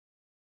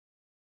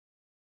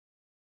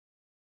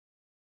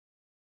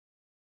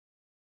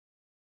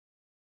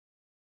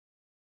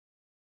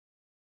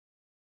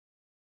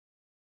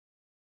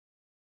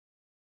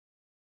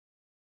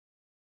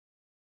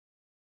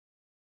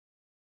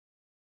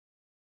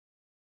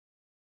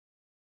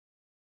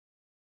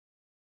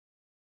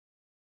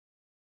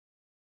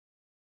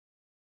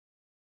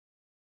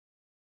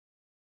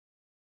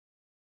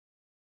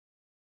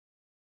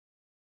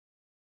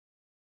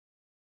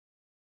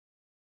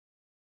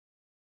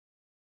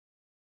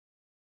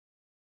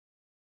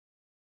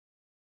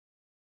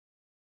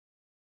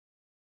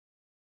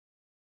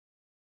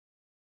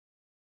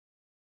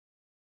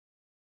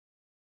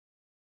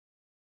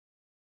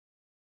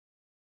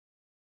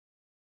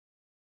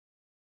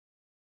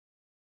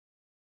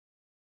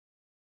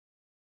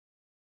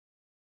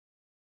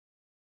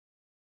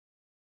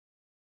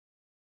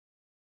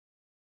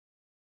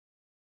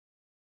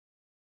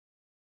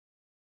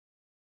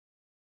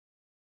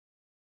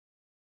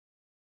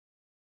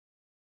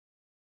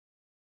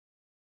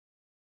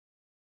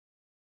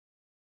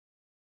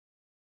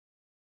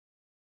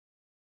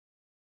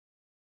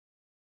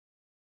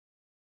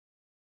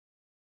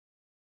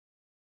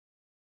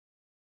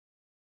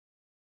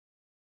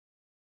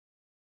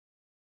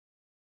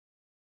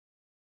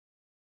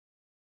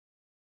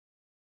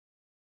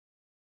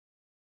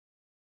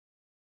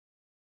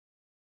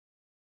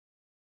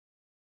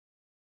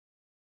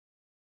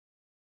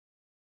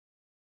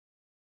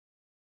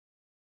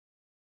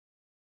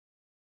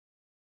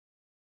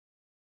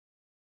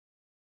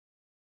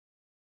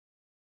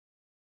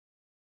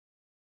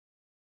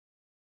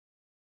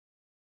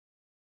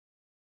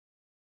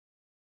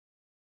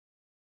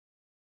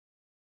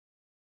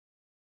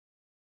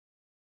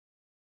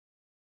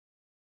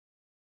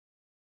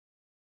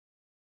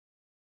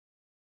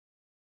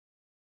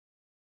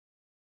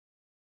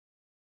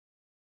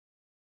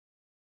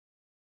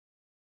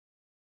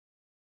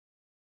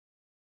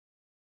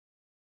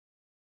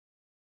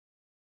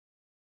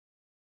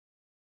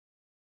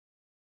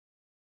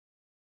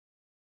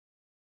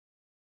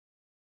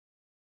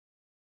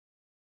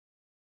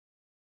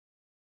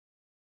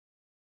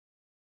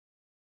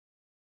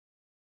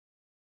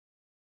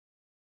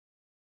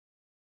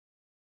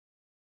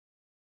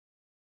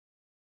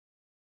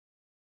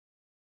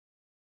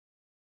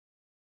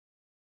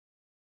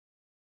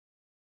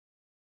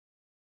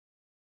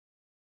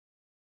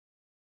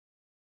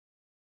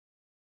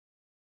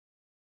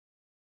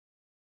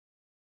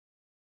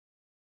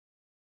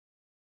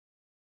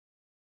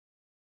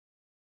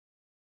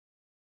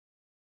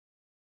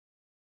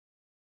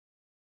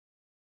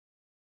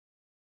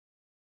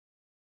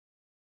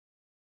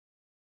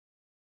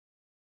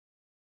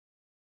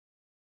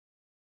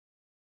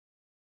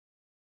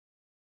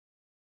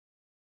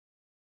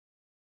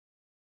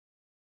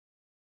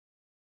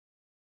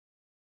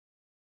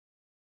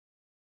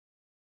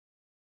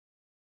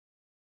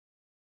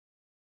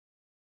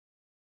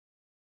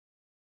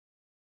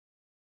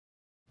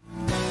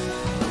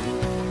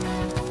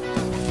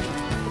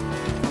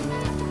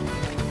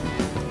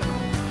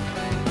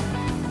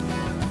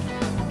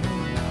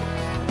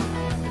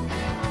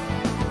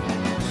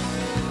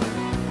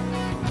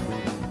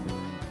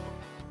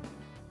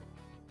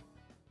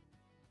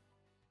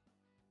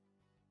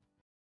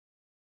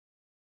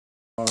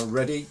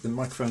ready. The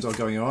microphones are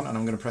going on, and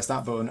I'm going to press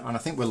that button, and I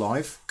think we're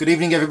live. Good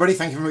evening, everybody.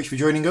 Thank you very much for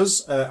joining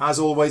us. As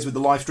always with the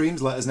live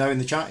streams, let us know in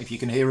the chat if you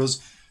can hear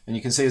us and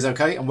you can see us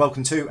okay. And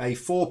welcome to a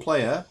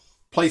 4-player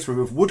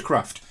playthrough of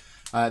Woodcraft.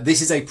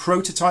 This is a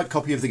prototype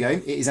copy of the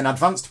game. It is an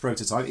advanced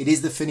prototype. It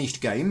is the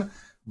finished game,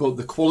 but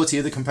the quality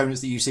of the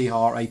components that you see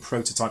are a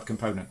prototype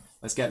component.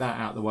 Let's get that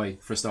out of the way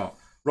for a start.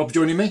 Rob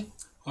joining me.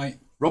 Hi.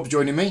 Rob's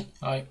joining me.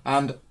 Hi.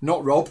 And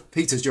not Rob,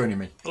 Peter's joining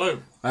me. Hello.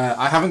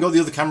 I haven't got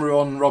the other camera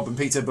on Rob and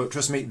Peter, but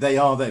trust me, they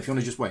are there. If you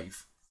want to just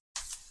wave.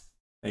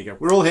 There you go.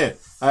 We're all here.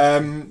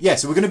 Yeah,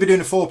 so we're going to be doing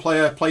a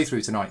 4-player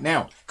playthrough tonight.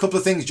 Now, a couple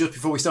of things just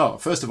before we start.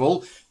 First of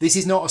all, this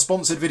is not a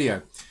sponsored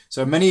video.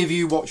 So many of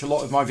you watch a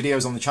lot of my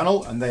videos on the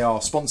channel, and they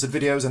are sponsored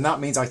videos, and that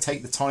means I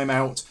take the time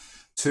out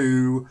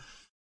to,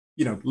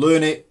 you know,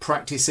 learn it,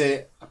 practice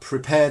it,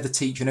 prepare the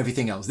teach and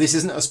everything else. This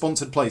isn't a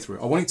sponsored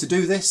playthrough. I wanted to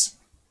do this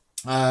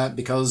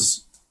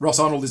because Ross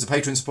Arnold is a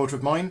Patreon supporter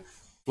of mine.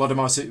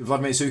 Vladimir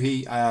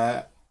Suhi,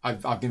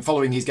 I've been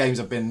following his games.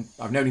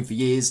 I've known him for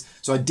years,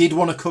 so I did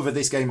want to cover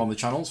this game on the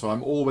channel. So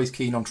I'm always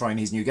keen on trying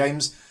his new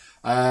games,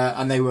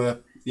 and they were,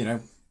 you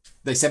know,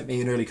 they sent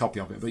me an early copy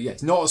of it. But yeah,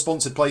 it's not a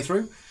sponsored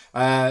playthrough.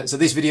 So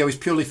this video is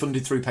purely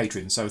funded through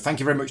Patreon. So thank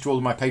you very much to all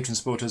of my Patreon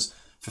supporters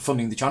for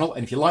funding the channel.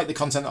 And if you like the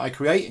content that I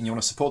create and you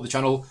want to support the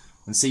channel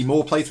and see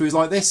more playthroughs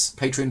like this,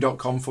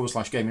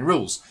 patreon.com/gaming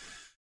rules.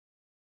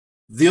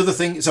 The other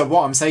thing, so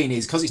what I'm saying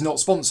is, because it's not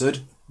sponsored,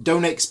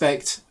 don't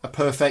expect a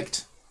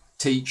perfect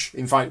teach.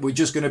 In fact, we're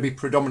just going to be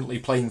predominantly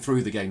playing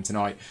through the game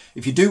tonight.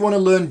 If you do want to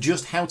learn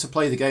just how to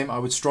play the game, I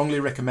would strongly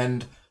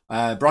recommend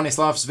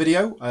Branislav's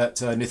video at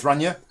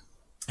Nithranya.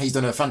 He's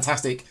done a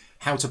fantastic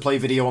how to play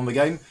video on the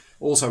game.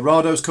 Also,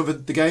 Rado's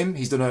covered the game.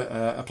 He's done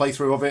a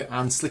playthrough of it,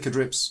 and Slicker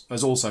Drips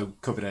has also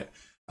covered it.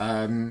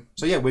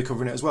 So yeah, we're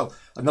covering it as well.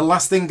 And the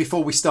last thing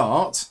before we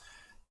start,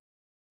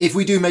 if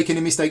we do make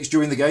any mistakes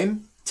during the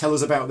game, tell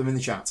us about them in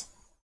the chat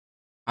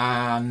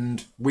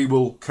and we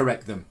will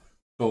correct them.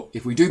 But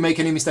if we do make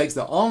any mistakes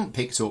that aren't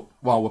picked up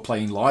while we're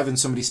playing live and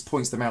somebody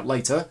points them out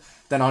later,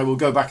 then I will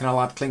go back and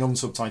I'll add Klingon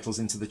subtitles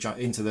into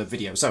the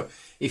video. So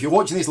if you're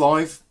watching this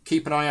live,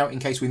 keep an eye out in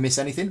case we miss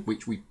anything,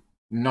 which we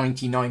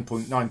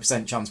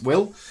 99.9% chance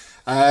will.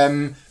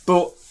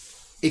 But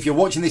if you're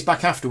watching this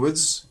back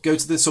afterwards, go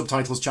to the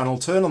subtitles channel,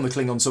 turn on the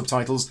Klingon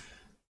subtitles,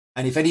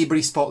 and if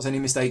anybody spots any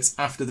mistakes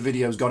after the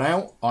video's gone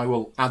out, I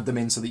will add them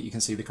in so that you can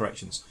see the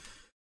corrections.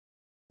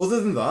 Other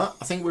than that,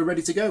 I think we're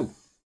ready to go.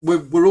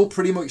 We're all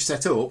pretty much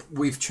set up.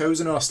 We've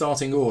chosen our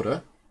starting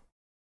order.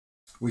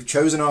 We've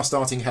chosen our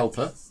starting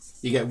helper.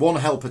 You get 1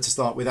 helper to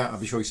start with out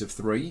of a choice of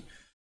 3.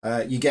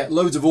 You get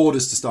loads of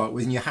orders to start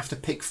with, and you have to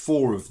pick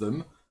 4 of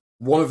them.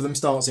 1 of them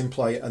starts in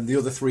play, and the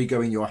other 3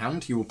 go in your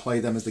hand. You will play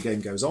them as the game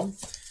goes on.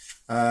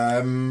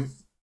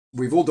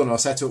 We've all done our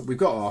setup. We've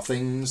got our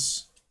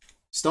things.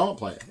 Start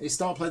player. Is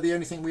start player the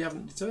only thing we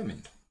haven't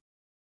determined?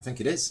 I think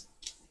it is.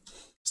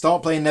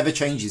 Start player never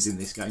changes in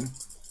this game.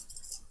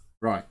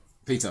 Right,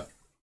 Peter,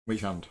 which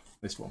hand?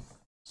 This one.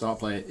 Start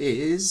player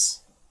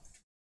is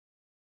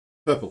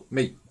purple,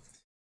 me.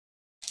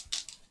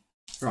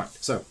 Right,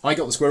 so I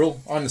got the squirrel.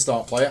 I'm the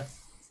start player.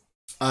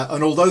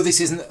 And although this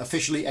isn't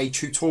officially a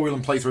tutorial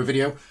and playthrough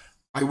video,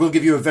 I will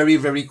give you a very,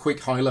 very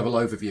quick high-level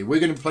overview. We're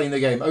going to be playing the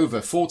game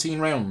over 14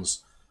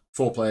 rounds,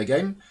 4-player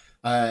game.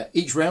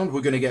 Each round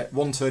we're going to get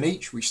 1 turn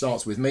each, which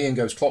starts with me and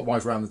goes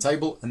clockwise around the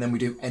table, and then we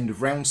do end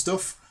of round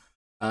stuff.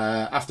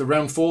 After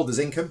round 4 there's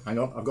income. Hang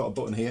on, I've got a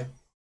button here.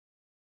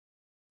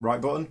 Right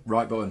button,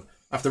 right button.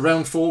 After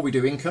round 4 we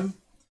do income.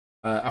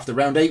 After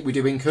round 8 we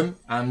do income,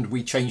 and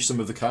we change some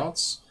of the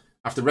cards.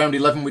 After round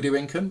 11 we do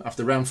income.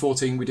 After round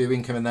 14 we do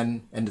income, and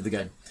then end of the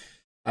game.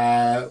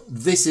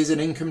 This is an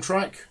income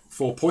track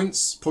for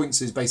points.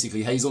 Points is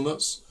basically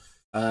hazelnuts.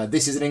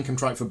 This is an income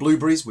track for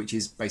blueberries, which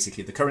is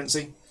basically the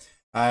currency.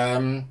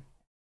 Yeah,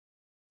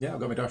 I've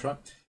got my dice right.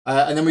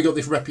 And then we got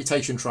this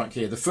reputation track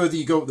here. The further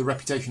you go up the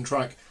reputation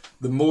track,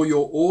 the more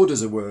your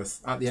orders are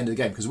worth at the end of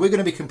the game, because we're going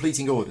to be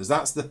completing orders.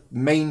 That's the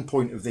main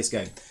point of this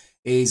game,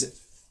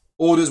 is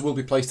orders will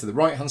be placed to the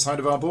right hand side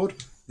of our board.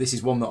 This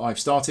is one that I've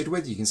started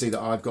with. You can see that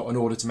I've got an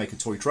order to make a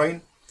toy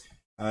train.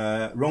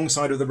 Wrong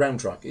side of the round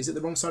track. Is it the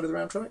wrong side of the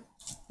round track?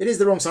 It is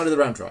the wrong side of the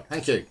round track.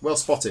 Thank you. Well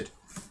spotted.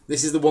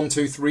 This is the 1,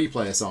 2, 3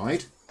 player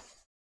side.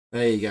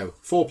 There you go.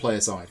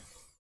 4-player side.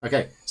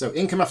 Okay, so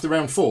income after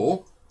round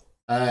 4,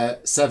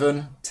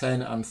 7,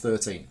 10 and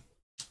 13.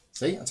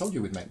 See, I told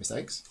you we'd make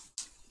mistakes.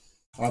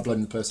 I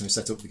blame the person who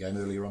set up the game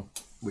earlier on,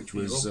 which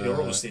was... You're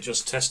obviously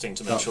just testing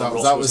to make sure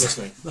Ross was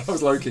listening. That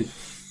was Loki,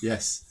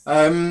 yes.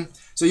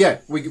 So yeah,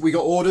 we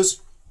got orders.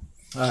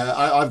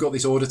 I've got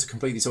this order to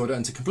complete this order,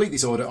 and to complete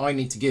this order I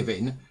need to give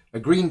in a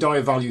green die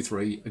of value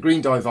 3, a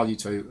green die of value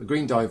 2, a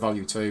green die of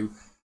value 2,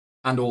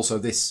 and also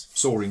this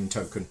soaring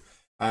token.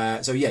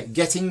 So yeah,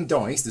 getting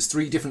dice, there's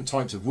 3 different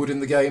types of wood in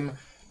the game,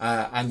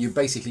 and you're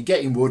basically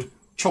getting wood,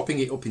 chopping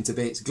it up into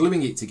bits,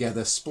 gluing it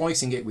together,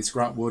 splicing it with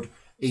scrap wood.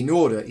 In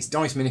order, it's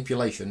dice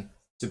manipulation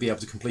to be able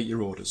to complete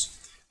your orders.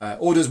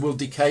 Orders will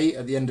decay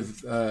at the end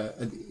of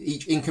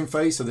each income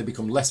phase, so they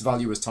become less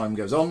value as time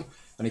goes on.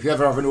 And if you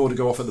ever have an order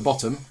go off at the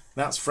bottom,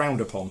 that's frowned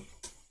upon.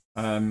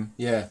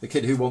 Yeah, the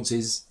kid who wants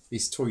his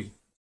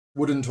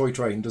wooden toy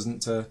train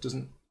doesn't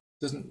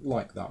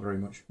like that very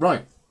much.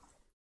 Right,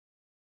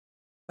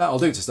 that'll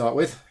do to start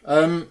with.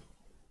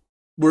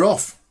 We're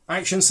off.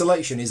 Action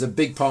selection is a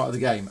big part of the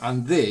game,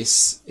 and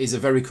this is a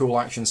very cool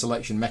action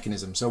selection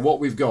mechanism. So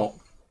what we've got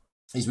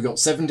is we've got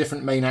 7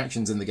 different main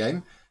actions in the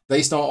game.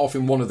 They start off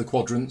in one of the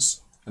quadrants,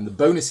 and the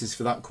bonuses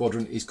for that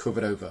quadrant is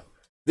covered over.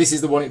 This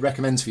is the one it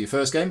recommends for your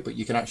first game, but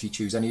you can actually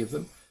choose any of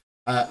them.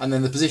 And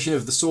then the position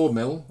of the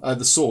sawmill,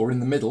 the saw in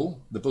the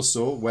middle, the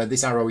buzzsaw, where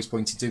this arrow is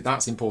pointed to,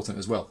 that's important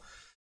as well.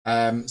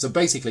 So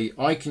basically,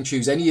 I can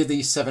choose any of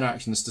these 7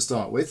 actions to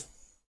start with.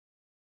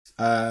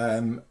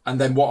 And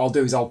then what I'll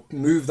do is I'll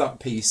move that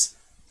piece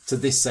to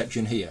this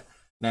section here.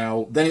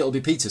 Now, then it'll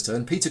be Peter's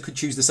turn. Peter could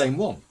choose the same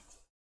one.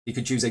 He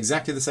could choose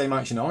exactly the same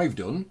action I've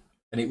done,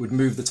 and it would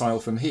move the tile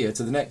from here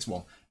to the next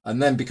one.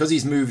 And then because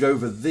he's moved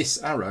over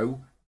this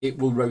arrow, it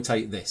will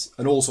rotate this,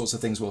 and all sorts of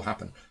things will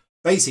happen.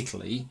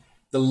 Basically,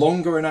 the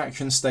longer an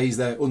action stays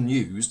there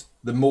unused,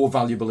 the more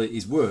valuable it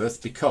is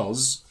worth,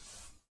 because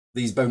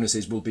these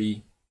bonuses will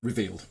be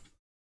revealed.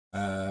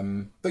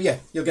 But yeah,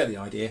 you'll get the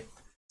idea.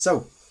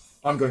 So,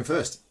 I'm going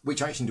first.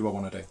 Which action do I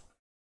want to do?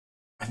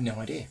 I have no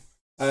idea.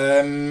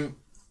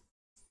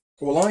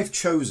 Well, I've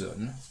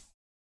chosen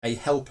a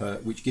helper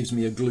which gives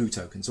me a glue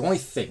token. So I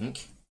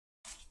think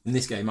in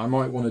this game I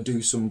might want to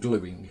do some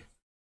gluing,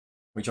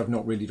 which I've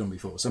not really done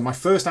before. So my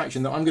first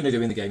action that I'm going to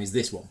do in the game is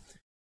this one,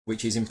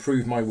 which is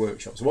improve my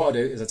workshop. So what I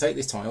do is I take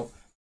this tile,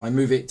 I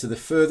move it to the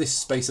furthest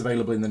space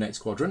available in the next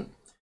quadrant.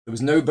 There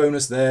was no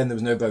bonus there and there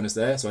was no bonus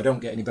there, so I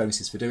don't get any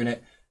bonuses for doing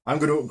it. I'm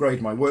going to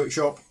upgrade my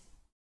workshop.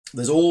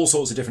 There's all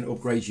sorts of different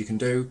upgrades you can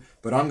do,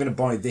 but I'm going to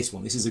buy this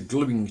one. This is a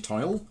gluing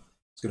tile.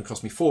 It's going to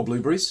cost me 4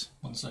 blueberries.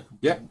 1 second.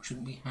 Yep.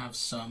 Shouldn't we have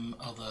some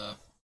other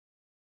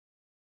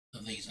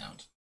of these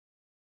out?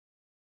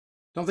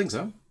 Don't think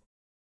so.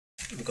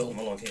 We've got them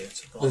along here.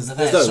 There's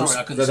those. Sorry,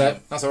 I couldn't see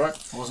them. That's all right.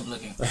 I wasn't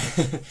looking.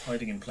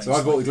 Hiding in plain So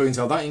I bought the gluing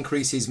tile. That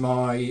increases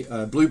my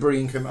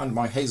blueberry income and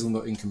my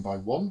hazelnut income by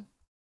 1.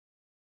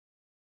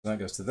 That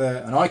goes to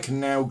there. And I can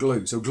now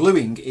glue. So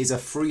gluing is a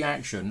free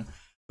action,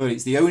 but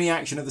it's the only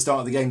action at the start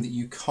of the game that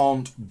you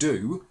can't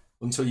do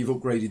until you've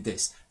upgraded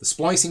this. The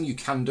splicing you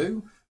can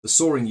do, the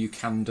sawing you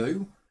can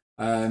do,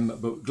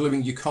 but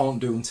gluing you can't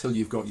do until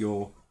you've got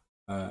your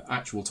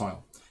actual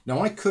tile.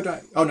 Now I could,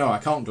 oh no, I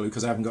can't glue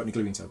because I haven't got any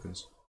gluing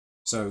tokens.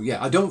 So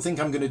yeah, I don't think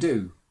I'm going to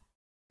do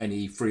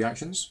any free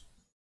actions.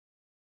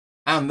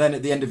 And then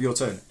at the end of your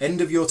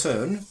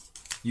turn,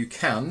 you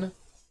can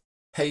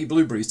pay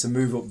blueberries to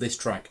move up this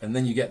track, and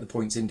then you get the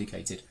points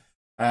indicated.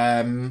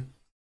 I'm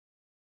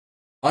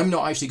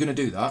not actually going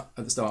to do that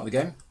at the start of the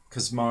game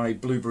because my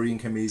blueberry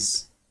income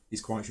is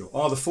quite short.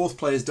 Are the 4th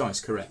player's dice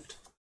correct?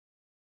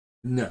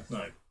 No.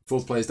 No.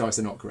 4th player's dice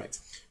are not correct.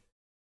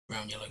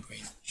 Brown, yellow,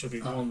 green. Should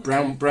be 1.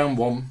 Brown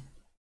 1.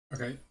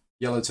 Okay.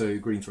 Yellow 2,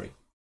 green 3.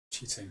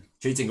 Cheating.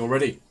 Cheating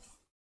already.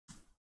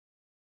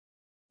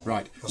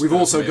 Right. We've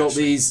also got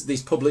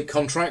these public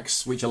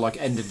contracts, which are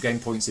like end of game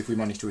points if we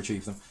manage to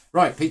achieve them.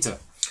 Right, Peter.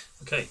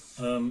 Okay.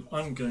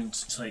 I'm going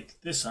to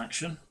take this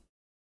action,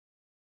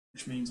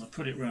 which means I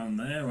put it round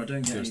there. I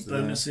don't get any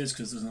bonuses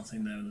because there's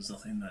nothing there and there's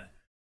nothing there.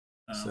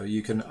 So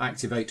you can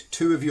activate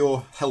 2 of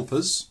your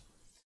helpers,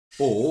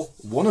 or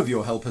 1 of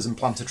your helpers and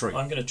plant a tree.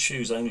 I'm going to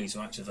choose only to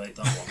activate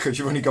that one. Because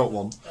you've only got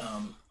 1.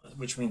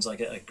 Which means I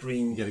get a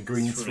green. You get a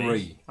green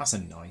 3. That's a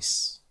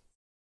nice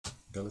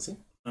ability.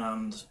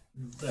 And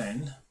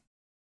then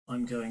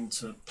I'm going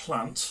to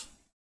plant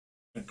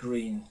a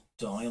green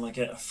die, and I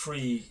get a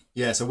free.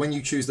 Yeah. So when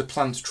you choose the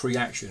plant tree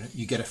action,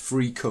 you get a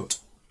free cut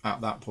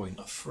at that point.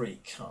 A free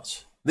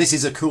cut. This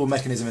is a cool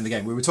mechanism in the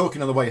game. We were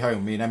talking on the way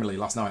home, me and Emily,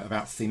 last night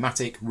about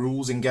thematic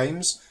rules in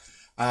games.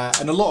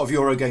 And a lot of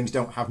Euro games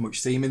don't have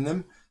much theme in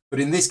them.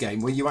 But in this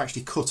game, when you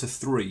actually cut a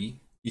 3,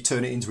 you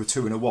turn it into a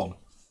 2 and a 1,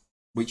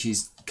 which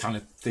is kind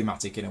of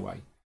thematic in a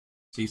way.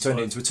 So you've turned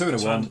it into a 2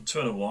 and a 1. 2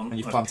 and a 1. And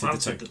you've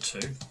planted the 2.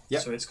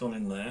 Yep. So it's gone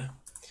in there.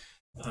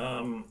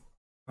 Now,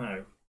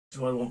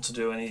 do I want to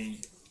do any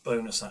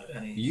bonus?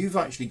 You've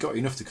actually got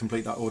enough to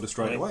complete that order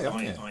straight away,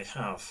 haven't you? I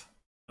have.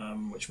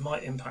 Which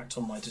might impact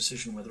on my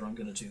decision whether I'm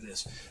going to do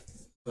this.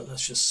 But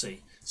let's just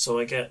see. So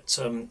I get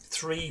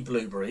 3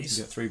 blueberries.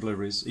 You get 3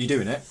 blueberries. Are you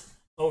doing it?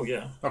 Oh,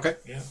 yeah. Okay.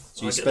 Yeah.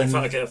 So in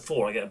fact, I get a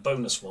 4. I get a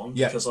bonus 1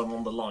 because I'm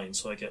on the line.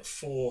 So I get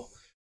 4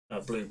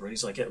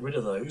 blueberries. I get rid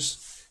of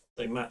those.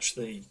 They match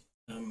the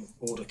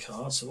order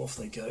card, so off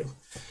they go.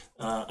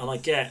 And I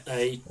get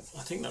I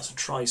think that's a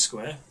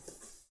tri-square.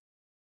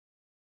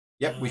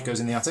 Yep, which goes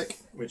in the attic.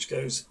 Which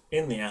goes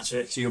in the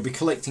attic. So you'll be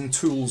collecting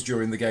tools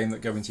during the game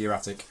that go into your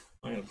attic.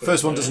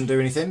 First one doesn't do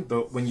anything,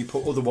 but when you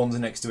put other ones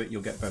next to it,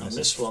 you'll get bonuses.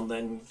 And this one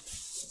then...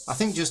 I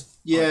think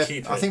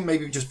I think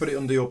maybe just put it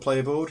under your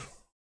player board.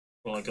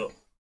 Well, I got...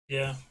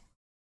 Yeah.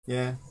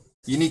 Yeah.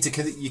 You need to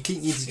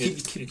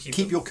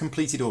keep your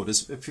completed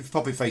orders. If you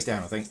pop it face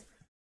down, I think.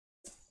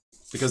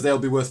 Because they'll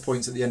be worth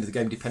points at the end of the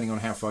game, depending on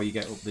how far you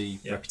get up the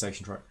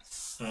reputation track.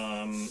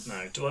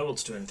 Now, do I want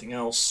to do anything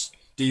else?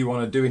 Do you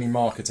want to do any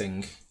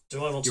marketing?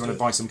 Do I want to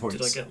buy some points?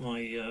 Did I get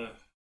my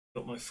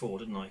got my 4,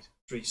 didn't I?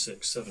 3,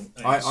 6, 7,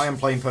 8. I am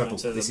playing purple. 9,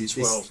 10, This is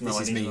 12. No, this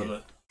I is need me.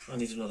 another. I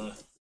need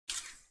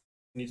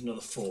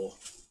another 4.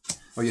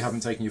 Oh, you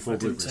haven't taken your 4 I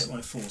didn't blueberries. take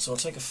my 4, so I'll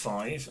take a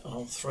 5.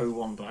 I'll throw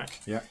 1 back.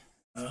 Yeah.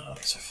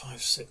 So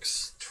 5,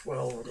 6,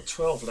 12. I've got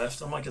 12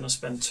 left. Am I going to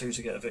spend 2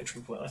 to get a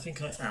victory point? I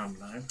think I am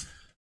now.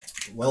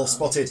 Well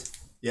spotted.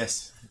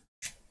 Yes.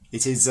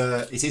 It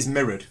is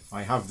mirrored.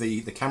 I have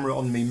the camera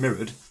on me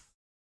mirrored,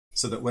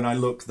 so that when I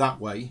look that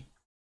way,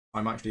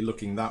 I'm actually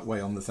looking that way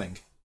on the thing.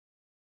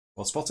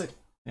 Well spotted.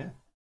 Yeah.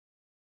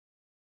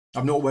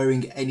 I'm not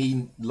wearing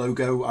any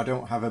logo. I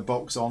don't have a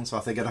box on, so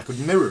I figured I could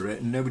mirror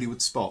it and nobody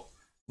would spot.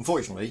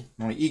 Unfortunately,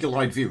 my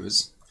eagle-eyed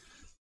viewers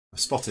have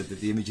spotted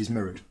that the image is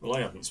mirrored. Well,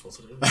 I haven't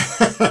spotted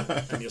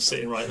it. And you're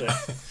sitting right there.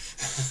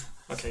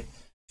 Okay.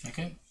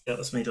 Okay. Yeah,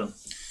 that's me done.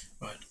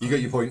 Right. You got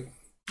your point.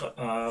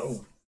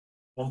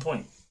 1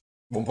 point.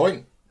 1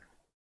 point.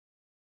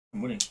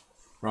 I'm winning.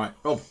 Right.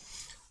 Rob.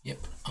 Yep.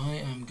 I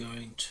am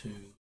going to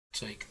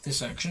take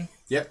this action.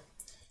 Yep.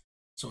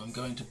 So I'm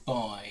going to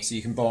buy. So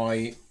you can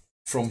buy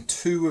from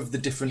 2 of the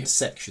different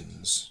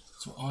sections.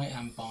 So I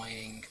am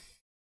buying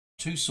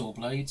 2 saw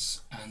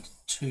blades and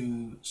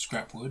 2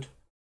 scrap wood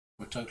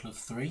for a total of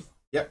 3.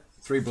 Yep.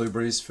 3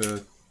 blueberries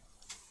for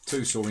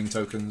 2 sawing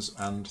tokens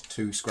and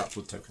 2 scrap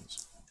wood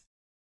tokens.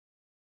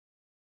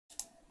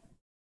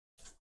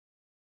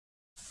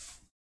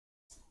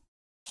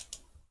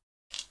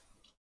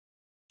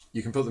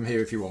 You can put them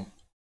here if you want.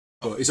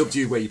 But it's up to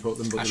you where you put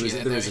them, but Actually,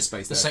 there is a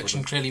space there. The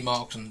section clearly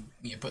marked and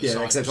put yeah,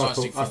 aside,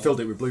 except I filled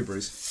it with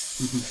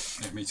blueberries.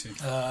 Yeah, me too.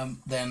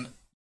 Then,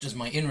 just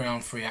my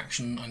in-round free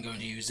action, I'm going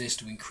to use this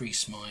to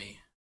increase my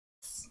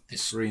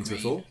 3 into a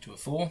 4. To a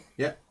 4.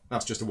 Yeah,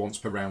 that's just a once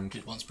per round.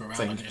 Just once per round,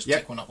 thing. I can just Yep.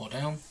 take one up or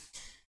down.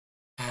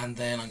 And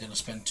then I'm going to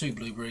spend 2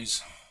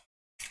 blueberries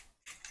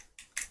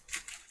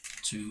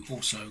to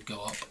also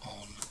go up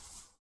on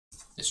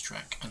this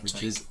track and Which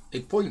take is a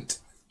point.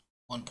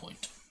 1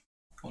 point.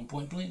 1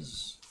 point,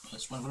 please.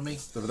 That's one for me.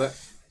 Over there.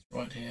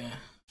 Right here.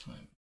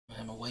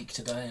 I am awake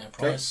today, I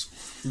promise.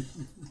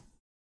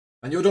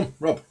 And you're done,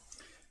 Rob.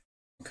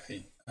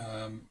 Okay,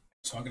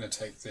 so I'm going to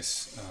take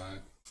this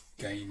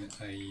gain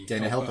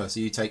a helper. So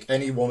you take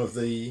any one of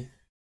the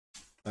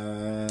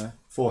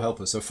 4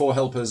 helpers. So 4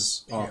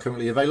 helpers are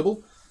currently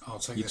available. I'll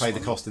take you this pay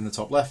one, the cost in the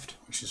top left.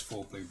 which is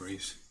 4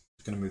 blueberries.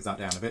 Just going to move that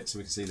down a bit so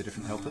we can see the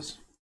different helpers.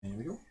 Here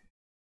we go.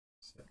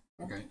 So,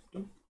 Okay.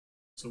 done.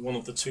 So one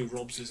of the 2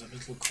 Robs is a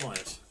little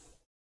quiet.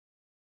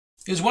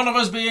 Is one of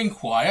us being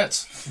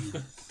quiet?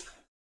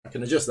 I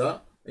can adjust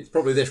that. It's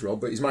probably this Rob,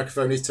 but his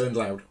microphone is turned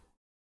loud.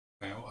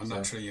 Well, I'm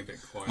naturally a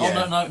bit quiet. Oh,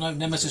 Yeah. no,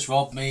 Nemesis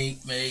Rob, me,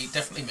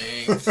 definitely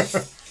me.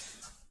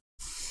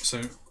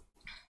 So,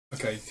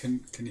 okay,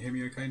 can you hear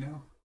me okay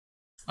now?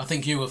 I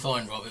think you were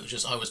fine, Rob. It was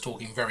just I was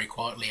talking very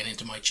quietly and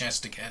into my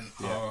chest again,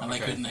 Oh, and they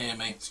okay. couldn't hear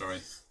me.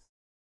 Sorry.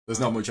 There's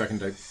not much I can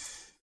do.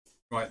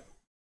 Right.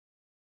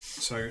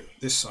 So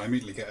this, I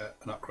immediately get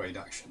an upgrade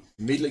action.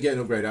 Immediately get an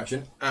upgrade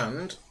action,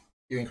 and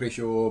you increase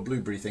your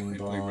blueberry thing My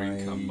by blueberry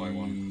income by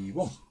 1.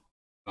 1.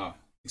 Ah,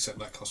 except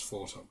that costs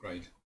 4 to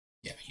upgrade.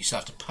 Yeah, you still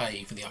have to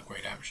pay for the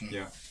upgrade action.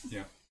 Yeah.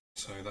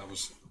 So that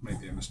was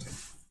maybe a mistake.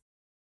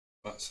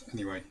 But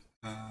anyway,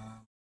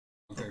 I'll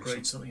go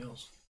Upgrade something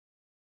else.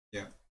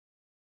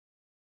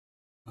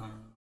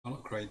 I'll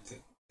upgrade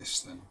this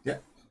then. Yeah.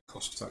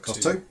 Cost So that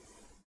costs 2.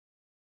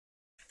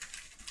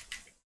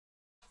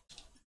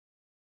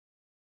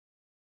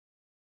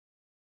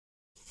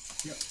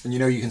 Yep. And you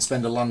know you can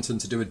spend a lantern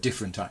to do a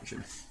different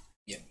action.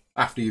 Yeah.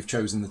 After you've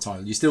chosen the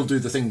tile. You still do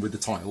the thing with the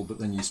tile, but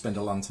then you spend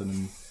a lantern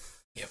and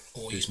Yep.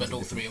 Or you spend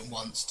all 3 at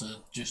once to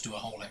just do a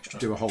whole extra.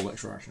 do a whole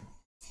extra action.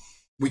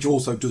 Which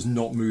also does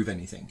not move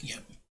anything.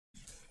 Yep. Do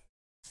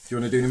you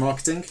want to do any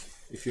marketing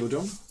if you're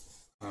done?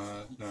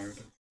 No.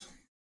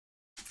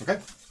 Okay.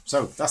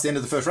 So that's the end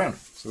of the first round.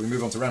 So we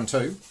move on to round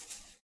 2.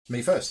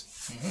 Me first.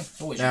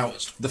 Always Now, you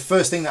first. the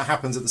first thing that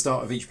happens at the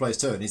start of each player's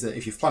turn is that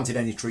if you've planted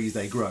any trees,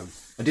 they grow.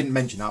 I didn't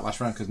mention that last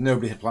round because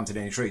nobody had planted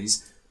any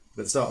trees.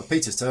 But at the start of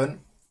Peter's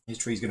turn, his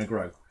tree's going to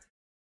grow.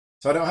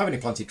 So I don't have any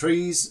planted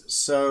trees.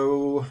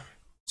 So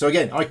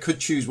again, I could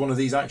choose one of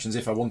these actions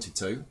if I wanted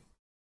to.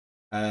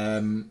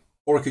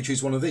 Or I could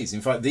choose one of these.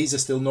 In fact, these are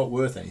still not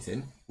worth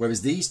anything.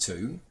 Whereas these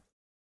 2,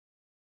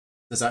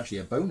 there's actually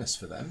a bonus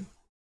for them.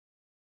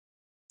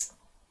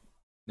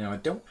 Now, I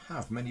don't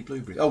have many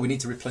blueberries. Oh, we need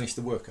to replenish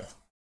the worker.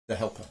 The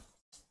helper.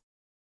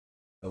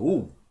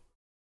 Oh.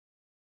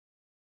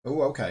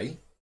 Oh, okay.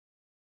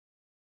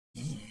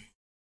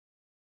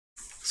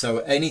 So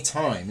any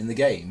time in the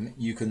game,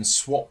 you can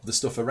swap the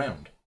stuff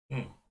around.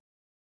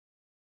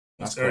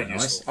 That's very quite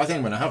nice. useful. I think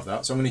I'm going to have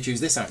that. So I'm going to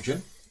choose this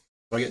action.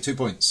 So I get 2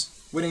 points.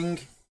 Winning.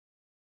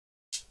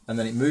 And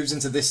then it moves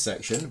into this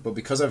section. But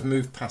because I've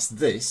moved past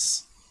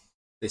this,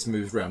 this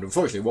moves round.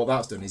 Unfortunately, what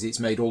that's done is it's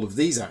made all of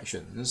these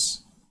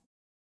actions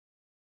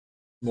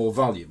more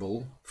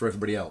valuable for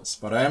everybody else.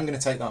 But I am going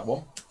to take that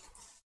one. It's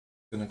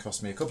going to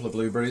cost me a couple of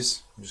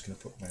blueberries. I'm just going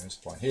to put my own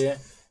supply here.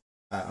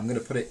 I'm going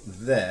to put it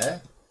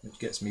there, which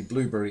gets me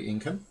blueberry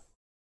income,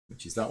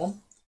 which is that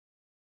one.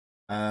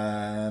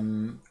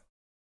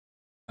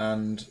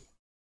 And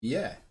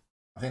yeah,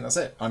 I think that's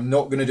it. I'm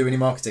not going to do any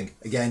marketing.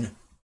 Again,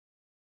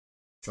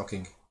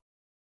 shocking.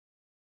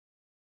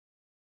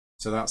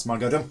 So that's my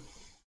go done.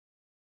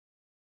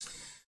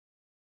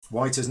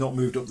 White has not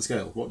moved up the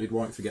scale. What did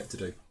White forget to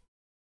do?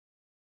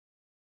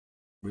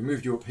 We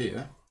moved you up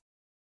here.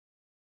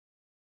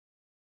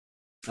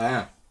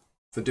 Ah,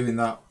 for doing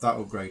that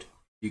upgrade.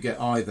 You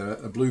get either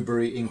a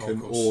blueberry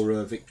income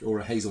or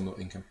a hazelnut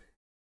income.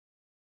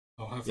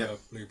 I'll have a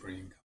blueberry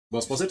income.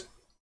 Well spotted.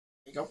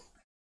 There you go.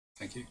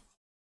 Thank you.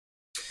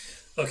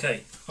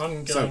 Okay,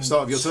 I'm going. So,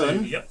 start of your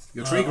turn. Yep.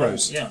 Your tree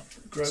grows. Yeah,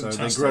 so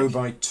they grow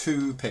by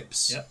 2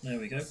 pips. Yep, there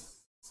we go.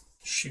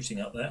 Shooting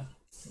up there.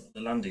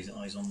 The Landy's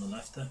eyes on the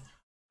left there.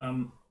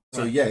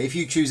 So yeah, if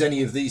you choose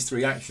any of these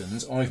 3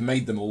 actions, I've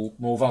made them all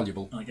more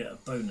valuable. I get a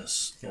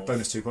bonus.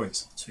 Bonus 2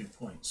 points. 2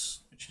 points,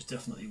 which is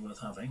definitely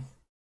worth having.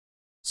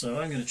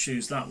 So I'm going to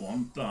choose that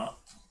one, but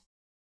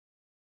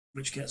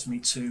which gets me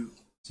to.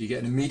 So you get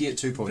an immediate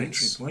 2 points.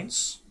 Victory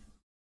points.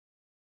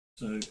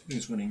 So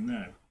who's winning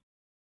now?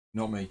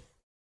 Not me.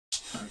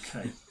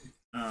 Okay,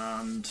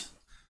 and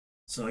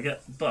so I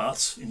get.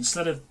 But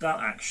instead of that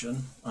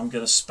action, I'm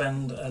going to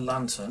spend a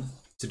lantern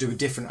to do a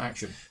different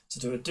action. To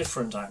do a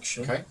different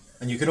action. Okay,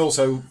 and you can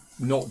also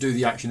not do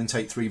the action and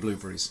take 3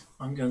 blueberries.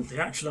 The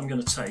action I'm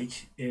going to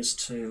take is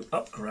to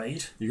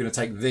upgrade. You're going to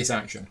take this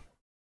action.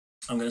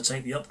 I'm going to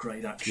take the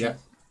upgrade action. Yep.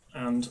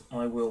 And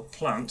I will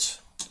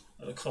plant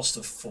at a cost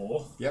of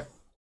 4. Yep.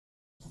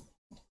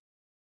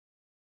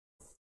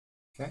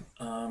 Okay.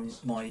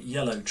 My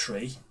yellow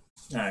tree.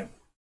 Now,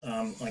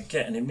 I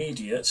get an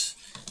immediate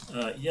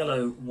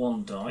yellow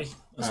 1 die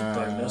as a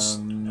bonus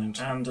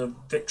and a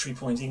victory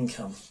point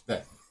income.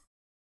 There.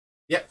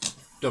 Yep.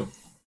 Done.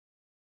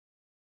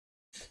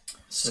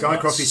 So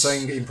Skycroft is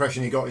saying the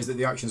impression he got is that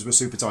the actions were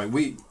super tight.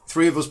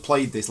 3 of us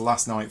played this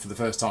last night for the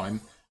first time.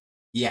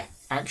 Yeah,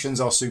 actions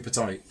are super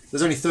tight.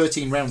 There's only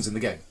 13 rounds in the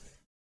game.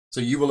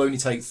 So you will only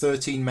take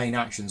 13 main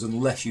actions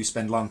unless you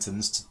spend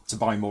lanterns to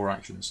buy more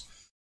actions.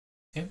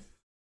 Okay.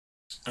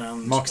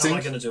 And marketing? Am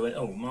I going to do it?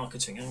 Oh,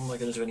 marketing. Am I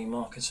going to do any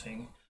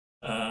marketing?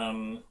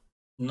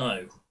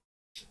 No.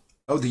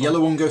 Oh, the yellow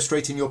one goes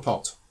straight in your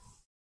pot.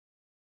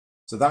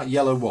 So that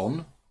yellow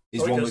one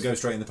is one that goes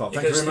straight in the pot.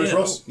 Thank you very much,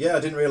 Ross. Yeah, I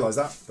didn't realise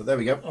that, but there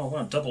we go. Oh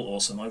wow, double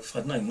awesome!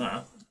 I'd known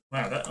that.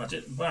 Wow, I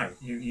did. Wow,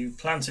 you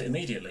plant it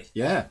immediately.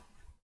 Yeah.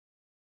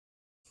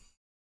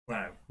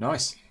 Wow.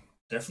 Nice.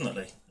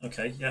 Definitely.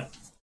 Okay. Yeah.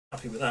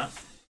 Happy with that.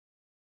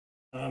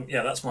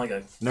 Yeah, that's my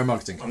go. No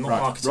marketing. I'm not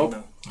marketing. Rob,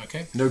 no.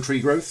 Okay. No tree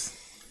growth.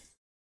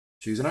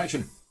 Choose an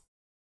action.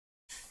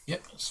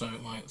 Yep. So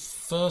my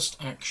first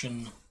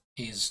action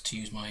is to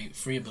use my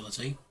free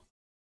ability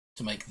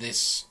to make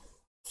this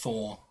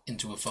 4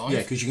 into a 5.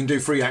 Yeah, because you can do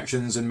free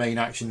actions and main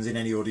actions in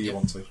any order you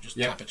want to. Just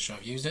tap it to show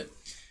I've used it.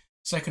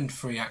 Second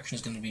free action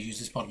is going to be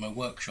used as part of my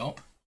workshop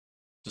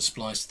to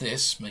splice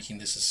this, making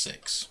this a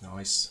 6.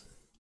 Nice.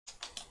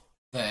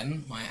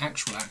 Then my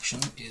actual action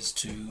is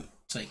to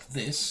take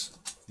this.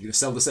 You're going to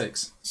sell the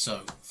 6.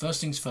 So first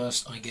things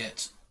first, I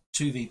get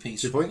 2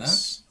 VPs 2 for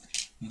points. that.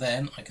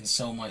 Then I can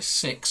sell my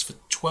 6 for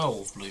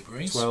 12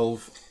 blueberries.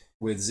 12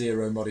 with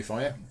 0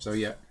 modifier. So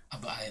yeah.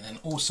 But I then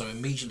also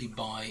immediately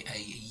buy a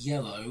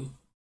yellow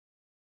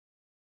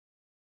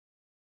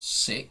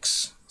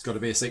 6. It's got to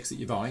be a 6 that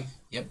you buy.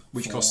 Yep.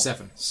 Which costs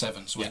 7.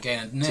 7. So yeah. I gain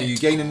a net. So you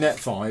gain a net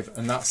 5,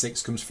 and that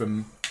 6 comes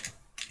from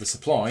the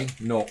supply,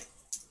 not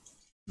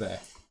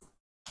there.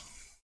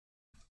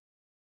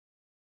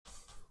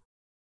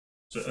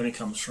 So it only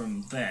comes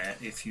from there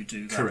if you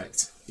do that.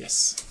 Correct.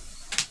 Yes.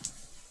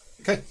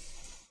 Okay.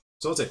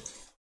 Sorted.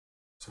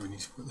 So we need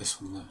to put this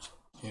on there.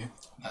 Yeah.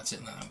 That's it,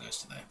 and that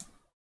goes to there.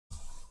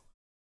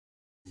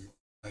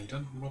 Are you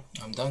done, Rob?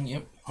 I'm done,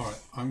 yep. Alright,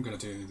 I'm going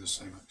to do the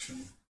same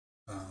action.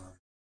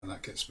 And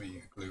that gets me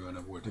a glue and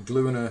a wood. A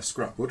glue and a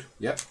scrap wood,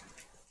 yep.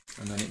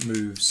 And then it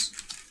moves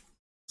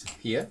to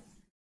here.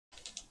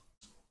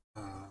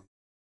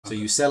 So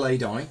you sell a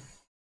die,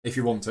 if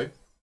you want to.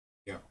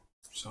 Yeah.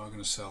 So I'm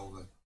going to sell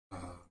the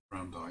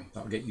brown die.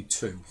 That'll get you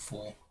 2.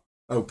 4.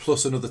 Oh,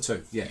 plus another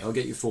 2. Yeah, I'll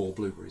get you 4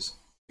 blueberries.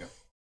 Yeah.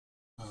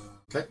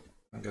 Okay,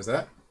 that goes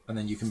there. And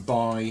then you can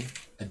buy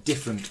a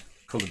different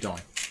coloured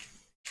die.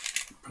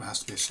 But it has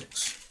to be a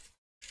 6.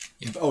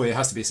 Yep. Oh, it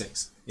has to be a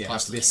 6. Yeah, it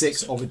has to be a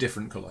 6 of a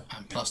different colour.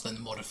 And plus then the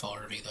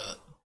modifier of either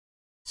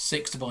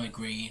 6 to buy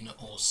green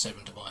or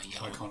 7 to buy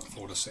yellow. I can't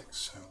afford a 6,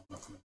 so I'm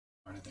not going to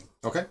do anything.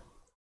 Okay.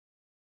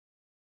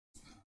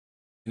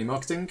 Any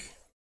marketing?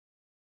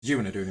 Did you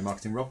want to do any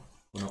marketing, Rob?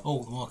 Or not?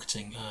 Oh, the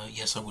marketing.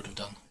 Yes, I would have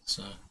done.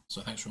 So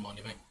thanks for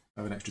reminding me.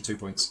 Have an extra 2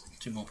 points.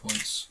 2 more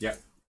points. Yeah.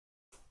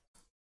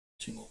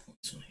 2 more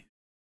points on here.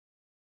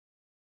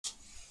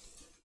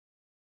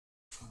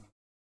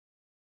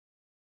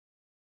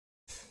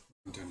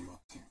 I'm doing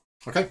marketing.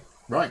 Okay,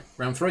 right,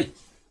 round 3.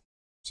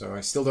 So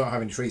I still don't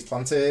have any trees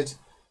planted.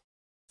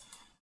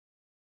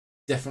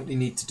 Definitely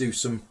need to do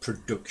some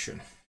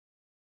production,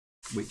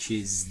 which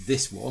is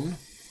this one.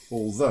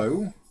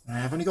 Although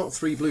I've only got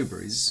 3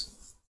 blueberries.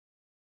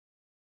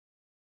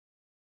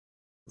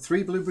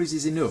 3 blueberries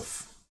is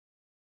enough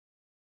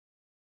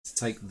to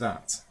take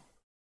that.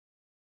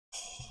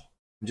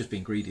 I'm just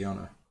being greedy,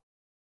 aren't I?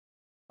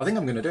 I think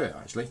I'm going to do it,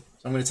 actually.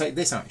 So I'm going to take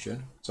this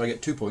action, so I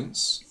get 2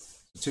 points.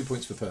 So 2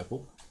 points for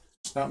purple.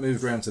 That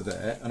moved around to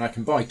there, and I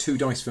can buy 2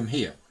 dice from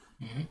here.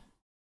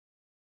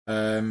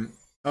 Oh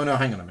no,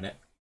 hang on a minute.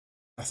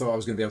 I thought I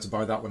was going to be able to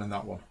buy that one and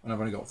that one, and I've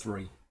only got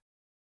 3.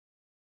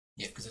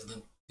 Yeah, because of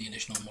the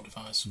additional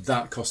modifiers.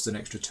 That costs an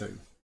extra 2.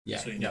 Yeah,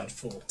 so you need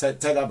 4. Take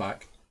that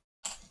back.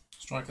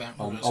 Strike that.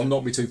 I'll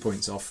knock me 2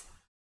 points off.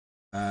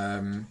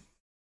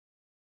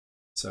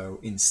 So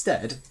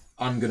instead,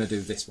 I'm going to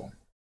do this one.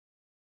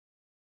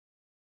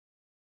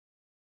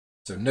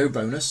 So no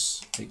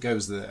bonus, it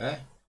goes there.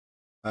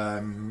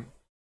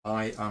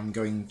 I am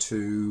going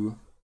to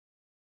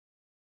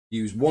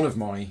use one of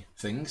my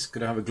things.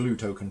 Could I have a glue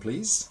token,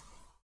 please?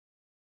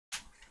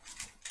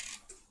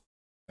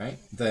 Okay,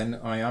 then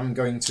I am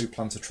going to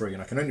plant a tree,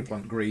 and I can only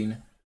plant green.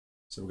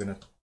 So we're going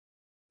to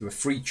do a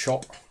free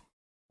chop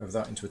of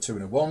that into a 2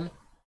 and a 1,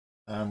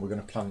 and we're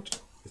going to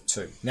plant the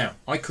 2. Now,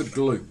 I could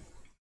glue.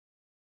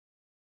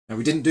 Now,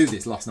 we didn't do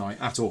this last night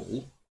at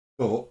all,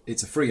 but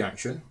it's a free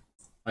action.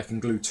 I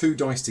can glue 2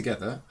 dice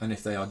together, and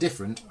if they are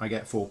different, I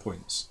get 4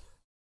 points.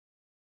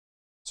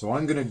 So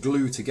I'm going to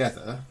glue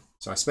together.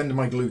 So I spend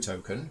my glue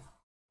token.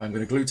 I'm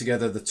going to glue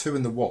together the 2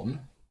 and the 1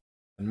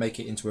 and make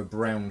it into a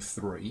brown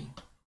 3.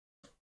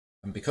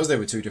 And because they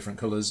were 2 different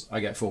colours, I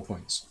get 4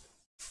 points.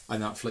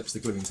 And that flips the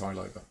gluing tile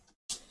over.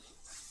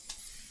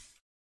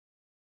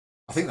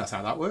 I think that's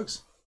how that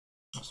works.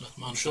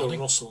 I'm sure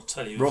Ross will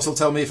tell you. Ross will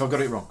tell me if I've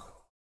got it wrong.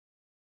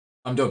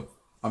 I'm done.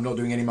 I'm not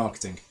doing any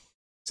marketing.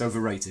 It's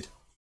overrated.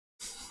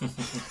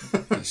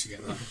 You should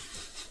get that.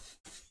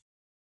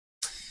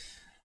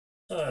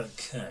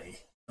 Okay.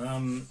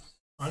 I'm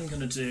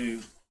going to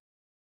do...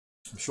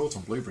 I'm short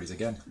on blueberries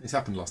again. This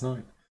happened last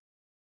night.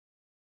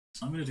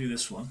 I'm going to do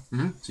this one.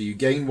 So you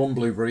gain 1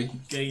 blueberry.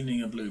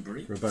 Gaining a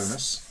blueberry. For a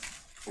bonus.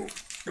 Oh,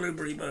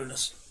 blueberry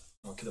bonus.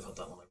 I could have had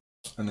that one.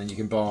 And then you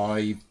can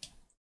buy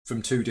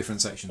from 2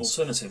 different sections.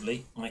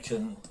 Alternatively, I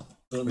can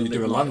burn you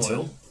do a lantern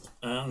oil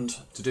and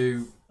to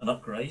do an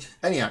upgrade.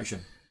 Any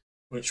action.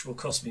 Which will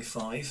cost me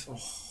 5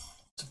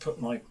 to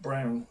put my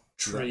brown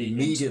tree that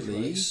immediately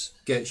into place.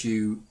 Gets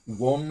you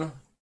 1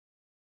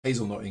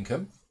 hazelnut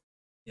income.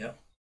 Yep.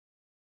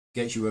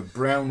 Gets you a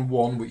brown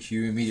 1 which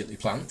you immediately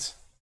plant.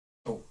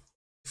 Oh,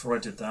 before I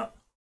did that.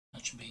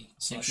 That should be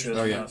 6.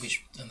 Oh, yeah.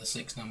 And the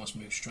 6 now must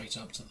move straight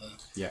up to the...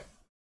 Yeah.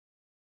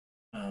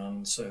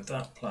 And so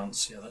that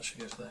plants, yeah, that should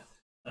go to there.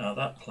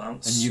 That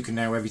plants. And you can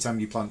now, every time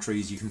you plant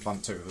trees, you can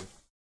plant 2 of them.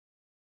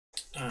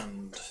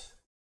 And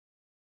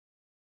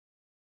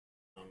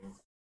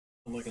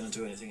am I going to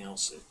do anything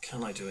else?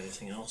 Can I do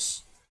anything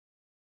else?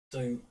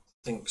 Don't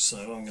think so.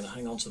 I'm going to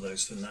hang on to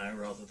those for now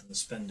rather than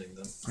spending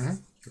them.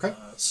 Okay.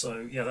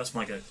 So yeah, that's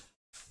my go.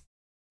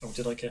 Oh,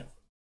 did I get?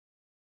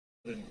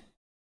 I didn't.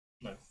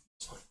 No,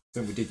 it's fine.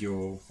 Then we did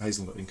your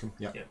hazelnut income.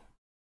 Yeah.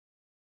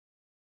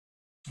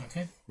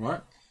 Okay.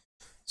 Right.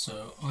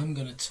 So I'm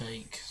going to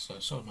take. So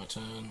start my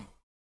turn.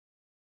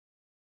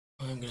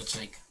 I'm going to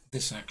take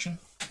this action.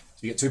 So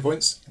you get 2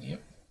 points.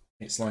 Yep.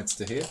 It slides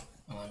to here.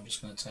 And I'm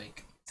just going to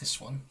take this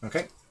one.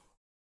 Okay.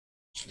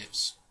 Which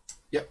lives.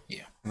 Yep.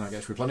 Yeah. And that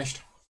gets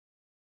replenished.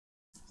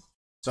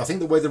 So I think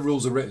the way the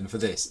rules are written for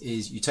this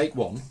is you take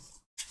 1,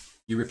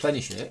 you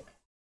replenish it,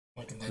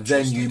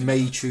 then you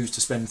may choose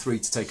to spend 3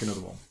 to take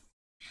another one.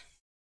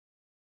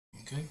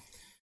 Okay.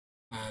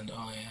 And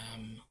I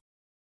am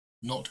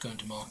not going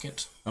to mark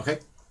it. Okay.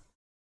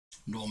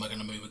 Nor am I going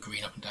to move a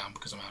green up and down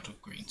because I'm out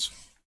of greens.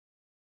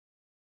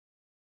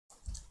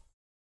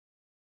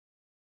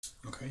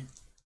 Okay.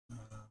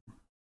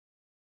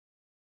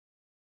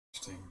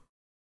 Interesting.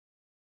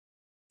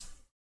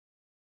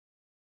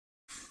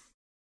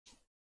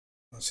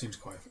 That seems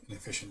quite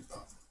inefficient,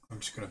 but I'm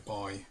just going to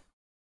buy.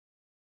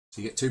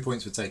 So you get 2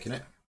 points for taking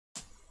it.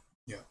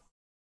 Yeah.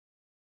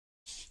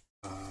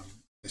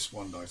 This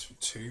 1 dice for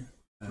 2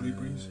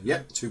 blueberries.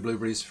 Yep, 2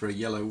 blueberries for a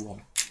yellow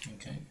 1.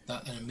 Okay.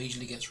 That then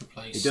immediately gets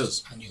replaced. It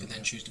does. And you can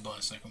then choose to buy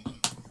a second one.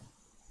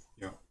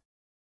 Yeah.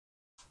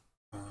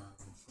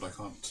 But I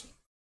can't.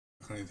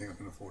 The only thing I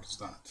can afford is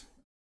that.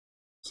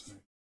 So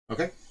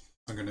okay.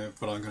 I'm going to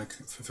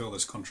fulfill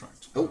this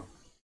contract. Oh.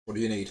 What do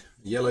you need?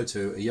 A yellow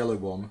 2, a yellow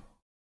 1.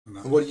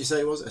 And what did you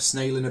say it was? A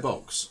snail in a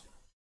box?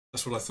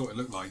 That's what I thought it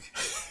looked like,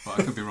 but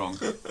I could be wrong.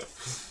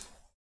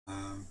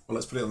 Well,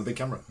 let's put it on the big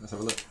camera. Let's have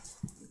a look.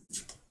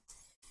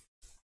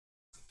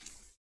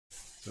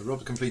 So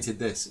Rob completed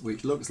this,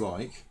 which looks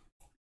like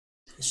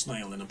a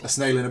snail in a box. A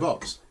snail in a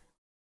box.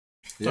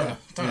 Yeah.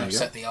 Don't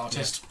upset the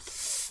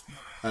artist.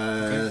 Yeah.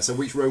 Okay. So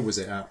which row was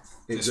it at?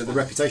 It was at the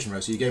reputation row,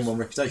 so you gain 1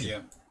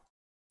 reputation.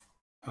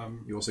 Yeah.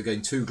 You also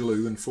gain 2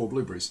 glue and 4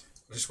 blueberries.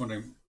 I'm just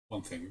wondering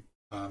one thing.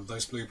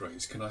 Those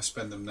blueberries, can I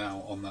spend them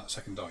now on that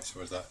second dice,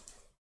 or is that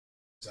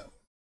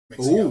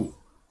mixing up?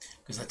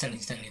 Because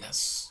technically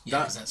that's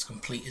that's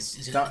complete.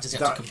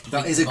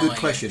 That is a good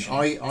question.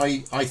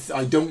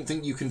 I don't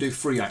think you can do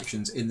free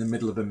actions in the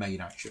middle of a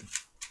main action.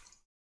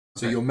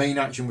 So your main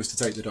action was to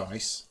take the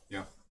dice.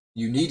 Yeah.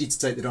 You needed to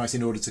take the dice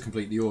in order to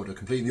complete the order.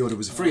 Completing the order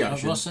was a free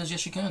action. Ross says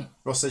yes, you can.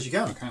 Ross says you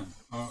can. I can.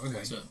 Oh,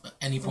 okay. So at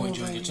any point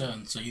during your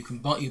turn, so you can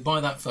buy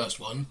that first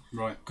one,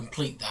 Right.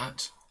 complete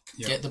that,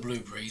 get the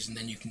blueberries, and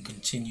then you can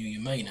continue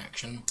your main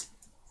action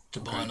to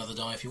buy another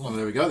die if you want. Well,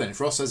 there we go then.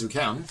 If Ross says we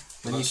can,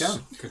 then you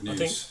can. Good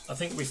news. I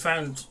think we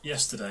found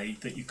yesterday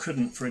that you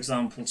couldn't, for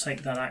example,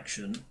 take that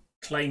action,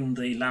 claim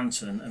the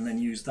lantern, and then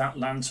use that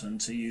lantern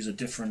to use a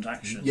different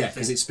action. Yeah,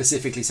 because it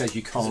specifically says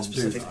you can't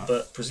do that.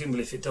 But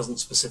presumably, if it doesn't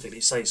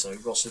specifically say so,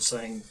 Ross is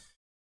saying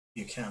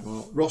you can.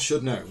 Well, Ross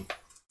should know,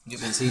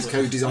 since he's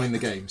co-designing the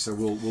game, so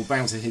we'll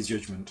bow to his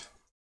judgment.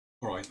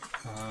 All right.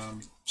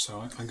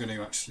 So I'm going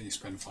to actually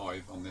spend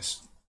 5 on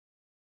this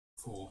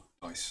 4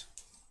 dice.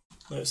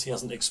 Notice he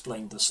hasn't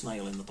explained the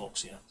snail in the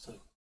box yet. So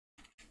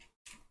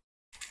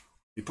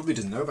He probably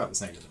doesn't know about the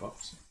snail in the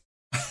box.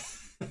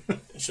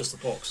 it's just a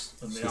box,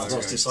 and the So artist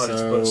okay. decided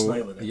to put a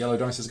snail in The it. yellow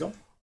dice has gone.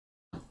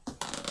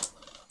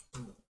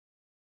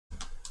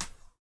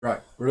 Right,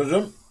 we're all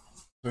done.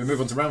 So we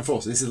move on to round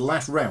 4. So this is the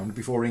last round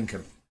before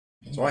income.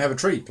 So I have a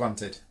tree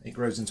planted. It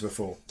grows into a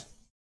 4.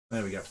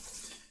 There we go.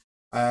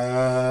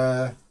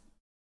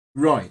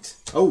 Right.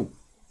 Oh,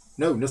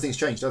 no, nothing's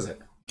changed, has it?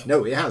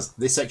 No, it has.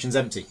 This section's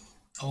empty.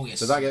 Oh, yes.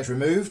 So that gets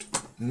removed,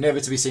 never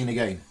to be seen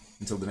again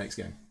until the next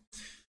game.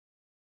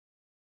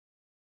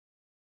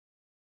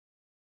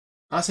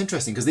 That's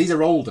interesting, because these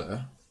are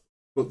older,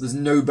 but there's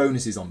no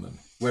bonuses on them.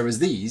 Whereas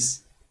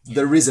these,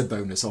 there is a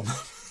bonus on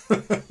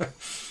them.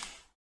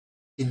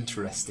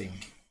 Interesting.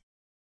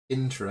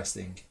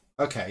 Interesting.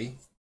 Okay,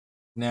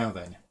 now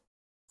then.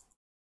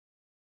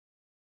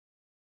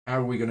 How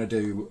are we going to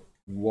do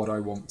what I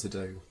want to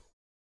do?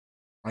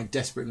 I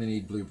desperately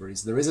need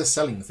blueberries. There is a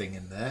selling thing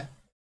in there.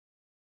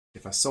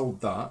 If I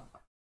sold that...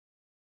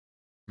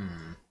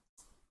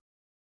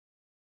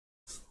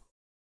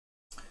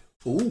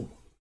 Ooh.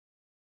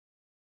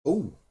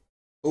 Oh.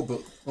 Oh,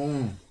 but...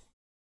 let's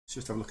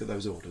just have a look at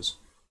those orders.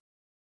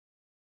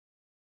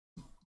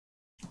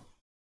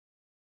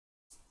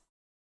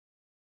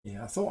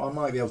 Yeah, I thought I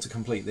might be able to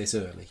complete this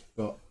early,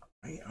 but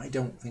I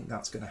don't think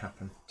that's going to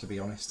happen, to be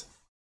honest.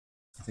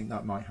 I think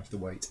that might have to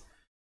wait.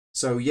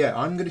 So yeah,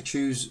 I'm going to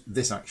choose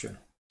this action.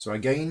 So I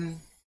gain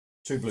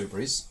 2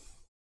 blueberries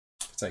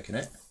for taking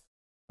it.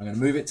 I'm going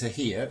to move it to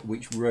here,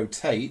 which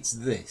rotates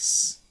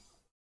this.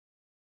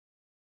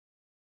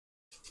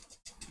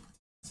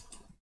 I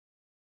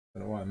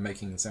don't know why I'm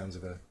making the sounds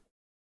of a...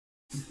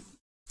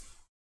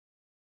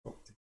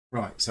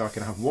 Right, so I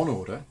can have 1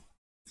 order.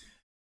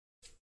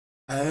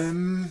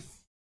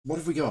 What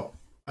have we got?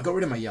 I got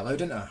rid of my yellow,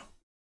 didn't I?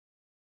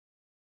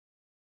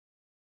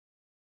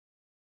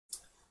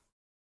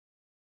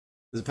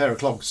 There's a pair of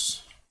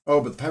clogs.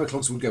 Oh, but the pair of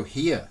clogs would go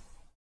here.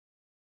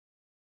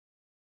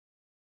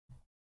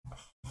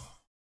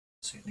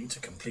 So you need to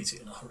complete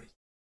it in a hurry.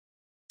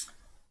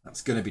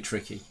 That's going to be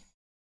tricky.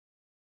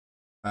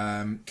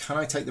 Can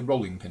I take the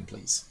rolling pin,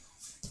 please?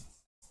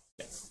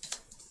 Yeah.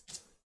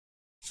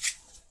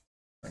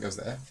 That goes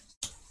there.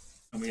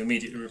 And we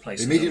immediately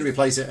replace it. Immediately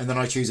replace it, and then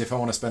I choose if I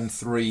want to spend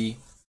 3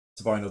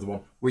 to buy another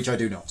one, which I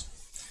do not.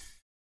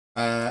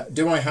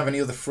 Do I have any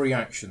other free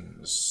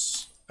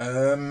actions?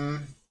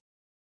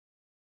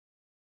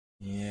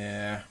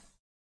 Yeah.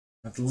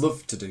 I'd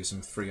love to do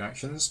some free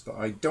actions, but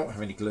I don't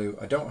have any glue.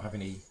 I don't have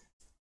any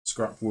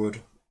scrap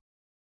wood.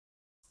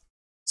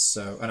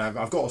 So, and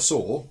I've got a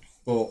saw,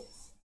 but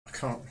I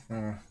can't.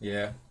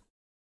 Yeah.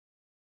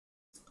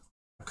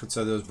 I could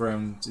sew those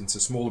browns into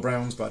smaller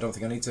browns, but I don't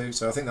think I need to.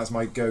 So I think that's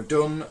my go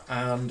done,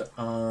 and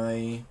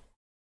I'm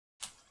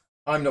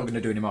not going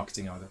to do any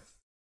marketing either.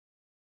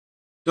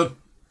 Done.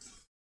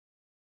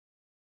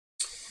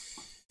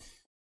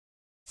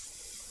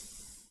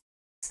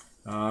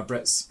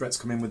 Brett's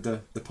come in with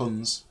the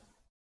puns.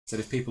 Said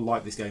if people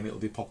like this game, it'll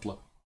be popular.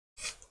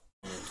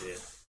 Oh dear.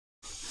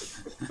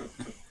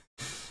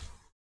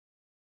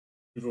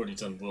 We've already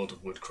done World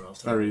of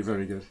Woodcraft. Very,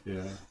 very good.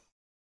 Yeah.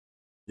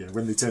 Yeah,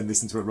 when they turn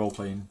this into a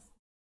role-playing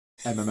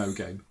MMO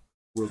game,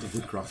 World of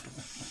Woodcraft.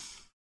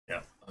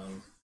 Yeah.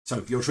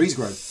 So your trees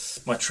grow.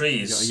 My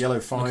trees. You got a yellow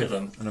 5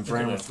 and a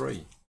brown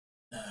 3.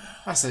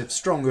 That's a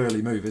strong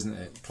early move, isn't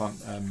it?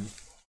 Plant.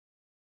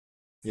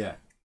 Yeah,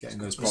 getting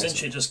those.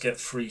 Essentially, you just get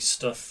free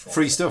stuff.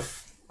 Free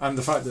stuff, and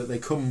the fact that they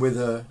come with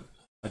a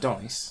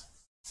dice.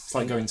 It's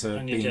like going to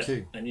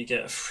B&Q. And you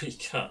get a free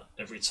cut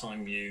every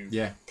time you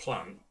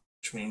plant,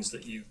 which means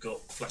that you've got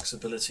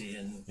flexibility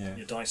in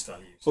your dice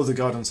values. Other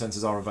guidance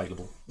centres are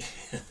available.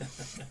 It's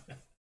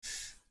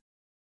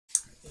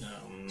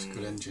a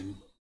good engine.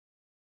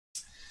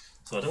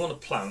 So I don't want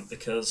to plant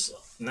because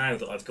now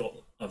that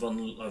I've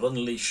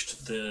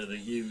unleashed the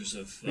use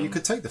of. You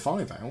could take the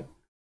 5 out,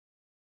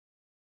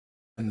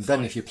 and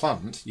then if you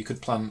plant, you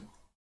could plant.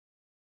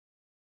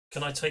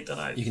 Can I take that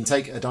out? You can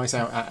take a dice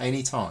out at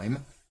any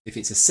time. If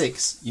it's a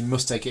 6, you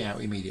must take it out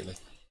immediately.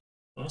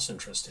 Well, that's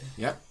interesting.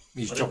 Yeah.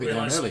 You just drop it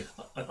down early.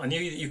 I knew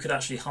you could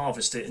actually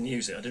harvest it and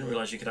use it. I didn't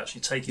realise you could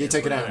actually take it. You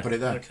take it out and put it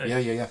there. Okay.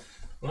 Yeah.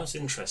 Well, that's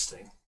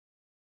interesting.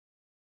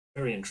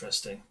 Very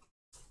interesting.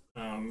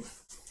 In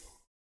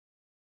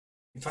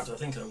fact, I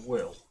think I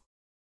will.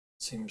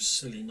 Seems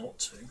silly not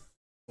to.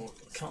 Or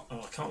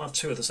I can't have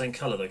two of the same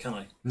colour though, can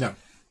I? No.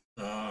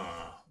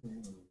 Ah.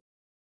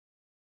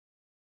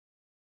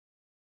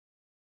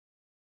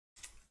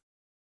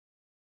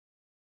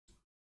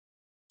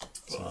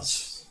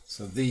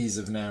 So these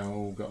have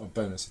now got a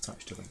bonus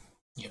attached to them.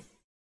 Yep.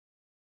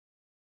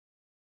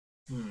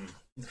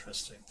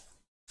 Interesting.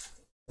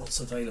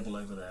 What's available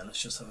over there?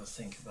 Let's just have a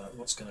think about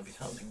what's going to be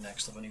happening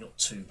next. I've only got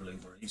 2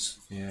 blueberries.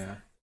 Yeah.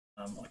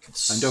 I could.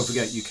 And don't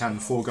forget, you can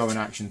forego an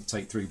action to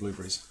take 3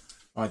 blueberries.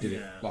 I did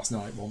it last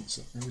night once.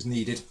 It was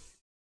needed.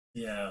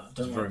 Yeah, it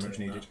was very much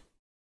needed.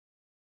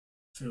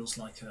 Feels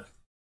like a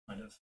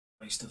kind of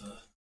waste of a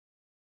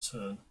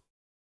turn,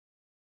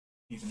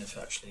 even if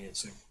actually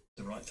it's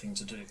the right thing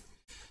to do.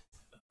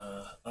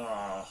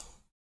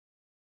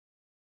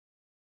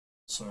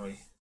 Sorry.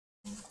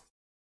 I'm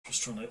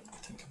just trying to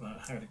think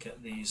about how to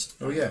get these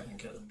and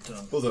get them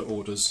done. Other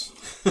orders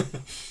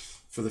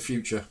for the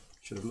future.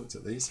 Should have looked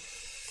at these.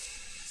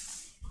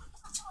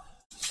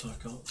 So I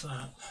got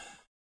that.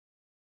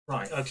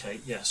 Right, okay,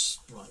 yes.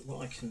 Right,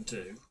 what I can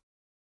do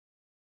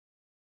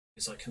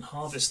is I can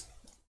harvest...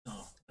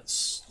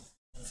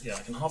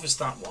 I can harvest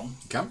that one.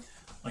 You can.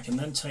 I can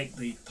then take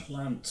the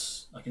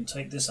plant... I can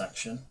take this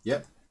action.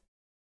 Yep.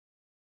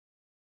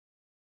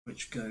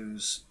 Which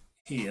goes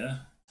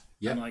here.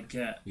 Yep. And I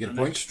get an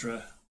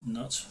extra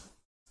nut.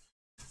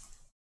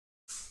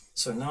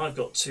 So now I've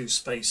got 2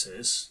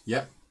 spaces.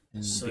 Yep.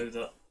 So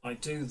that I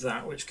do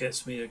that, which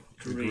gets me a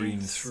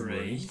green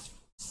 3.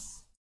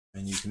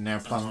 And you can now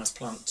plant... And I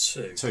plant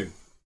 2. 2.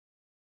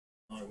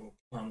 I will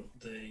plant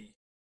the...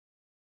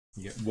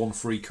 You get 1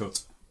 free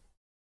cut.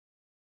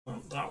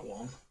 Plant that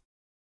one.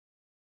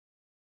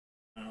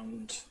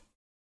 And...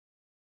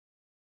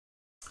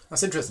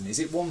 That's interesting. Is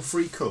it 1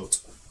 free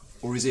cut?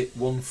 Or is it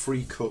 1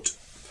 free cut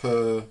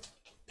per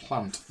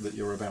plant that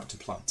you're about to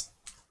plant?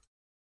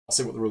 I'll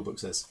see what the rulebook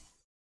says.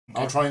 Okay.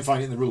 I'll try and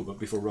find it in the rulebook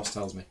before Ross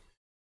tells me.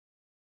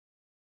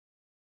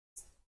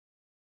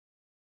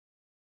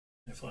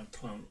 If I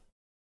plant...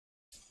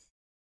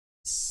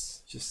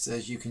 Just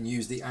says you can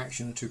use the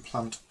action to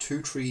plant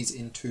 2 trees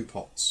in 2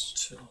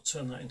 pots. I'll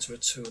turn that into a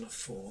 2 and a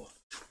 4.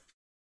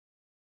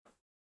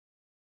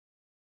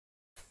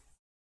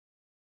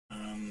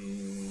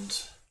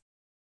 And...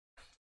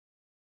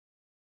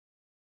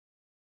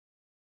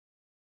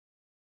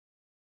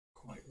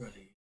 quite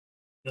ready.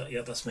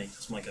 Yeah, that's me.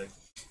 That's my go.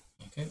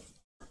 Okay.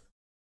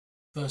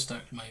 First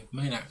act, my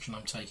main action,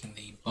 I'm taking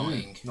the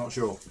buying not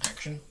sure.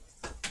 action.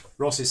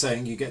 Ross is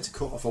saying you get to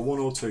cut off a 1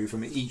 or 2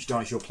 from each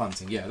dice you're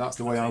planting. Yeah, that's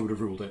the way I would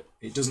have ruled it.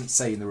 It doesn't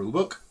say in the rule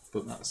book,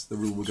 but that's the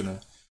rule we're going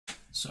to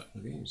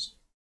use.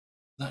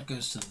 That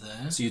goes to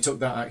there. So you took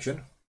that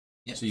action.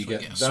 Yep, so you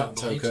get that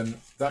token.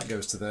 That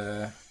goes to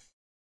there.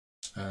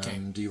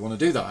 Do you want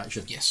to do that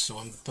action? Yes, so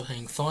I'm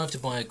paying 5 to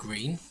buy a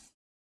green.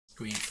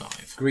 Green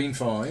 5. Green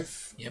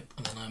 5. Yep,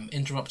 and then I'm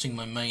interrupting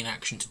my main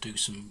action to do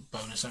some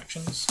bonus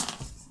actions.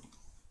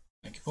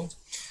 Thank you, Paul.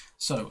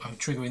 So I'm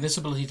triggering this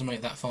ability to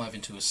make that 5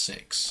 into a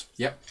 6.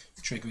 Yep.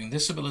 Triggering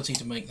this ability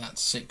to make that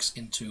 6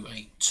 into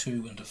a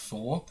 2 and a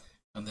 4.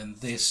 And then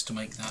this to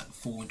make that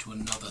 4 into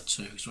another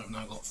 2. So I've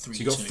now got 3 2s.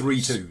 So you've got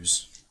 3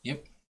 2s.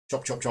 Yep.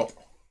 Chop, chop, chop.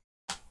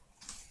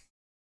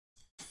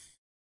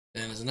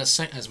 Then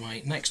as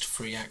my next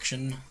free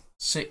action,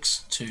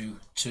 6 2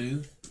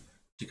 2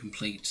 to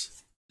complete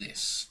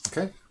this.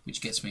 Okay.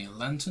 Which gets me a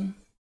lantern.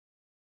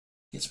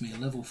 Gets me a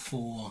level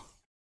 4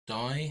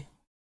 die.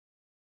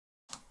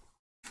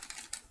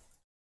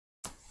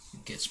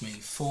 It gets me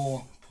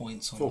 4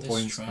 points on 4 this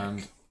points track.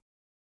 And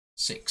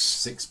 6.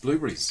 6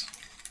 blueberries.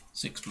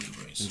 6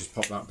 blueberries. And just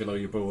pop that below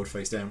your board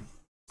face down.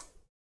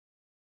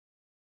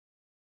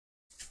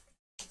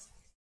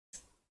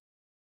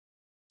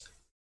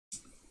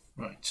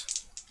 Right.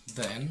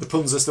 Then the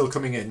puns are still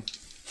coming in.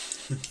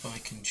 I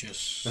can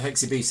just... The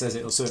Hexy B says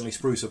it'll certainly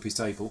spruce up his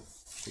table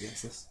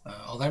against this.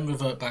 I'll then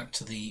revert back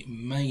to the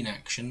main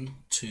action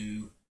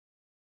to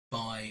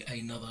buy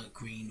another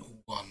green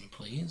 1,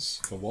 please.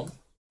 For 1?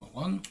 For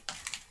 1.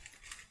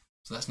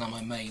 So that's now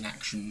my main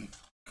action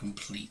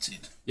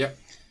completed. Yep.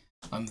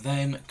 I'm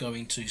then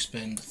going to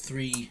spend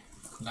 3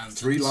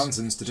 lanterns. 3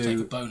 lanterns to do take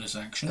a bonus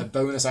action. A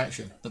bonus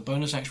action. The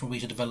bonus action will be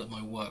to develop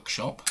my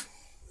workshop.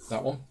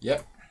 That one?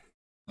 Yep.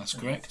 That's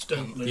correct.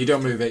 You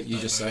don't move it, you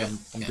just say I'm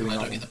doing that. I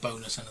don't one. get the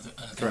bonus and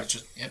anything. Correct.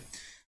 Just, yep.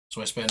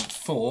 So I spent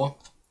 4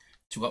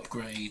 to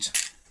upgrade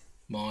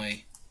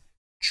my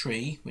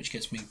tree, which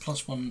gets me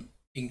 +1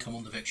 income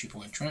on the victory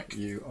point track.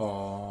 You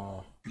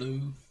are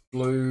blue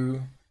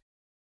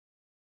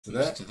to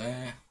there. To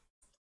there.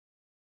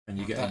 And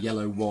you get a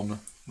yellow 1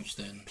 which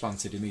then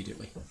planted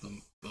immediately.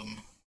 Boom,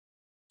 boom,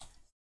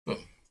 boom.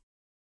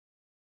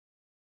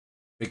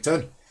 Big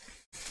turn.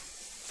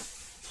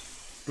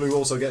 Blue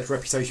also gets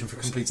reputation for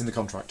completing the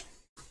contract.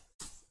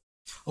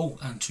 Oh,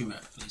 and 2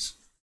 red, please.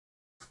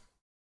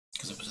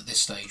 Because it was at this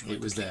stage when it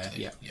was there,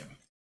 yeah. Yeah.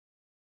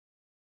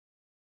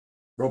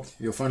 Rob,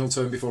 your final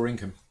turn before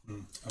income.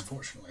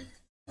 Unfortunately.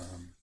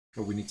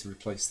 Well, we need to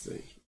replace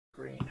the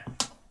green.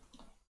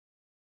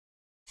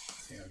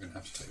 Yeah, I'm going to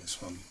have to take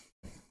this one.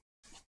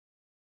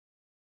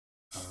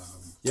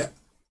 Yep.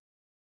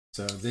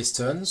 So this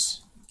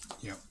turns.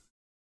 Yep.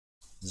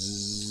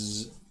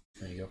 Zzz.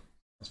 There you go.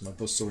 That's my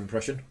buzzsaw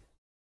impression.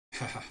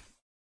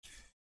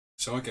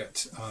 So I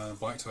get,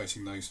 by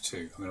activating those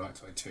two, I'm going to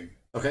activate two.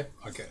 Okay.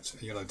 I get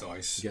a yellow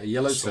dice. You get a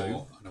yellow saw,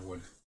 2. And a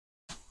wood.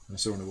 And a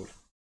saw and a wood.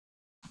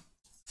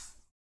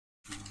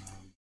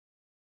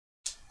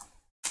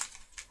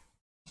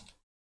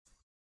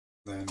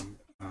 Then,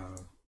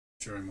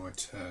 during my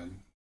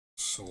turn,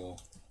 saw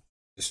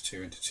this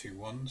 2 into 2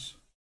 ones.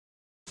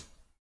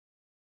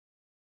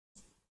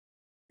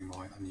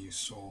 My unused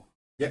saw.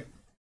 Yep.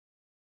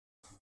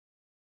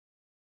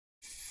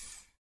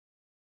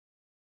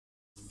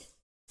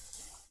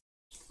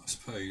 I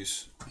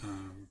suppose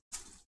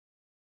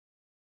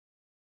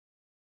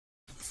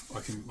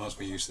I can might as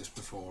well use this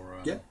before.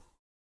 Yeah.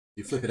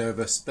 You flip it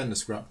over, spend a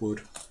scrap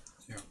wood,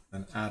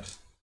 and add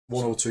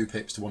 1 or 2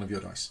 pips to one of your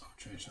dice. I'll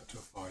change that to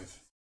a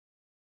 5.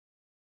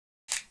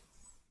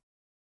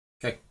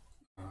 Okay.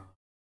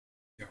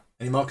 Yeah.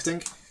 Any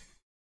marketing?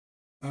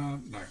 No.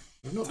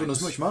 We've not done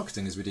as much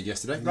marketing as we did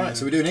yesterday. No. Right,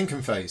 so we do an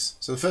income phase.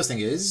 So the first thing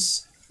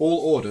is, all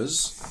orders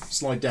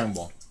slide down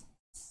 1.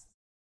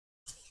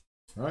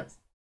 Right.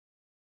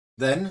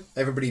 Then,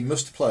 everybody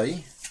must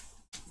play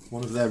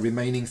one of their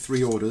remaining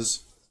 3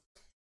 orders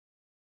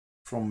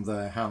from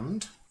their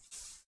hand.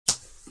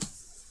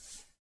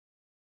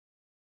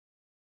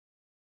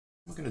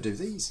 I'm going to do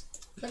these.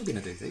 I'm going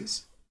to do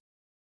these.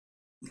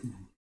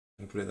 I'm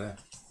going to put it there.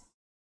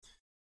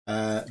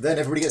 Then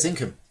everybody gets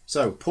income.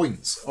 So,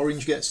 points.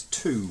 Orange gets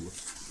 2.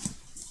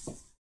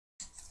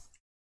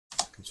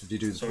 So do you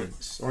do the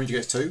points? Orange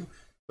gets 2.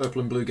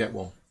 Purple and blue get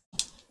 1.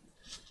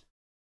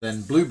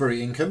 Then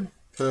blueberry income.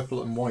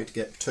 Purple and white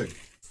get 2.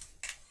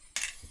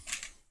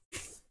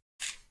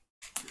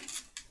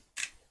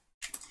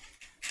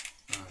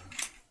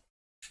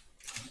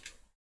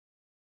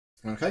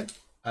 Okay.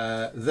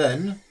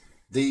 Then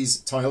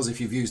these tiles,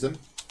 if you've used them,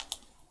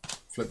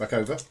 flip back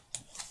over.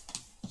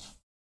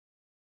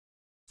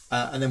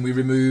 And then we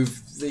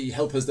remove the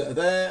helpers that are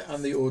there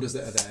and the orders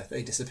that are there.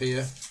 They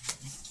disappear.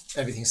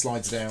 Everything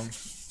slides down.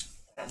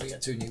 And we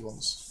get 2 new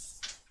ones.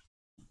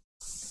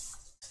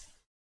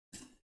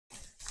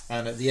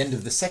 And at the end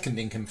of the second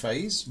income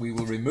phase, we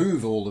will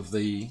remove all of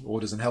the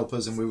orders and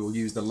helpers and we will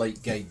use the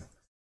late game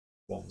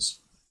ones.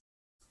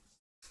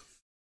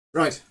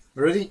 Right,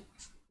 we're ready?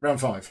 Round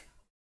 5.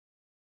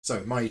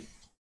 So my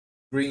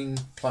green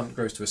plant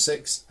grows to a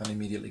 6 and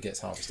immediately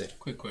gets harvested.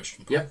 Quick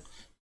question, Paul. Yeah.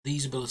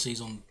 These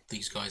abilities on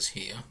these guys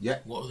here,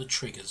 what are the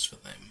triggers for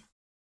them?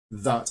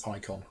 That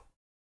icon.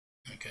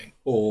 Okay.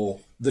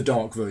 Or the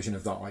dark version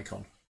of that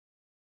icon.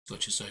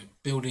 Gotcha. So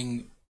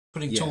putting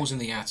tools in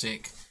the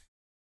attic,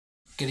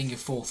 getting your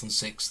 4th and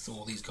 6th,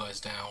 all these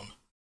guys down,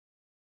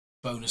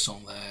 bonus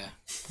on there,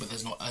 but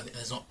there's not a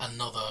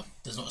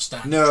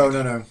standard.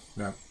 No.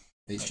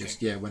 It's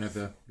just,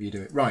 whenever you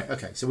do it. Right,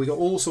 okay, so we got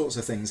all sorts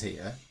of things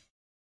here.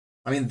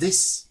 I mean,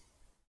 this,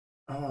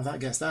 that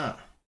gets that.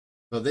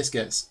 But this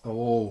gets,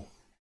 right,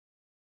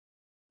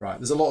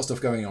 there's a lot of stuff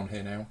going on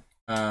here now.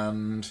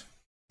 And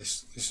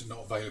this is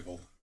not available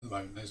at the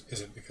moment,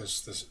 is it?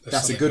 Because there's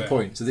that's a good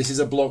point. So this is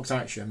a blocked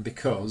action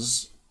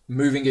because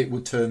moving it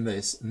would turn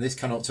this, and this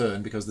cannot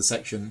turn because the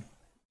section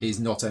is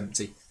not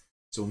empty.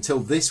 So until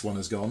this one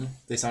has gone,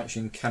 this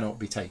action cannot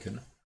be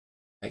taken,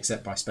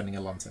 except by spending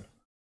a lantern.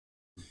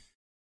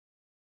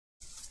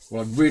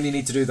 Well, I really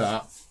need to do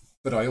that,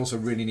 but I also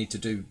really need to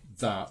do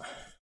that.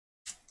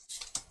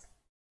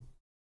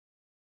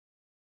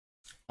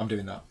 I'm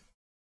doing that.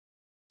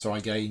 So I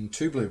gain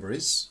 2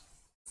 blueberries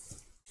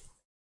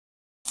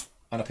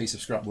and a piece of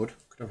scrap wood.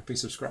 Could I have a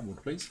piece of scrap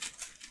wood, please?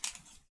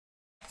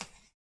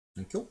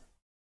 Thank you.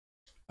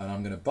 And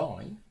I'm going to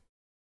buy.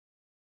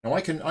 Now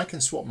I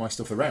can swap my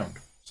stuff around,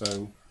 so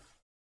it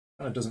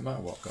kind of doesn't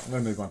matter what I've got. I'm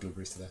going to move my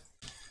blueberries to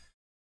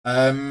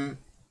there.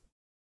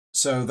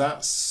 So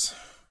that's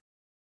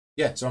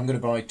so I'm going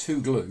to buy 2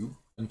 glue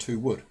and 2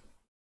 wood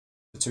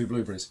for 2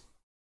 blueberries.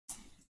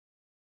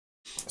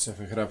 So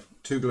if I could have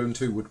 2 glue and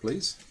 2 wood,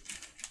 please.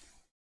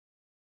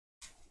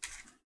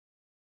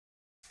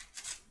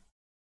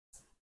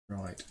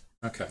 Right.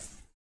 Okay.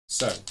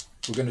 So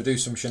we're going to do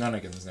some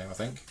shenanigans now, I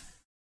think.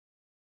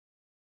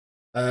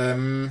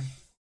 I'm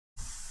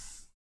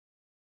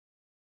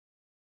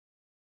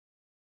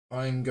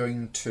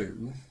going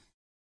to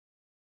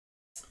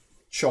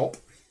chop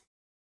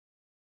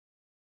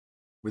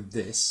with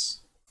this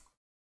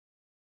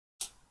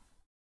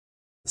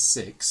the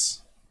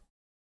 6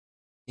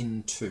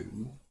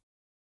 into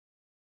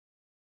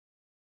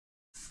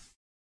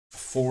a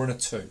 4 and a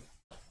 2.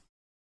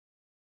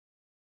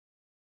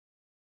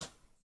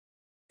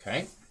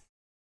 Okay.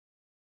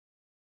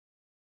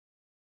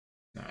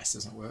 No, this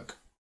doesn't work.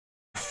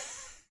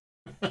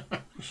 Okay,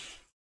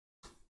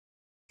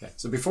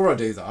 so before I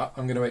do that,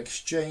 I'm going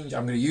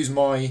to use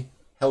my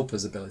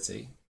helper's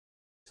ability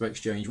to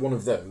exchange one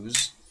of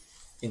those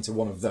into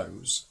one of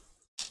those.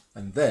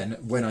 And then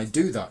when I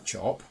do that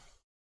chop,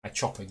 I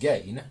chop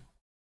again,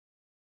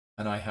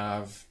 and I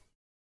have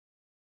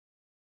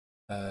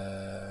 2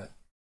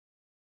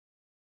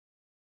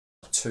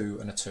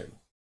 and a 2.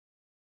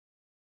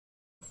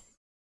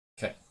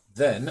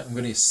 Then I'm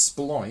going to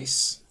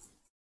splice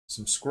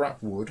some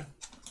scrap wood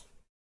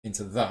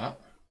into that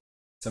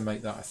to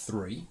make that a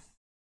 3.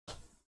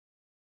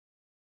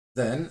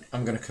 Then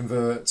I'm going to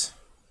convert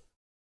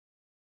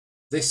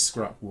this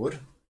scrap wood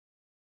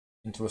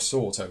into a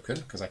saw token,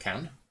 because I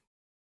can.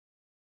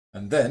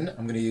 And then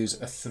I'm going to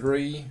use a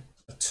 3,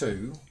 a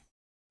 2,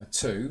 a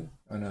 2,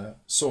 and a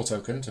saw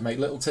token to make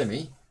little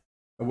Timmy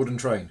a wooden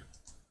train.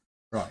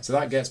 Right, so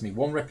that gets me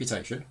 1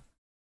 reputation.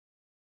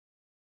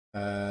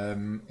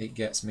 It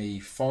gets me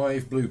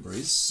 5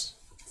 blueberries.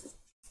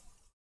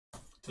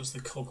 Does the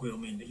cogwheel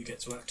mean that you get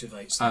to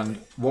activate something?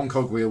 And 1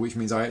 cogwheel, which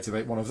means I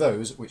activate one of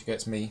those, which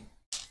gets me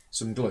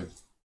some glue.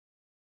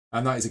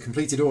 And that is a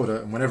completed order,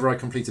 and whenever I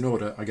complete an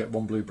order, I get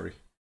 1 blueberry.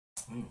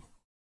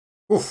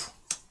 Oof.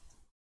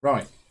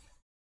 Right.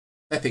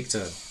 Epic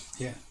turn.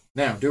 Yeah.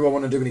 Now, do I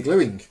want to do any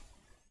gluing?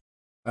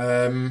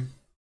 Where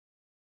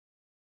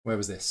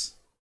was this?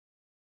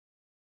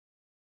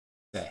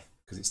 There,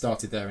 because it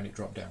started there and it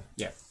dropped down.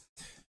 Yeah.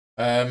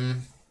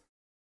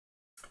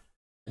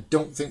 I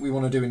don't think we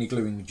want to do any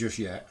gluing just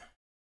yet.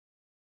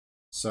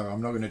 So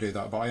I'm not going to do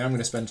that, but I am going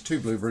to spend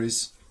 2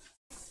 blueberries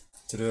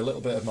to do a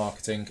little bit of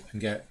marketing and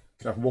get...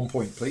 Could I have 1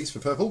 point, please, for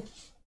purple?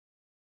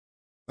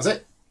 That's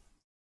it.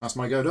 That's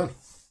my go done.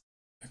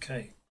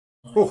 Okay.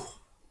 Oh.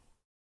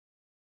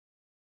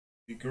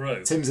 You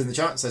grow. Tim's in the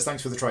chat, says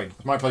thanks for the train.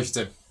 My pleasure,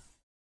 Tim.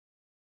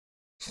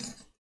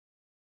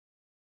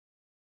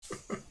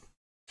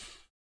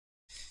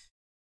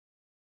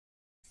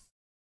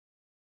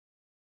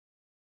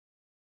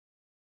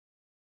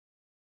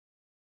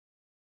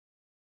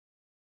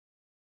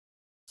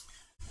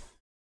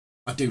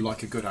 I do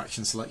like a good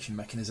action selection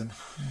mechanism.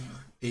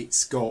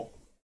 It's got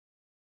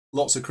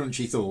lots of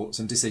crunchy thoughts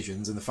and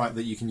decisions, and the fact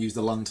that you can use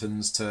the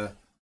lanterns to...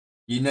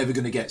 You're never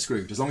going to get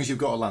screwed. As long as you've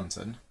got a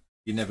lantern,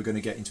 you're never going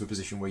to get into a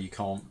position where you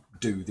can't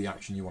do the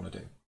action you want to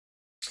do.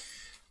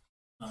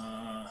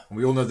 And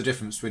we all know the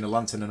difference between a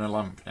lantern and a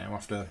lamp now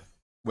after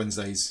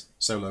Wednesday's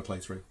solo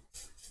playthrough.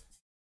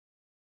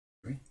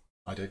 Really?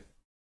 I do.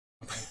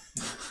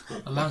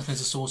 A lantern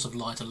is a source of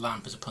light, a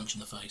lamp is a punch in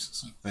the face.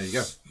 So. There you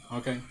go.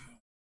 Okay.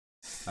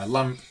 A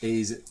lantern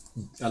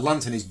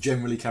is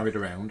generally carried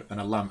around,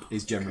 and a lamp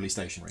is generally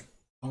stationary.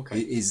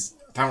 Okay. It is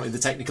apparently the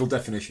technical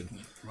definition.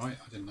 Right,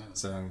 I didn't know that.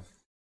 So,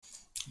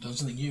 Learn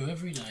something new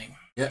every day.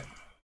 yeah.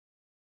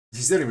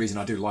 This is the only reason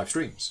I do live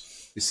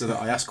streams, is so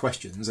that I ask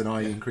questions and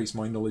I increase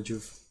my knowledge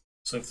of...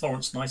 So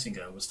Florence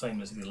Nightingale was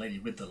famously the lady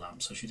with the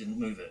lamp, so she didn't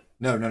move it.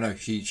 No.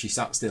 She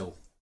sat still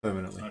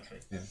permanently. Okay.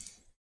 Yeah.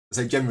 I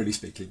say generally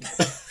speaking.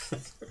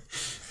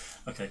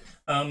 Okay.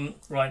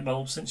 Right.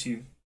 Well, since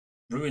you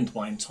ruined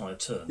my entire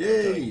turn,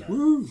 Yay!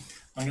 Woo!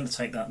 I'm going to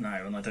take that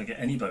now, and I don't get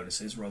any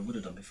bonuses where I would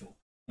have done before.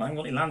 I haven't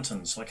got any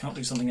lanterns, so I can't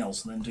do something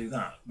else and then do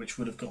that, which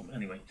would have got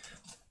anyway.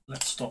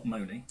 Let's stop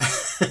moaning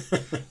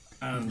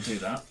and do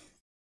that,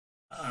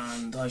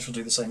 and I shall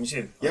do the same as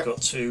you. Yep. I've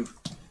got 2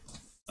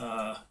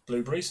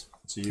 blueberries.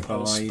 So you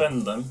I'll buy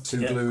spend them.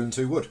 2 glue and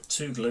 2 wood.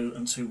 2 glue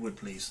and 2 wood,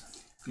 please.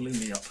 Glue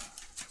me up.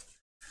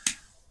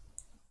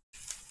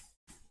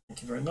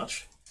 Thank you very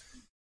much.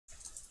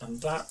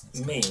 And that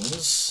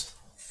means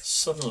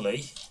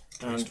suddenly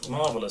and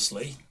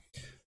marvellously,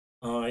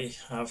 I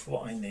have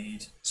what I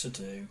need to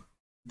do.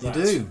 You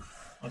do.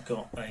 I've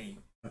got a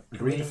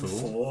green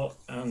 4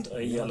 and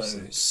a yellow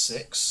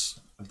 6.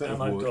 A bit And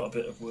of I've wood. got a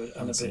bit of wood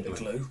and a bit of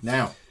glue.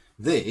 Now,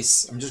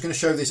 this, I'm just going to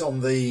show this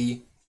on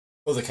the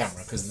other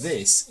camera, because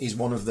this is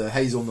one of the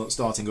hazelnut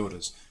starting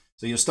orders.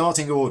 So your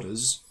starting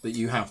orders that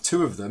you have,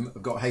 2 of them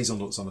have got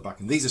hazelnuts on the back,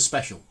 and these are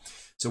special.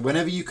 So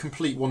whenever you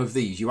complete one of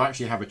these, you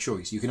actually have a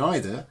choice. You can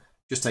either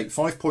just take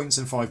 5 points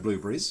and 5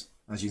 blueberries,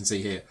 as you can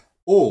see here,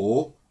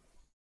 or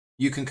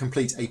you can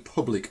complete a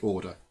public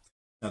order.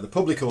 Now, the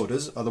public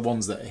orders are the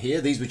ones that are here.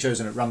 These were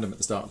chosen at random at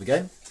the start of the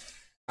game.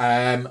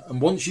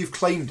 And once you've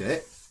claimed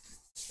it,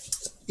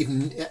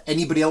 if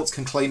anybody else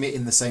can claim it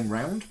in the same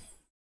round,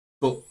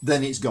 but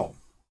then it's gone.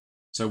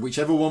 So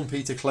whichever one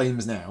Peter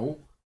claims now,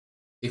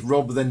 if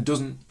Rob then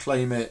doesn't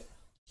claim it,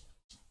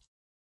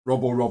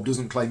 Rob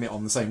doesn't claim it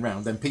on the same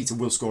round, then Peter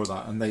will score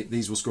that, and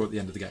these will score at the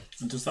end of the game.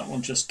 And does that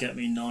one just get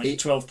me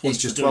 12 points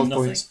It's just for doing 12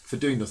 nothing? points for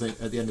doing nothing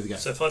at the end of the game.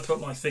 So if I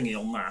put my thingy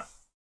on that,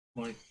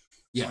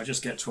 I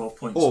just get 12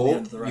 points at the Or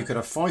end of the round. you could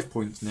have 5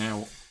 points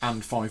now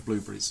and 5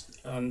 blueberries.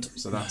 And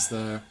So that's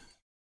the...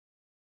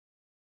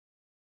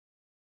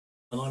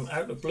 And I'm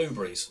out of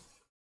blueberries.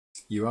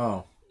 You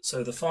are.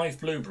 So the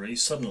 5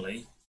 blueberries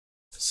suddenly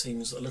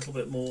seems a little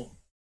bit more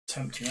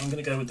tempting. I'm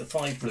going to go with the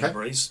 5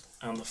 blueberries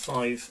and the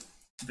 5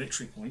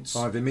 victory points.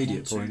 5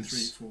 immediate 1, 2,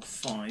 points. 3, 4,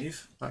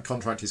 5. That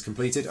contract is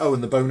completed. Oh,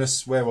 and the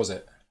bonus, where was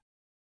it?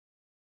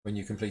 When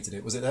you completed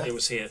it, was it there? It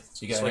was here.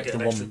 So you get so an I get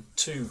extra an extra 1.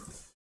 2.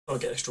 Oh, I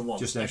get extra 1.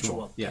 Just an extra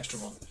one, yeah. Extra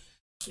 1.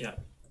 Yeah.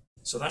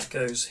 So that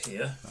goes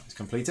here. That's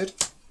completed.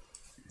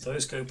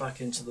 Those go back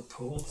into the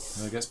pool.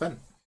 They get spent.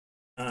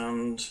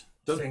 And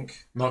I Done.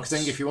 think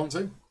Marketing if you want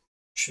to.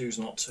 choose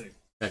not to.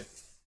 Okay.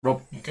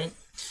 Rob. Okay,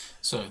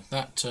 so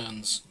that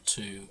turns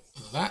to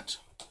that.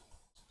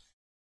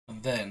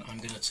 And then I'm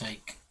going to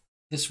take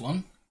this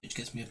one which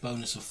gets me a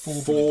bonus of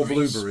 4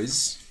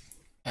 blueberries.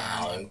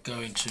 And I'm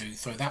going to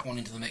throw that one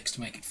into the mix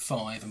to make it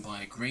 5 and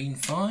buy a green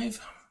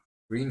 5.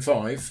 Green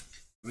 5.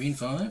 Green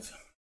 5.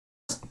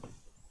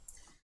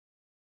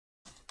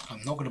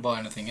 I'm not going to buy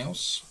anything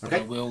else, but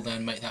okay. I will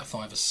then make that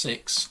 5 a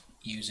 6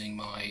 using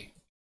my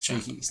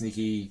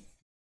sneaky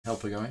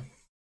helper guy.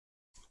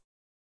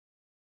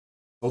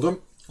 All done?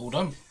 All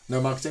done.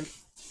 No marketing?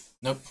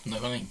 Nope, no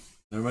money.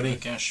 No money? No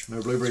cash.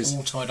 No blueberries? It's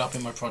all tied up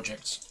in my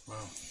projects. Wow.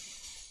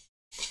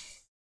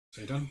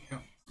 So you done?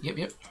 Yeah.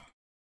 Yep.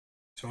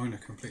 So I'm going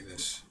to complete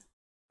this.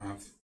 I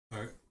have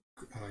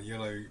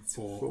yellow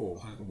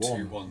 4 and 2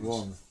 1s.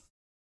 1.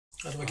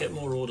 How do I get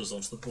more orders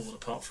onto the board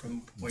apart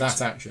from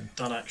that action?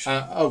 That action.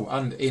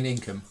 And in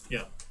income.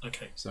 Yeah.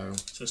 Okay. So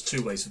there's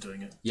 2 ways of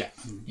doing it. Yeah.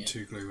 Yeah.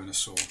 2 glue and a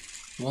saw.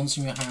 The ones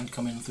in your hand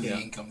come in through the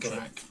income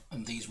track,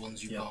 and these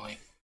ones you buy.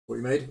 What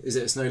you made? Is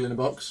it a snail in a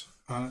box?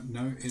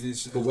 No, it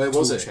is. But where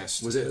was it?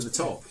 Chest. Was it at the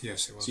top?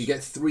 Yes, it was. So you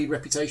get 3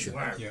 reputation.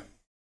 Wow. Yeah.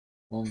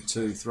 1,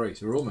 2, 3.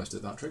 So we're almost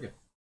at that trigger.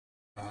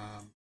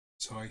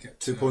 So I get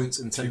 2 points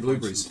and 10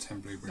 blueberries.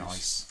 10 blueberries.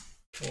 Nice.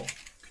 Cool.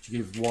 Could you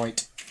give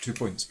white 2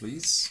 points,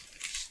 please?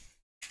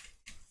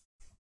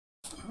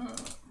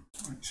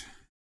 Right.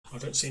 I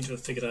don't seem to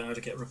have figured out how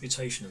to get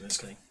reputation in this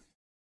game.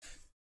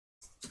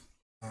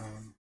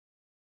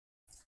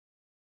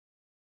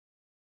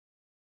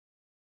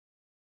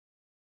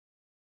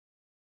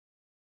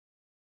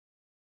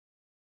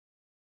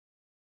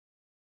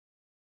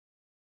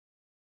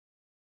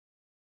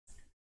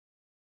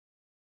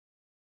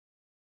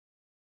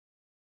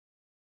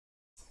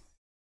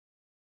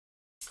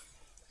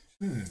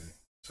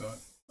 So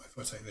if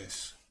I take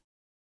this,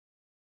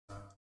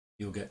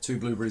 you'll get 2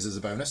 blueberries as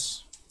a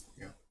bonus.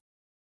 Yeah.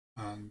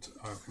 And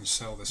I can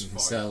sell this. You can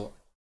 5. sell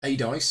a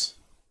dice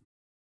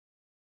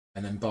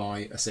and then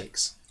buy a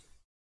 6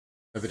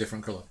 of a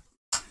different colour.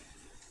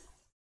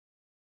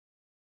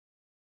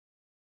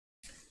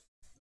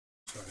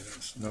 Sorry,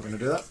 that's Not going to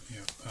do that?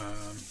 Yeah.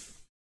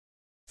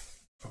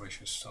 Probably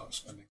should start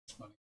spending this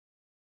money.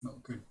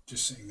 Not good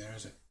just sitting there,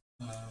 is it?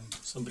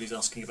 Somebody's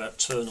asking about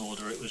turn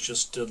order. It was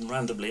just done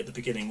randomly at the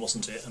beginning,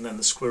 wasn't it? And then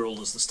the squirrel,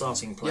 as the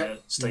starting player,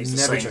 stays the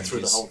Never same changes.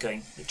 through the whole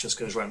game. It just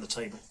goes around the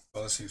table.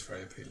 Well, that seems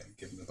very appealing,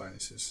 given the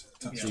bonuses.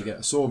 So you get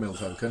a sawmill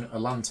token, a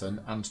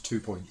lantern, and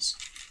 2 points.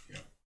 Yeah.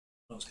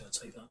 I was going to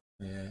take that.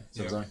 Yeah,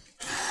 so was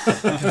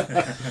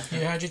I.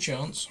 You had your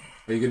chance.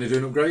 Are you going to do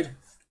an upgrade?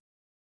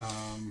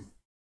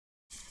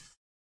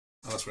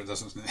 That's what it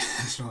does, isn't it?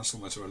 It's not so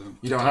much relevant.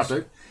 You don't have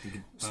to. You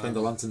can spend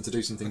the lantern to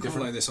do something I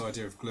different. like this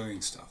idea of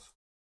gluing stuff.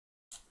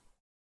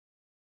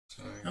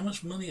 So, How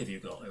much money have you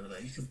got over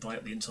there? You could buy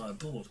up the entire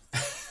board.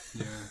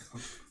 yeah,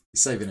 You're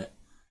saving it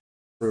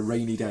for a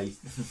rainy day.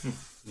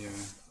 yeah.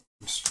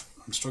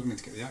 I'm struggling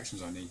to get the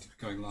actions I need.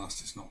 Going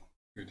last is not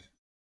good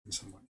in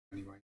some way,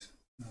 anyways.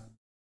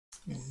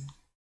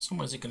 Some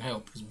ways it can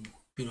help because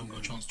people haven't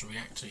got a chance to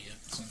react to you.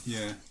 So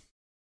Yeah.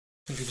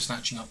 thank you for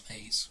snatching up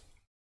A's.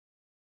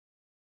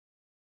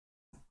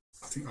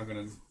 I think I'm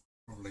going to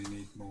probably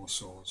need more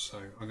saws,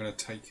 so I'm going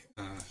to take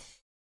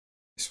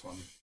this one.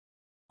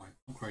 My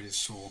upgraded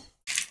saw.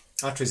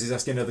 Atris is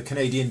asking, are the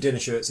Canadian dinner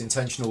shirts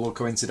intentional or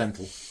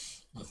coincidental?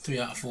 3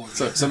 out of 4.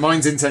 So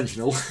mine's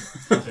intentional.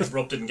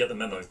 Rob didn't get the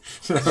memo.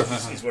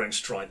 He's wearing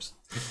stripes.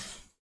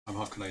 I'm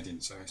half Canadian,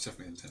 so it's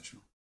definitely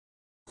intentional.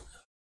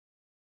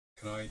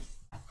 Can I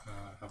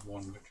have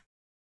 1 victory?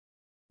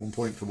 1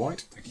 point for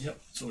white. Thank you.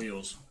 Yep, it's all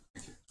yours.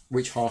 Thank you.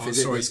 Which half is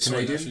it that's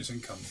Canadian? Actually, it's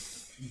income.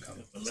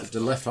 Is it the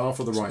left half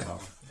or the right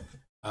half?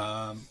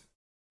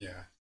 Yeah,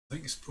 I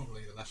think it's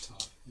probably the left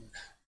half. Yeah.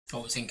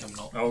 Oh, it's income,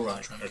 not. Oh,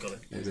 right. I got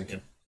it. It is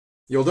income.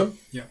 You all done?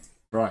 Yeah.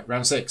 Right,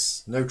 round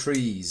 6. No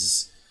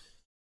trees.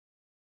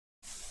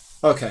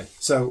 Okay,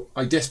 so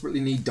I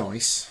desperately need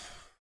dice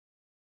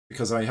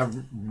because I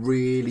haven't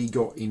really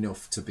got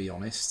enough, to be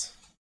honest.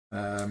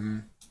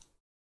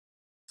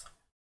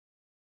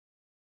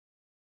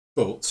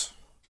 But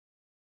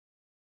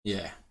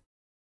yeah.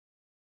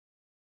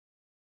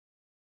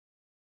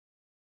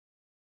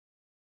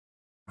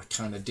 I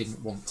kind of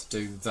didn't want to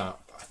do that,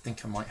 but I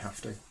think I might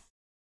have to.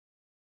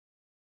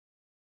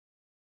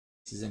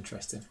 This is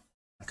interesting.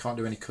 I can't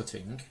do any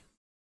cutting.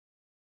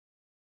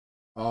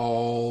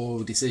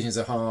 Oh, decisions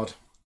are hard.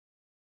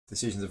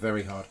 Decisions are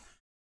very hard.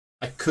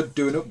 I could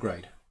do an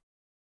upgrade.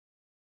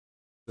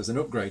 There's an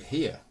upgrade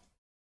here.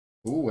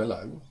 Oh,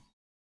 hello.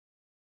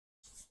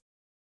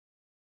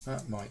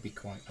 That might be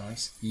quite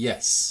nice.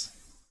 Yes.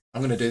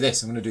 I'm going to do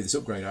this. I'm going to do this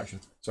upgrade action.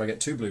 So I get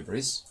 2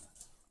 blueberries.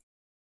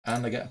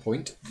 And I get a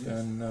point.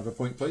 Can I have a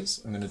point,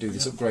 please? I'm going to do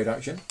this upgrade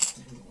action.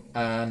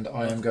 And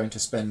I am going to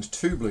spend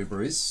 2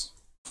 blueberries.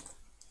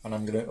 And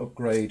I'm going to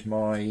upgrade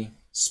my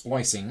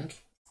splicing.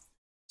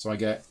 So I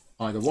get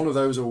either one of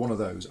those or one of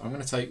those. I'm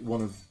going to take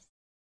one of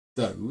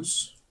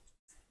those.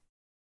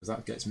 Because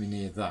that gets me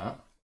near that.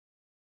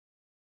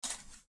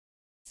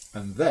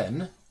 And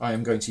then I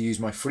am going to use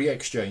my free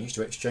exchange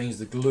to exchange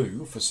the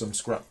glue for some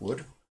scrap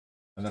wood.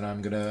 And then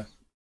I'm going to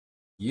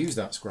use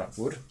that scrap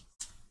wood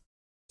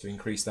to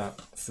increase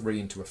that 3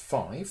 into a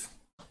 5.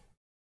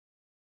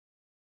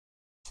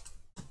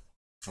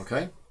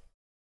 Okay.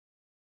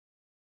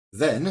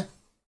 Then,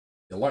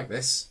 you'll like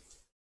this,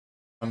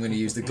 I'm going to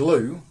use the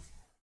glue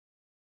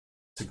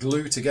to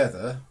glue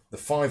together the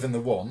 5 and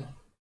the 1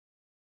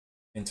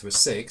 into a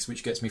 6,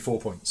 which gets me 4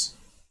 points.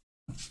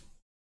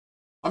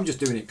 I'm just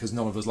doing it because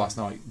none of us last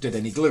night did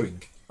any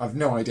gluing. I've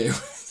no idea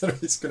whether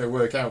it's going to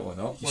work out or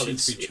not. You seem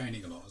to be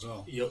chaining a lot as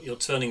well. You're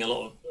turning a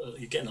lot of.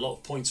 You're getting a lot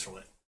of points from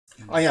it.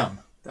 I am.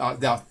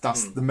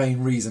 That's the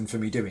main reason for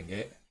me doing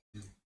it.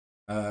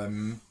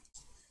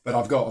 But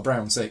I've got a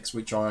brown 6,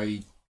 which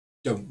I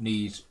don't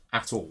need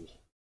at all.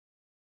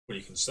 Well,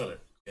 you can sell it.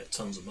 Get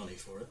tons of money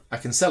for it. I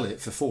can sell it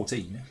for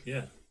 14.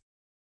 Yeah.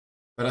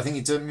 But I think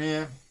it's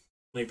yeah.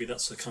 Maybe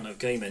that's a kind of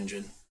game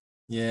engine.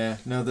 Yeah.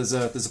 No, there's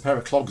a pair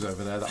of clogs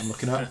over there that I'm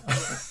looking at.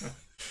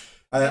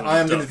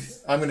 I'm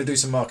going to do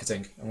some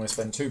marketing. I'm going to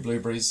spend 2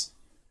 blueberries.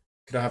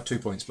 Could I have 2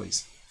 points,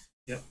 please?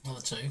 Yep.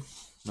 Another 2.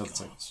 Another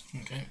 2.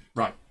 Okay.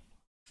 Right.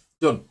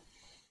 Done.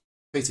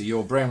 Peter,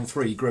 your brown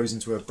 3 grows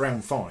into a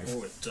brown 5.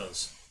 Oh, it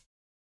does.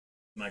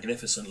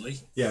 Magnificently.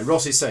 Yeah,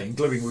 Ross is saying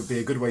gluing would be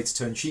a good way to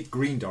turn cheap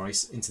green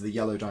dice into the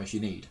yellow dice you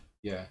need.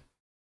 Yeah.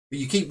 But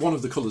you keep one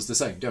of the colours the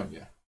same, don't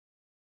you?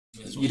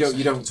 You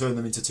don't turn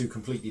them into 2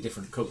 completely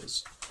different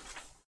colours.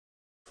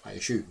 I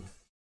assume.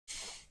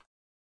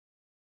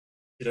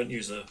 You don't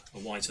use a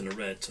white and a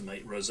red to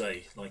make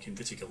rosé like in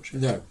viticulture.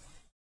 No.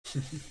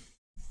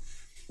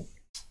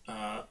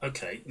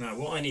 Okay, now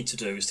what I need to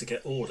do is to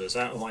get orders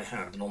out of my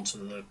hand and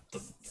onto the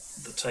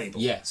table.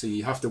 Yeah, so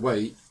you have to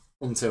wait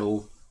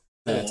until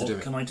there to do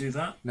it. Can I do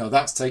that? No,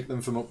 that's take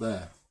them from up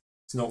there.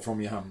 It's not from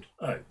your hand.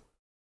 Oh.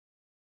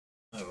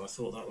 Oh, I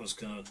thought that was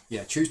going to...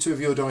 Yeah, choose 2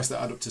 of your dice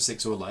that add up to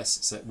 6 or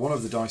less. Set one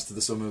of the dice to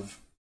the sum of...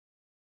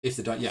 If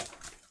the dice... Yeah.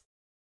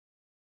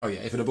 Oh,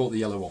 yeah, if it had bought the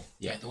yellow one.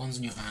 Yeah, the ones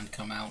in your hand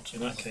come out. In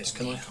that case,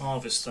 can I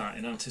harvest that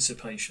in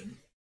anticipation?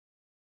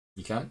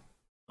 You can.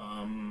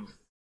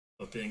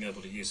 Of being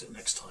able to use it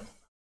next time.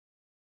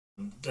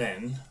 And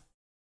then...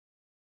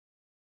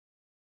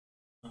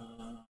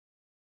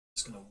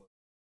 it's going to work.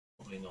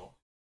 Probably not.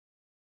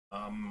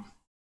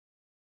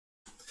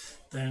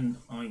 Then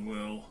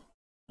I'll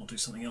do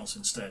something else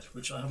instead,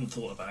 which I haven't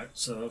thought about,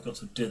 so I've got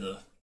to dither.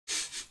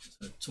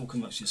 So talk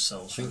amongst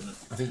yourselves.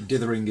 I think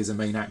dithering is a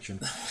main action.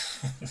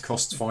 It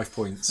costs 5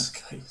 points.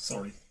 Okay,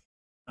 sorry.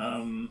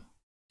 Well,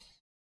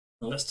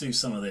 let's do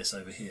some of this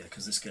over here,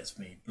 because this gets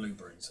me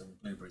blueberries,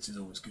 and blueberries is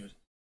always good.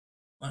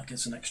 That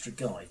gets an extra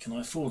guy. Can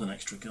I afford an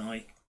extra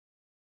guy?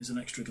 Is an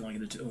extra guy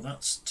going to do... Oh,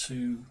 that's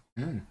 2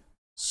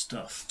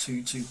 stuff.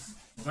 2.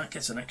 Well, that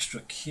gets an extra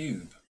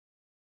cube.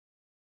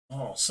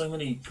 Oh, so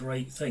many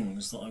great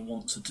things that I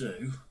want to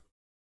do.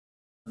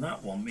 And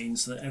that one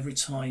means that every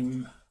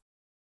time...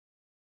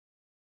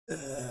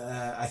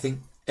 I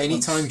think any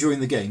time during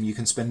the game you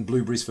can spend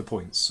blueberries for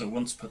points. So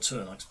once per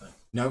turn, I expect.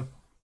 No,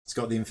 it's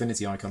got the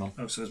infinity icon on.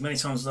 Oh, so as many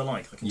times as I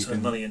like, I can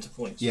turn money into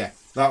points. Yeah,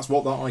 that's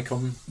what that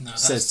icon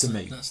says to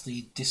me. That's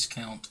the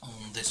discount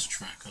on this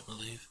track, I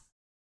believe.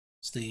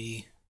 It's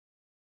the...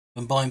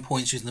 When buying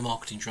points using the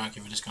marketing track,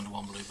 you have a discount of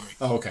 1 blueberry.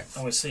 Oh, okay.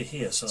 Oh, I see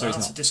here. So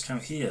that's a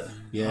discount here.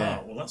 Yeah.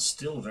 Ah, well, that's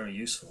still very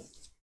useful.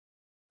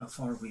 How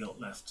far have we got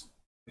left?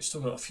 We've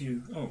still got a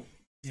few... Oh,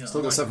 yeah.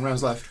 Still got 7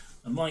 rounds left.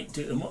 I might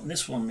do... And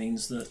this one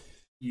means that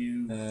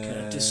you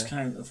get a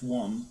discount of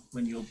 1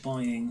 when you're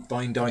buying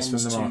dice from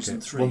the market.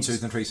 1s, 2s, 1,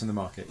 2s and 3s from the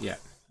market, yeah.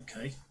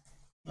 Okay.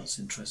 That's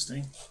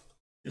interesting.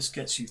 This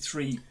gets you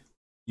 3...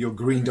 Your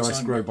green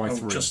dice grow by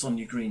 3. Just on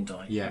your green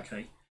die. Yeah.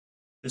 Okay.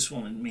 This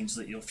one means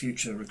that your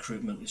future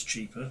recruitment is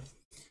cheaper.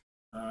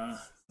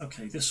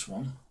 Okay, this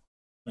one,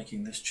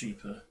 making this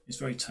cheaper, is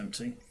very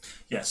tempting.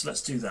 Yes,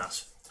 let's do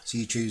that. So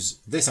you choose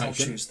this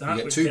action, choose that,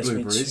 you get 2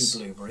 blueberries, 2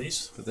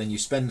 blueberries. But then you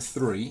spend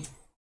 3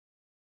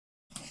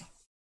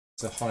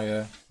 to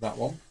hire that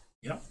one.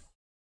 Yep.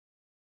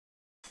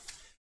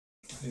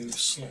 Who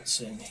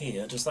slots in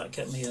here? Does that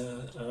get me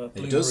a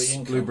blueberry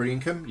income? Blueberry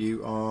income.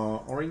 You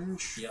are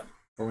orange. Yep.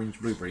 Orange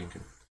blueberry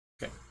income.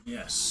 Okay.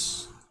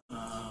 Yes.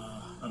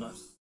 And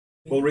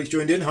Ulrich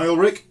joined in. Hi,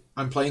 Ulrich.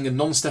 I'm playing a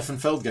non-Stefan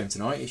Feld game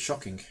tonight. It's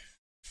shocking.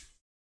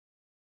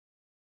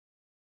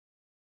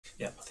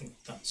 Yeah, I think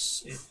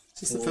that's it. Is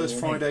this the first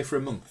Friday for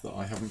a month that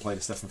I haven't played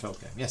a Stefan Feld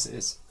game? Yes, it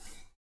is.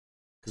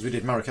 Because we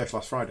did Marrakesh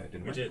last Friday,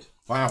 didn't we? We did.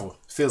 Wow.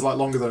 Feels like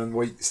longer than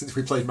since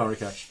we played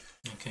Marrakesh.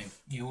 Okay.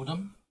 You all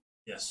done?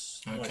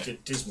 Yes. Okay. I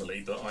did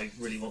dismally, but I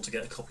really want to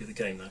get a copy of the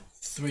game now.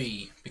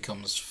 3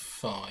 becomes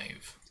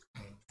 5.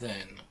 And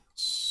then...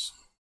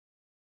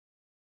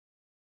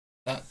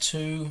 That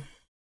 2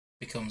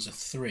 becomes a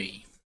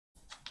 3.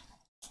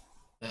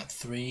 That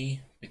 3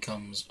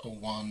 becomes a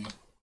 1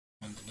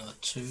 and another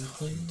 2,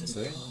 please.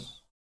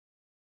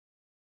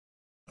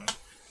 Right,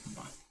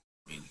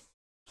 really.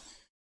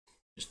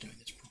 Just doing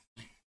this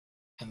properly.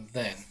 And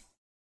then,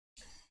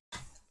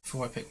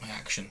 before I pick my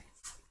action,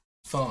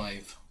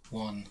 5,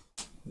 1,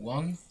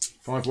 1.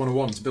 5, 1,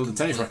 1 to build a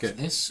tennis racket.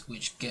 This,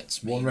 which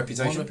gets me 1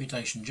 reputation. 1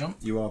 reputation jump.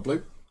 You are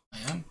blue.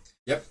 I am.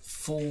 Yep.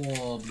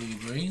 4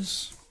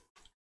 blueberries.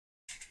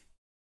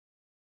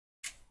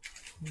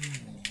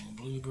 4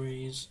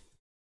 blueberries.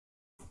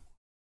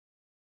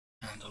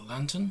 And a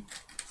lantern.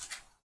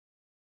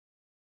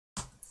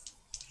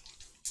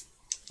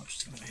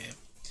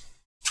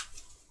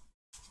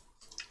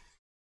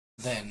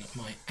 Then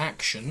my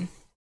action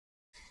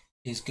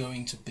is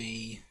going to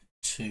be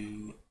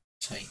to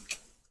take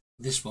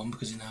this one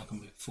because it now can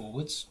move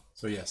forwards.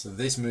 So yeah, so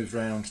this moves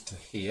round to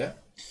here.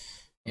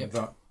 Yep.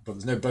 But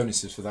there's no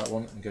bonuses for that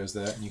one, and goes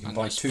there, and you can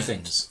buy 2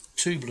 things.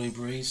 2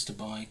 blueberries to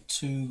buy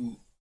 2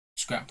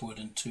 scrap wood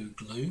and 2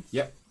 glue.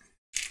 Yep.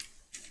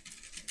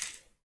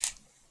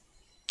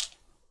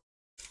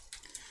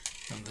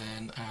 And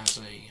then as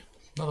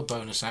another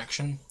bonus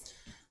action,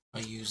 I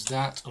use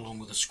that along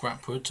with a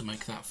scrap wood to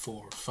make that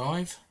 4 or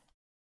 5.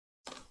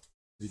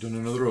 You've done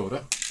another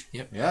order?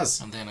 Yep. Yes.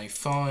 And then a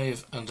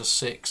 5 and a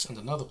 6 and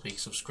another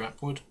piece of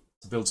scrap wood.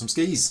 To build some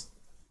skis.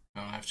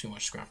 Oh, I have too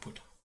much scrap wood.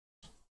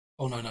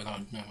 Oh, no,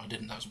 I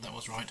didn't. That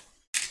was right.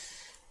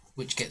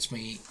 Which gets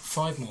me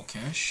 5 more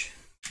cash.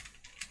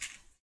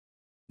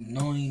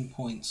 9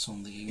 points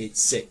on the...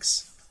 It's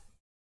 6.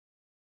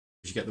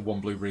 You get the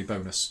 1 blueberry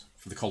bonus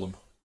for the column.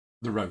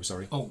 The row,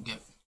 sorry. Oh,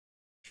 yep.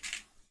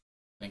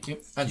 Thank you.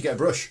 And you get a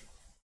brush.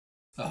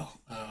 Oh,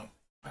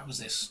 how was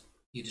this?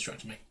 You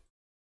distracted me.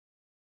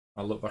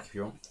 I'll look back if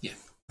you want. Yeah.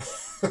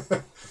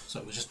 So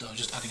I was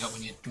just adding up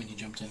when you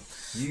jumped in.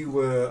 You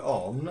were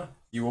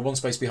 1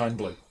 space behind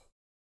blue.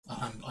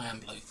 I am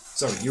blue.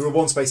 Sorry, you were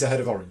 1 space ahead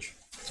of orange.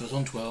 So I was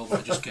on 12.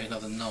 I just gained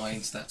another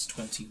 9. So that's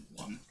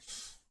 21.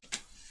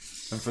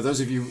 And for those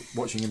of you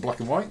watching in black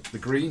and white, the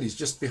green is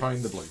just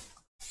behind the blue.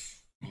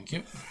 Thank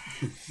you.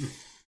 And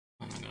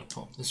I'm going to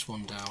pop this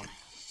one down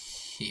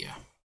here.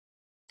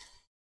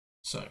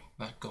 So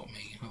that got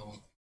me another one.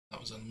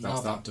 That was another.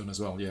 That's that done as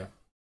well, yeah.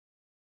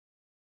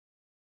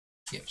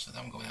 Yep, so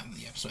that one got out.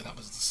 Yep, so that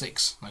was the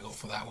 6 I got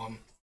for that one.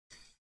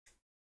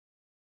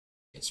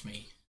 Gets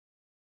me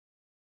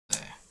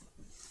there.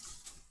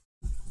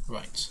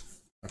 Right.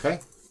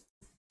 Okay.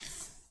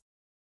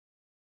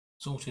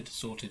 Sorted.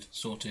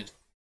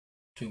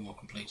 2 more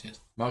completed.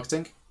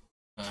 Marketing?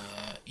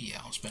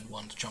 Yeah, I'll spend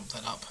 1 to jump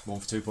that up. 1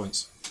 for 2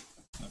 points.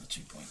 Another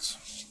 2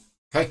 points.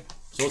 Okay,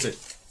 sorted.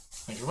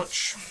 Thank you very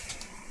much.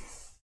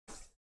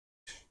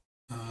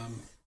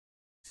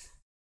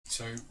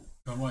 So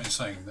I'm right in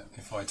saying that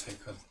if I take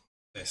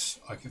this,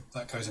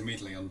 that goes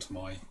immediately onto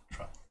my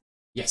trap.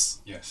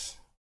 Yes. Yes.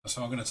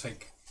 So I'm going to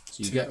take.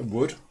 So you get a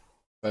wood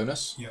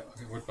bonus. Yeah, I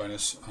get a wood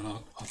bonus, and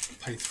I'll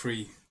pay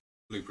 3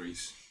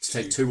 blueberries To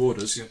take 2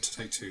 orders. Yeah, to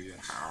take 2.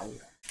 Yes. Ow.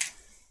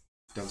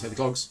 Don't take the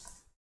clogs.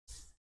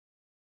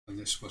 And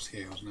this was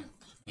here, wasn't it?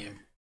 Yeah.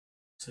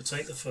 So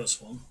take the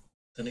first one,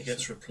 then it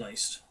gets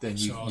replaced. Then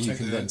you take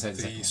can then take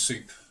the the second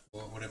soup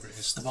or whatever it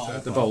is. The bowl.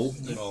 The bowl.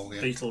 The bowl.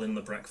 Yeah. Beetle in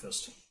the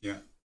breakfast. Yeah.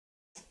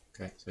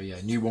 Okay, so yeah,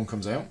 new one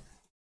comes out.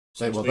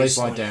 So So they it's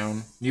slide like-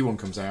 down, new one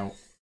comes out,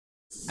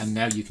 and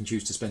now you can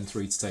choose to spend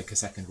 3 to take a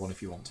second one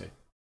if you want to.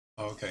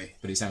 Oh, okay.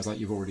 But it sounds like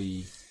you've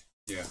already...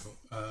 Yeah.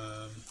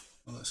 Well,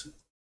 that's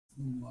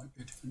might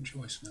be a different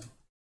choice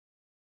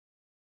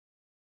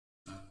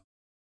now.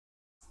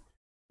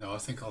 No, I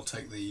think I'll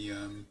take the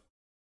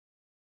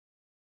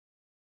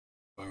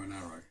bow and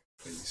arrow,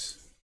 please.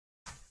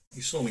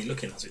 You saw me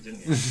looking at it,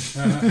 didn't you?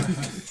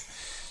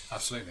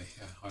 Absolutely,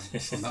 yeah. I'm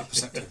that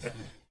perceptive.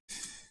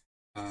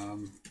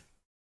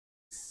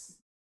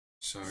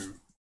 So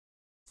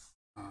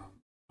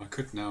I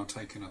could now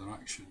take another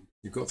action.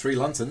 You've got 3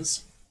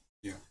 lanterns.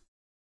 Yeah.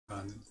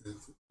 And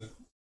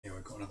yeah,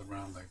 we've got another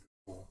round though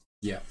before.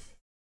 Yeah.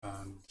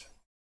 And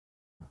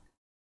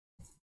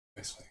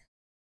basically,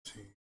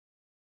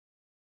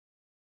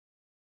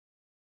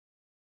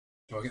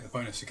 do I get the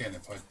bonus again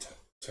if I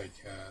take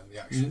the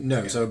action? No,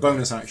 again? so a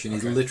bonus action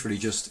is Okay. literally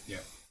just Yeah.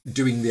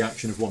 doing the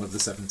action of one of the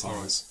 7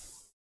 tiles.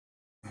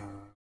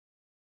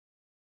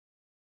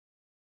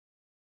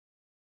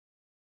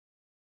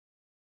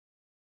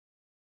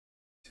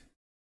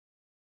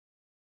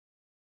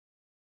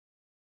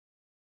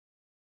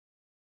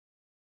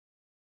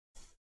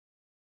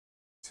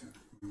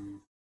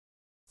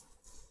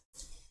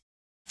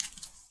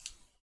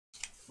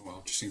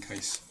 Well, just in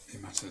case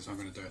it matters, I'm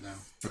going to do it now.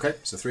 Okay,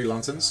 so 3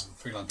 lanterns.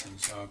 3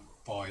 lanterns.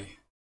 Buy.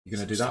 You're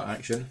going to do that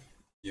action.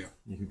 Yeah.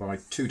 You can buy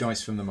 2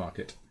 dice from the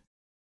market.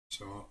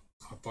 So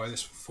I'll buy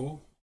this for 4.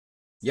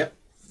 Yep.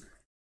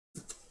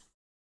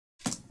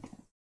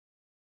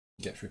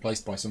 Gets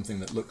replaced by something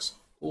that looks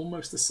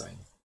almost the same.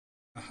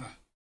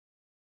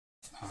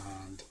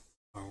 And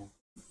I'll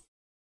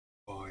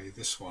buy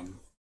this one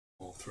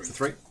for 3. For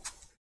 3.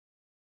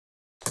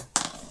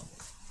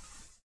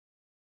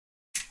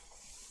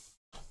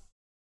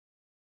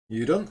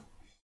 You done?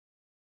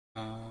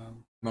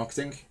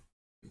 Marketing?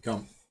 You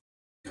can't.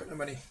 No. How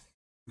many?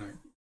 No.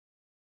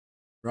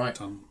 Right.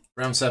 Done.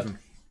 Round 7.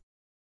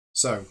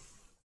 So,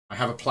 I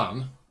have a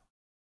plan.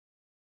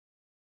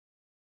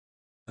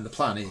 And the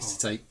plan is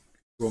to take...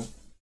 Well,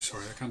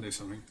 sorry, I can do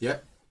something. Yeah.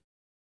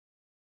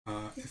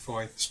 If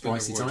I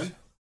spend Spicy a wood, time?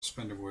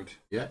 spend a wood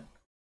Yeah.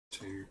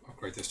 to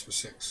upgrade this to a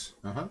 6,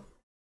 Uh-huh.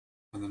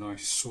 and then I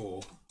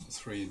saw a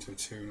 3 into a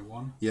 2 and a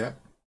 1, Yeah.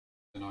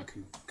 then I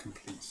can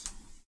complete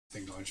the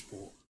thing that I just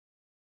bought.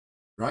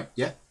 Right,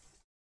 yeah.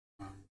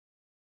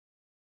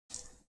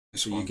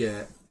 This So one, you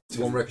get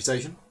 10. 1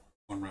 reputation.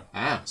 1 rep.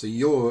 Ah, so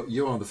you're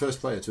the first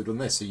player to have done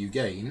this, so you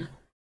gain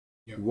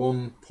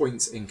 1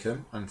 point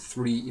income, and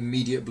 3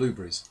 immediate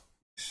blueberries.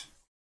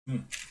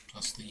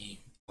 Plus the...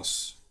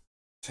 Plus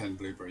 10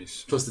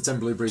 blueberries. Plus the 10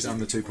 blueberries and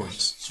the 2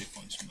 points. 2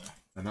 points from there.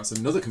 And that's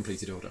another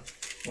completed order.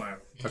 Wow.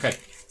 Okay.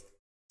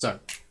 So,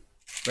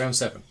 round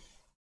 7.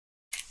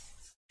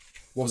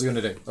 What was I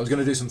going to do? I was going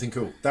to do something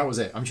cool. That was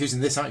it. I'm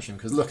choosing this action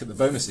because look at the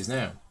bonuses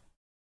now.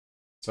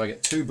 So I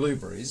get 2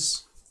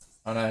 blueberries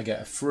and I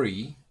get a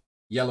free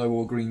yellow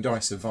or green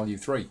dice of value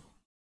 3.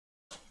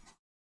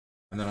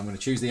 And then I'm going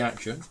to choose the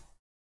action,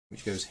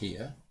 which goes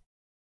here.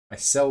 I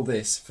sell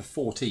this for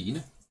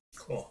 14.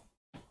 Cool.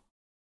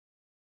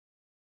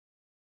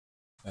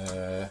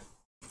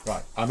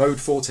 Right, I'm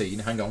owed 14.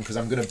 Hang on, because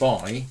I'm going to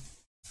buy...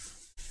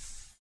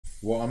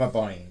 What am I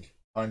buying?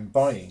 I'm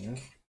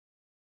buying...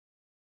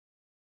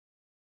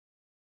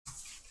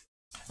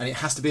 And it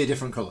has to be a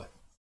different colour.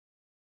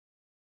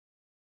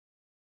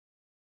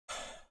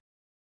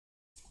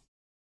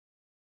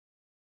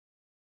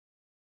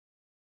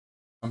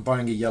 I'm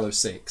buying a yellow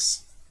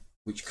 6,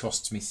 which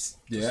costs me...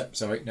 Yeah,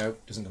 sorry, no,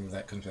 doesn't come with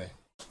that. Comes with it.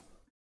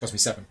 Costs me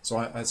 7. So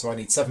I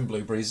need 7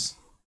 blueberries.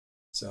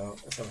 So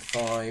I've got a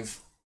 5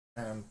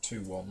 and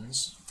 2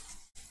 1s.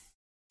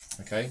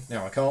 Okay,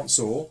 now I can't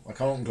saw, I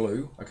can't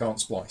glue, I can't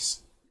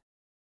splice.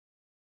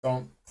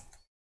 Can't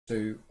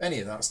do any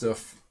of that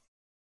stuff.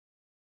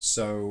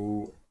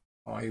 So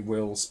I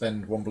will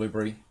spend 1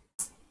 blueberry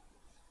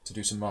to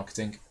do some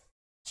marketing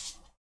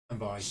and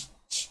buy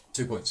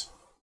 2 points.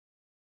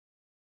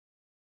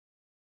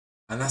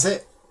 And that's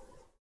it.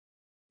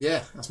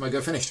 Yeah, that's my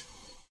go finished.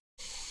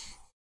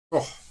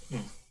 Oh.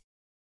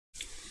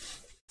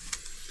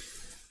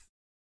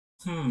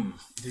 You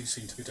do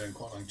seem to be doing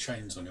quite long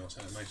chains on your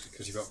turn, mostly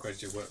because you've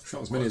upgraded your workshop.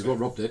 Not as many as what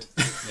Rob did.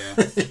 Yeah.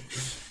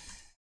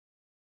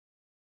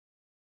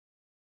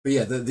 But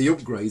yeah, the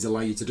upgrades allow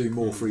you to do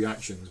more free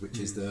actions, which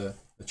is the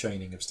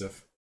chaining of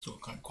stuff. It's all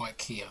quite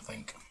key, I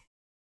think.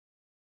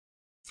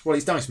 Well,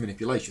 it's dice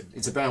manipulation.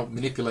 It's about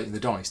manipulating the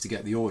dice to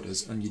get the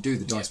orders, and you do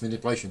the dice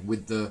manipulation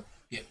with the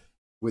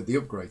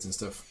upgrades and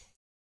stuff.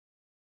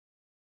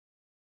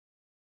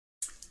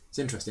 It's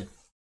interesting.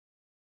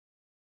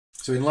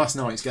 So in last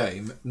night's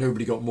game,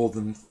 nobody got more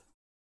than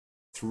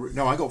 3...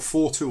 No, I got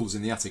 4 tools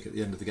in the attic at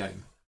the end of the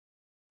game.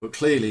 But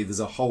clearly there's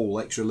a whole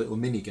extra little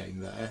mini-game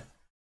there.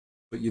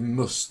 But you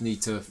must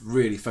need to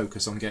really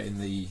focus on getting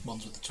the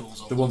ones with the tools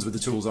on. The ones with the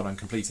tools on and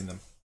completing them.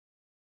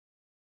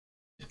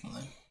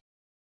 Definitely.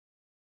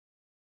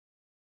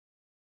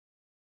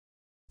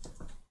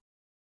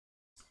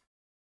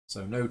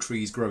 So no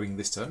trees growing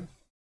this turn.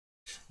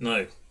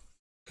 No.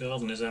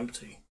 Garden is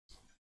empty.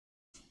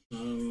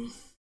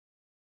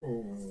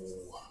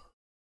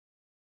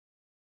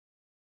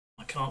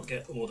 I can't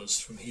get orders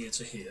from here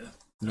to here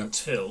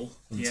until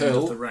the end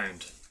of the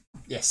round.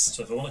 Yes.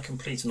 So if I want to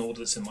complete an order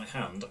that's in my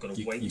hand, I've got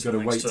to wait. You've got to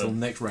wait till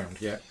next round.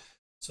 Yeah.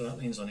 So that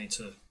means I need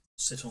to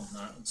sit on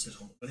that and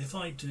sit on. But if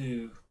I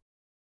do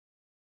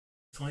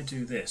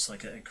this, I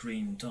get a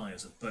green die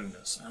as a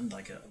bonus, and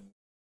I get a.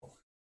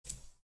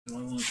 Do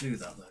I want to do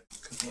that though?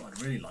 Because what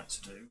I'd really like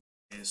to do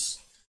is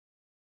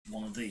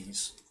one of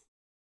these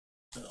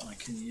that I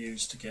can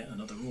use to get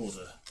another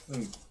order.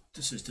 Oh,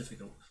 this is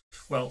difficult.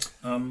 Well,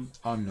 I'm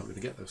not going to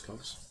get those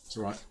cards. It's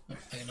all right.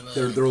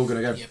 They're all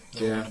going to go. Yep,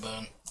 they're all going to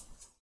burn.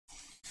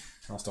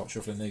 I'll start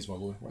shuffling these while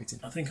we're waiting.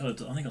 I think I'll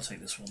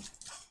take this one.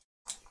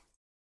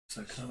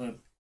 So can I have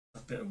a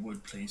bit of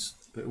wood, please?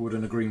 A bit of wood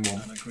and a green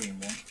one. And a green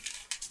one.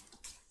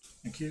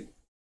 Thank you.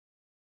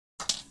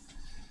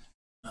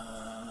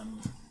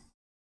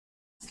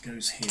 It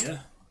goes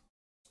here.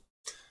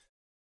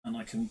 And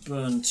I can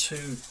burn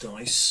 2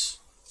 dice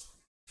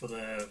for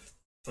their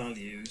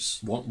values.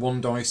 One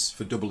dice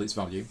for double its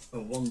value.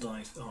 Oh, 1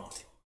 die. Oh.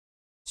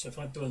 So if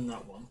I burn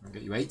that one, I'll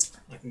get you 8.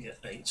 I can get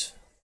 8.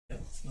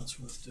 Yep, that's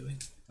worth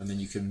doing. And then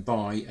you can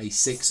buy a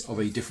 6 of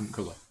a different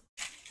colour.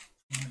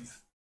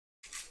 5,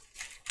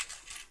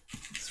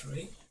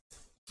 3.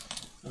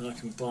 And I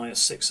can buy a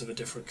 6 of a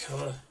different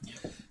colour.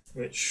 Yep.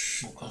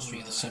 Which will cost you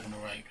either 7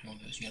 or 8, whether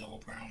it's yellow or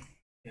brown.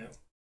 Yeah.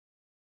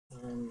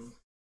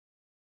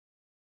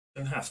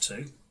 Don't have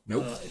to.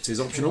 Nope, it is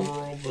optional.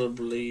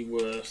 Probably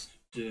worth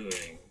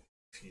doing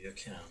if you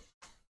can.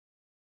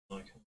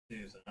 I can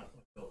do that.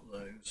 I've got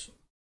those.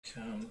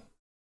 Can.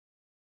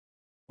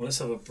 Well, let's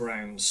have a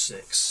brown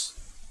 6.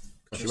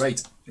 Cost you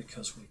 8.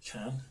 Because we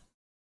can.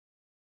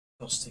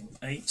 Costing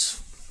 8.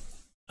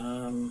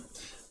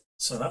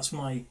 So that's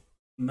my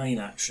main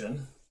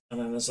action. And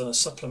then there's a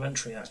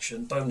supplementary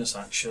action, bonus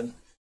action.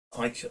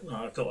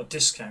 I've got a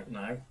discount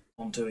now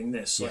on doing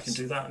this. So I can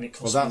do that and it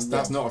costs me 1.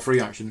 That's not a free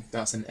action.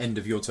 That's an end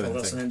of your turn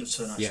that's thing. an end of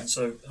turn action. Yeah.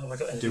 So have I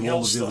got anything do all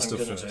else of the that other I'm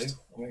stuff going to do? first.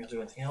 I'm going to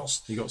do anything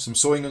else. You got some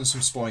sawing and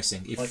some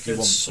splicing if you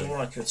want to.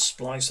 I could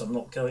splice. I'm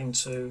not going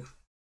to.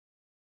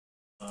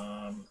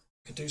 I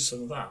could do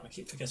some of that. I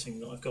keep forgetting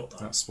that I've got that.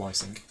 That's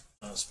splicing.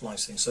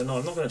 Splicing. So no,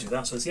 I'm not going to do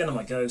that. So it's the end of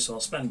my go. So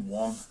I'll spend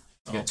 1.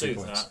 I'll do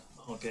points. that.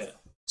 I'll get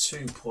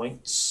 2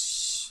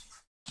 points.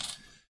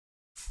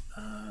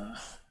 Done.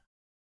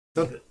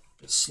 A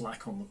bit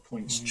slack on the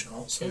points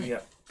chart. So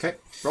yeah. Okay,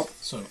 Rob.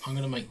 So I'm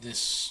going to make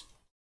this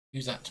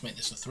use that to make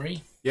this a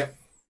 3. Yep.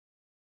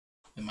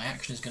 Then my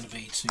action is going to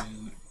be to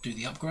do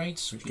the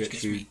upgrades, which gets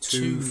gets you me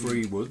 2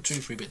 free wood.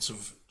 2 free bits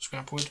of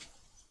scrap wood.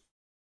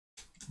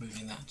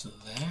 Moving that to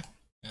there.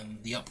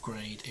 And the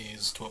upgrade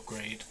is to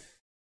upgrade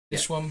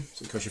this one.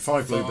 So it costs you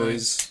 5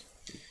 blueberries.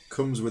 It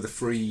comes with a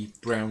free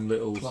brown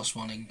little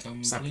 +1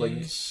 income, sapling.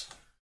 please.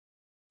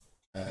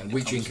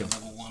 Which income?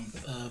 Level 1.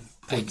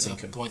 Points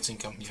income. Points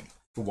income, yep.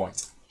 For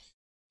white.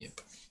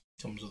 Yep.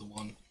 Comes with a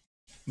 1.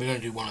 We're going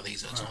to do one of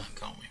these at a time,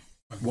 can't we?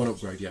 One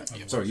upgrade, yeah.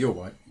 Yep. Sorry, you're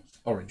white.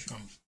 Orange.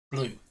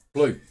 Blue.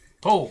 Blue.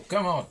 Paul,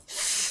 come on.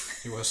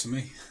 You're worse than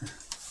me.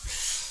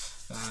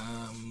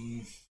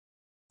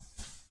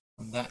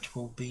 And that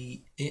will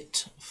be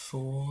it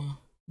for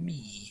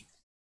me.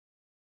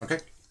 Okay,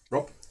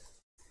 Rob.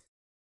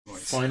 Right.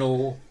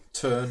 Final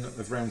turn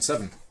of round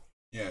 7.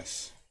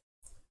 Yes.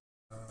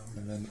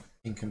 And then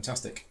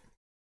Income-tastic.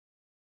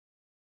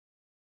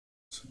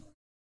 So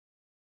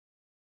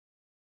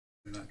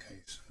in that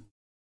case,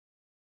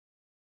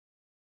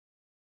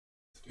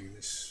 to do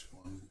this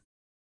one.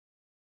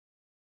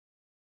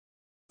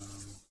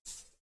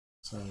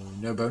 So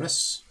no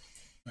bonus.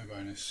 No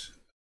bonus.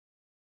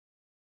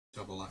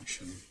 Double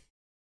action.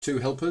 2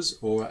 helpers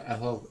or a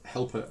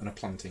helper and a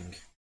planting.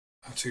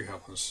 2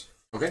 helpers.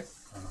 Okay.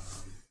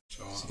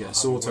 So you get a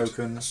saw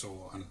token, a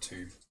saw, and a 2,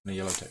 and a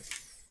yellow tape.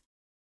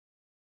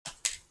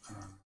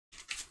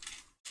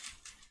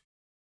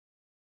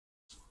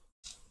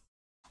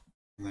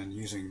 And then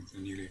using the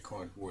newly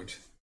acquired wood,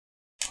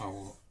 I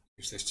will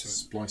use this to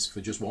splice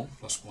for just 1.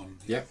 +1.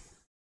 Yep.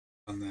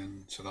 And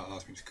then so that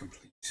allows me to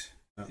complete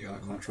the other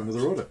for contract.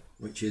 another order,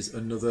 which is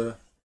another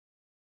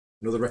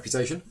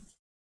reputation.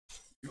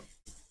 Yep.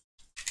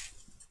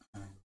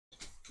 And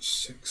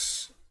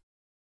 6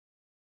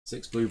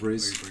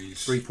 blueberries,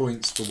 3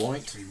 points for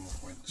white, 3 more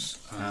points,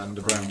 and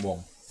a brown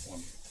 1.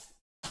 1.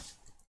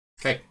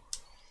 Okay.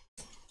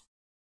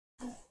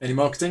 Any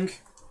marketing?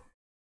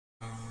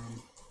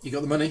 You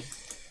got the money?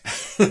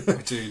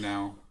 I do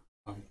now.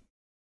 I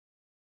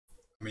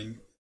mean,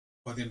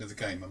 by the end of the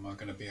game, am I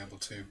going to be able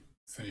to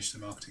finish the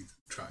marketing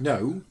track?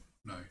 No.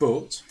 No.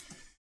 But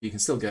you can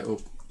still get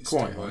up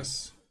quite high.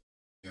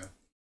 Yeah.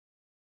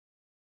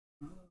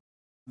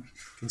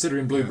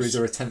 Considering blueberries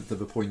are 1/10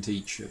 of a point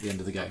each at the end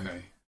of the game.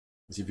 Okay.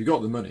 So if you've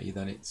got the money,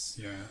 then it's...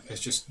 Yeah,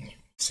 it's just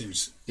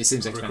seems... It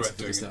seems I regret expensive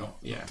to doing it, start.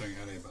 not doing it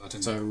earlier, but I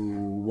didn't. So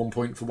 1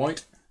 point for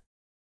white.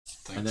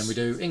 Thanks. And then we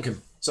do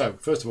income. So,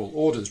 first of all,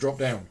 orders drop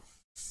down.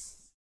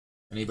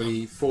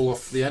 Anybody fall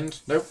off the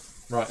end? Nope.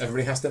 Right,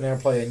 everybody has to now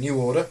play a new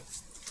order.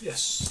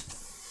 Yes.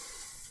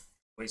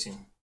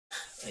 Waiting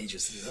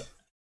ages to do that.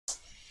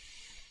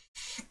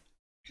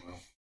 Well.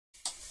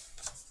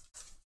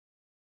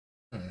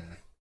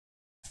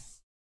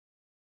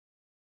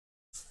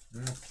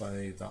 I'll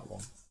play that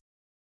one.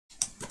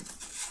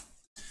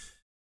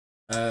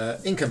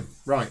 Income.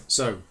 Right,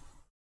 so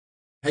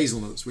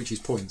hazelnuts, which is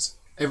points.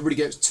 Everybody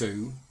gets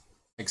 2,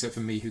 except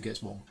for me, who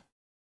gets 1.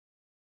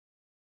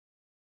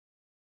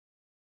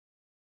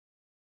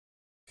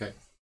 Okay.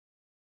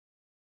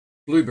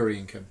 Blueberry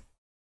income.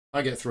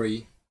 I get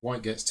 3,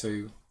 white gets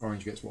 2,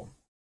 orange gets 1.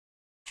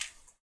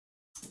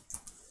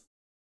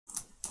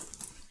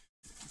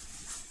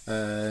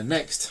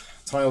 Next,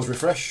 tiles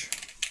refresh.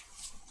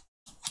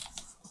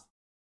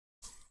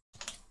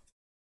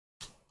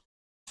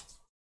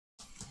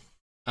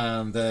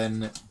 And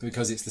then,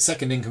 because it's the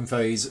second income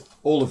phase,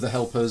 all of the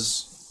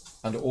helpers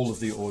and all of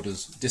the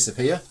orders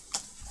disappear.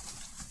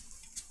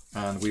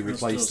 And we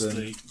replace them.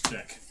 The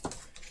deck.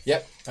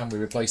 Yep, and we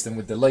replace them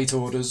with the late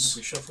orders.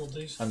 We shuffled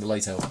these? And the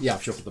late help. Yeah,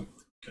 I've shuffled them.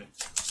 Okay.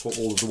 Put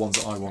all of the ones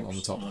that I want on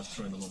the top. I've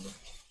thrown them on there.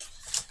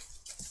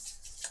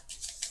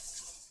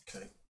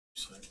 Okay,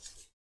 so.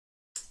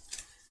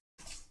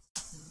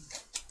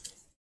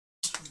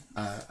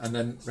 And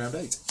then round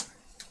 8.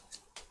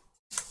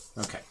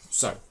 Okay,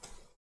 so.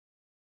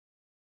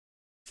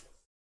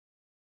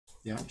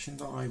 The action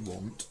that I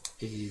want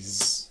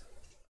is...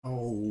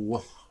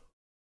 Oh.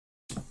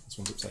 This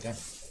one's upside down.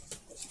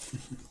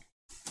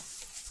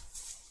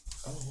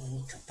 Oh,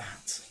 look at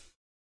that.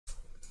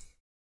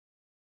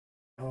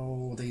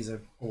 Oh, these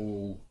are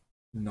all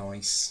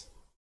nice.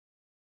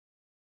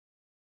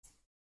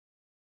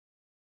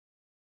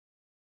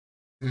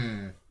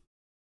 There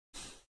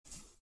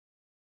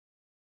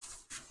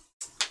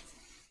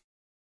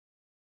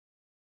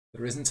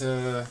isn't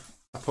a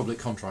public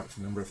contract for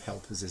the number of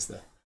helpers, is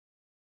there?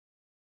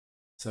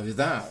 So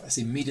that's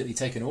immediately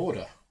taken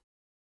order.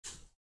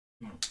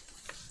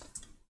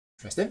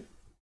 Interesting.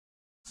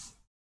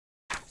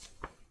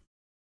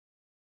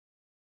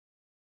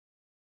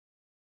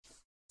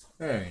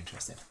 Very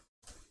interesting.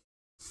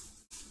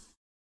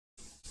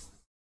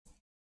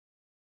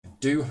 I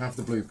do have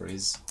the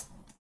blueberries.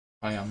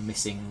 I'm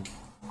missing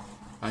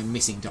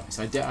dice.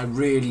 I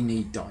really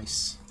need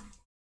dice.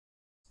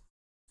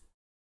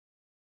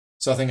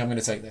 So I think I'm going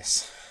to take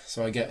this.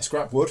 So I get a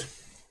scrap wood.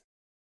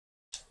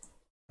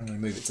 I'm going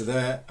to move it to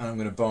there, and I'm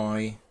going to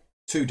buy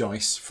 2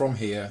 dice from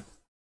here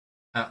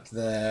at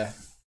their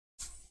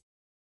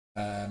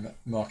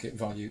market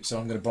value. So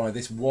I'm going to buy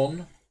this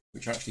 1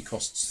 which actually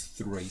costs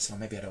 3, so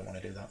maybe I don't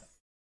want to do that.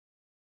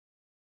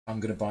 I'm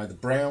going to buy the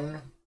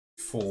brown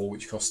 4,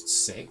 which costs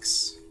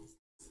 6.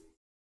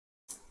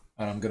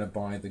 And I'm going to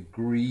buy the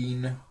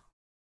green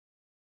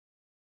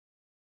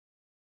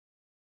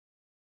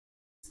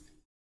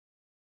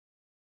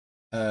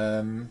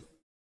going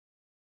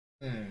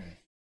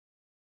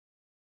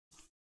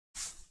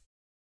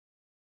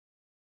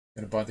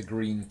to buy the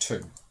green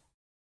 2,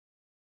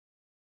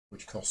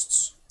 which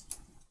costs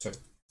 2.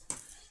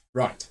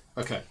 Right,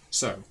 okay,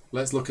 so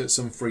let's look at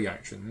some free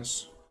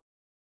actions.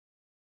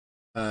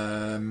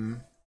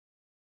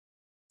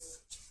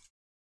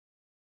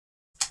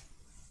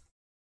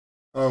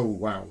 Oh,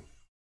 wow.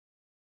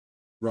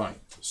 Right,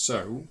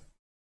 so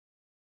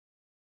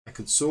I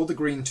could saw the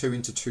green 2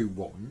 into 2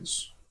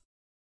 1s.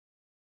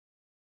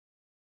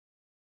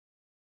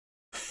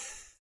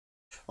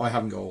 I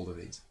haven't got all of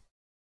these.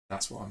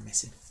 That's what I'm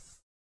missing.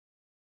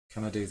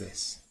 Can I do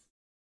this?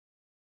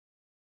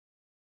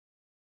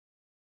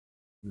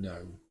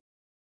 No.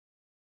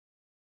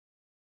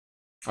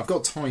 I've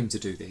got time to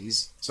do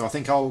these, so I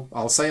think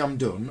I'll say I'm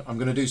done. I'm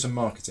going to do some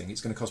marketing.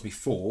 It's going to cost me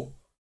 4.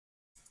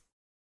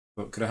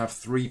 But could I have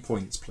 3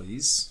 points,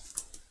 please?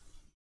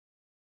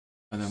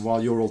 And then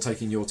while you're all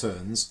taking your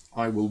turns,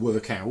 I will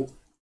work out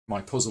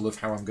my puzzle of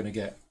how I'm going to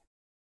get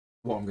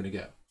what I'm going to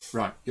get.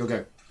 Right, you'll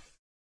go.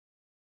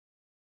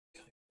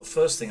 The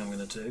first thing I'm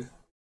going to do,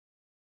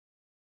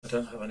 I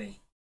don't have any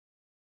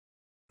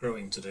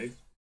growing to do,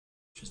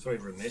 which is very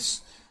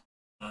remiss.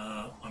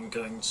 I'm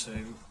going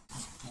to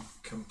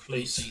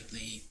complete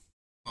the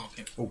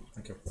market. Oh,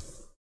 thank you.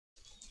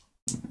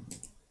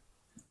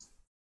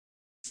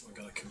 I'm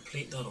going to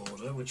complete that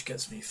order, which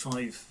gets me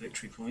 5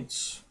 victory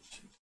points,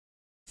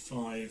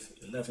 5,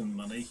 11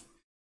 money,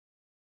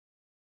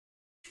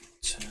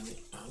 10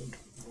 and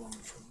 1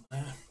 from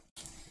there,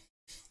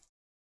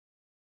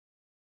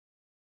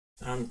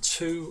 and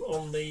 2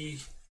 on the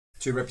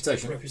 2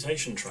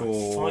 reputation track.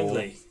 For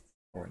finally,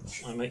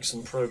 orange. I make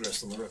some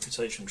progress on the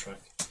reputation track.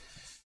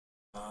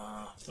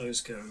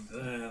 Those go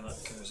there,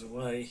 that goes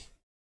away.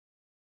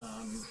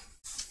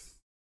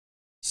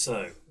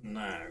 So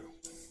now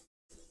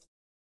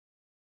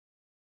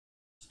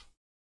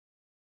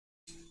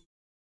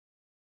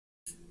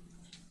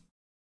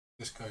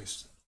this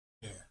goes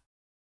here.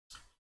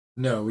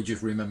 No, we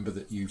just remember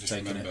that you've Just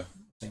taken remember.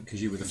 it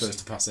because you were the first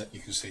to pass it. You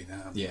can see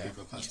now how many Yeah.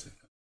 people have passed it.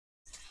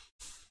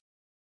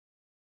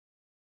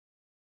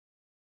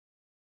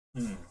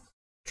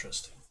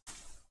 Interesting.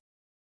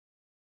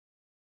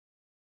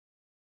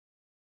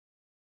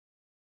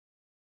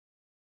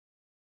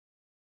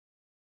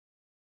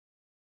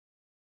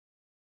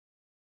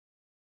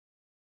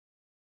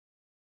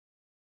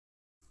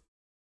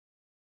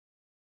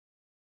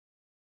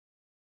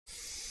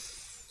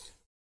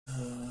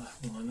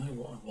 Well, I know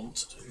what I want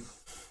to do,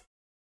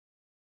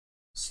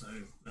 so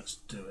let's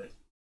do it.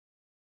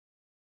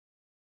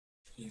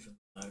 Even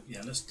though,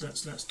 yeah, let's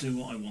do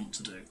what I want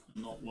to do,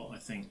 not what I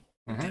think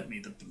will get me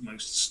the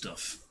most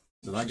stuff.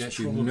 So that gets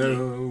you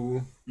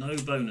no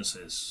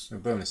bonuses. No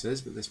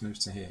bonuses, but this moves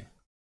to here.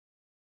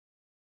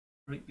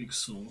 Great big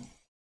saw.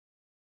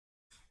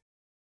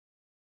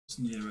 It's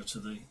nearer to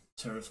the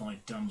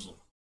terrified damsel.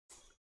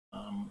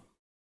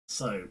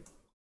 So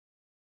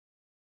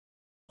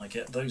I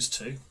get those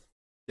 2.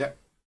 Yep.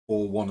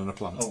 Or 1 and a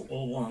plant. Oh,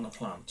 or 1 and a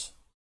plant.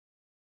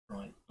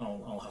 Right.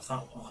 I'll have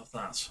that. I'll have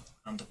that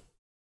and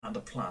a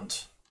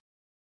plant.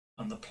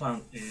 And the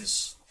plant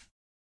is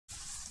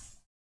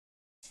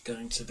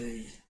going to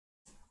be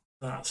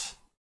that.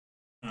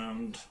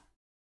 And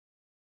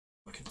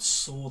I could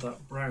saw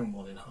that brown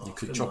one in half. You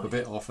could chop a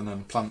bit off and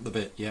then plant the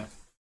bit. Yeah.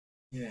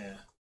 Yeah.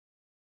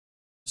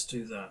 Let's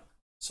do that.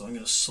 So I'm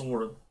going to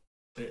saw a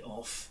bit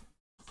off,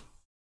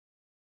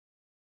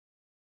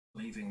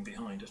 leaving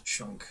behind a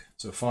chunk.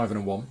 So a 5 and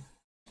a 1.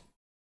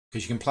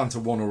 Because you can plant a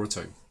 1 or a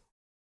 2.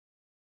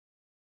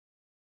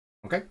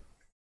 Okay.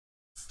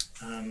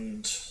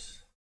 And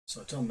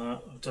so I've done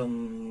that, I've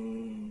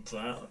done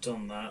that, I've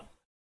done that.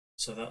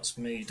 So that's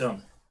me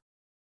done.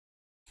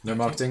 No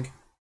marketing?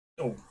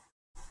 Oh,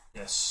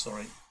 yes,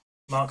 sorry.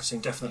 Marketing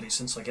definitely,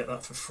 since I get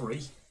that for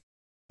free.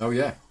 Oh,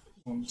 yeah.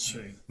 1,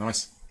 2.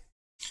 Nice.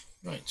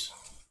 Right.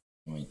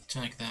 Let me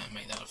tag that and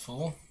make that a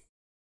 4.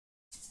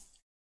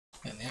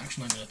 And the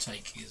action I'm going to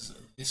take is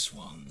this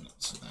one.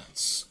 So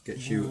that's...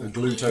 Gets you a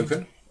glue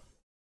token.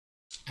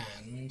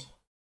 And...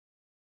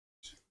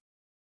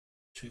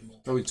 2 more.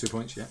 Oh, 2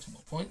 points, yeah. 2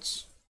 more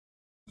points.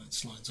 That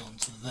slides on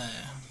to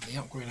there. The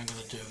upgrade I'm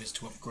going to do is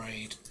to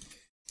upgrade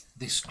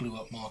this glue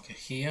up marker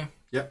here.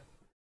 Yep.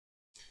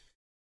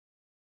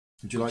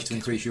 Would you like to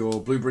increase your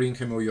blueberry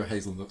income or your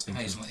hazelnut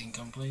income? Hazelnut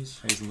income, please.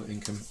 Hazelnut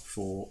income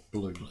for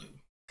blue. Blue.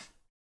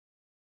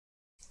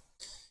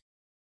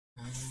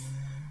 I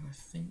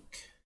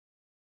think...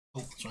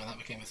 Oh, sorry, that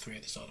became a 3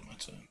 at the start of my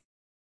turn.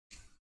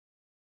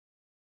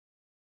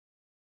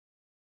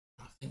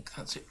 I think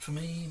that's it for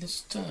me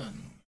this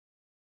turn.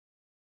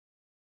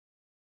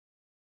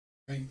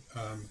 Okay,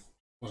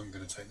 wasn't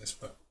going to take this,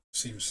 but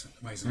seems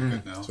amazingly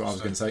good now. That's what I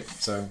was going to say.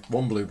 So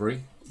 1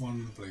 blueberry.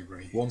 1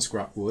 blueberry. 1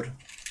 scrap wood.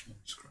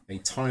 A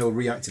tile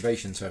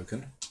reactivation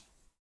token.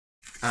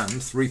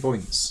 And 3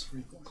 points.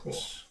 3 points. Cool.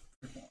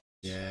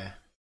 Yeah.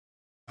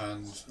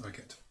 And I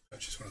get to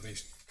purchase one of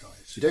these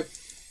guys. You do.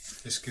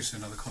 This gives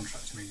another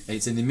contract immediately.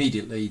 It's an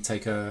immediately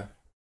take an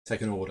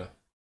order.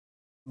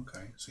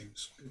 Okay,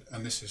 seems good.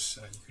 And this is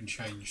you can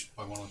change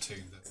by 1 or 2.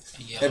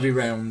 Every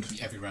round.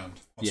 Every round.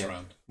 Once a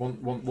round.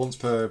 Once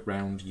per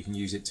round, you can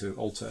use it to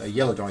alter a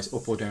yellow dice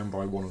up or down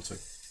by 1 or 2.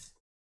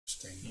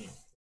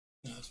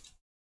 Yeah, it's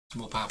a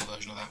more powerful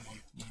version of that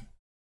one. Yeah.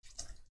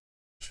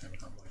 Shame I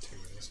can't buy 2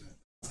 really, isn't it?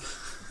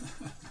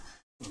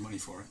 The money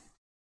for it.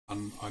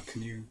 And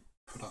can you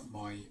put up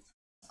my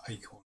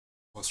acorn?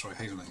 Oh, sorry,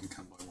 hazelnut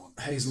income by 1.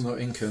 Hazelnut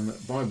income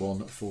by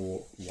 1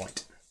 for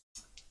white.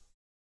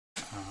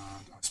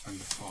 And I spend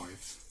a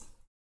 5.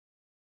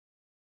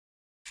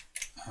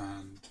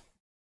 And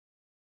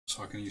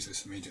so I can use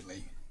this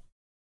immediately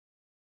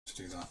to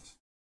do that.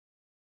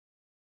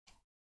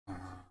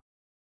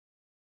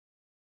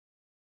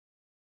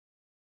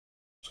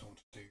 So I want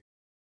to do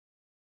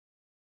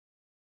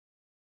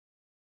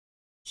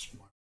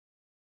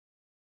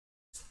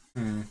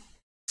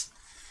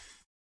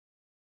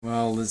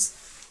Well, there's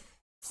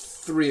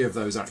 3 of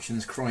those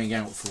actions crying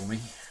out for me.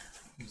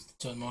 Is the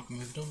turn marker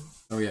moved on?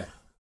 Oh yeah.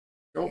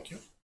 Go.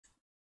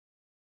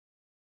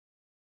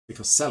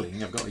 Because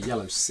selling, I've got a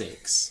yellow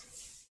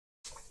 6.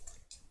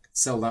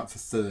 Sell that for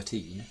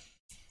 13.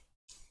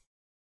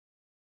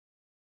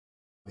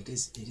 It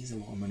is a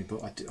lot of money,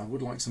 but I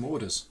would like some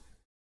orders.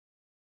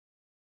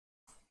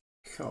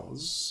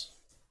 Because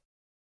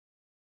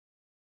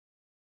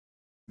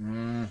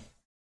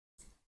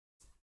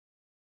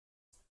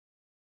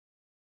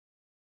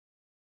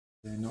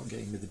they're not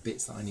getting me the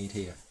bits that I need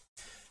here.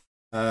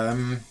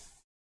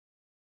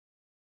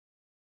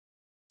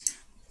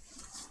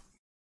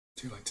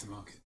 too late to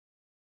market.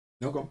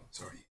 No, go on.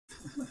 Sorry.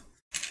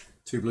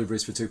 2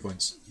 blueberries for 2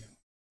 points. Yeah.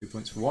 2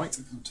 points for white.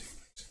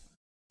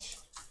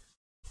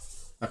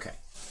 Okay.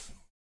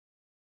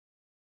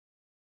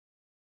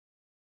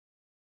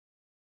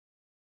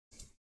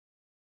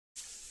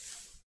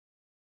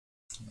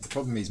 The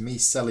problem is me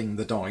selling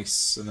the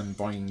dice and then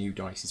buying new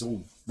dice is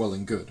all well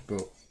and good,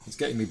 but it's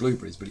getting me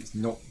blueberries, but it's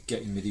not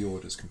getting me the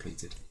orders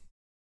completed.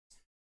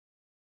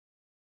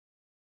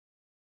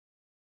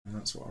 And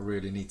that's what I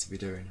really need to be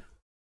doing.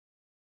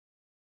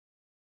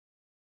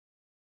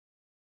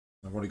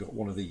 I've already got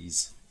one of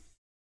these,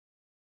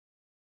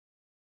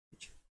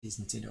 which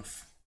isn't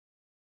enough.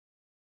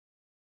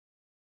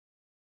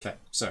 Okay,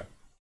 so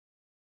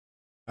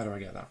how do I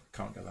get that?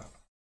 Can't get that.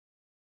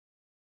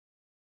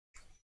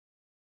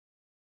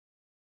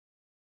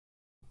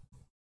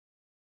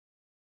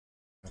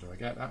 How do I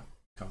get that?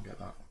 Can't get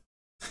that.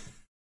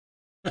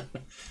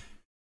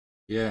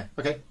 Yeah,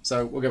 okay,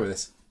 so we'll go with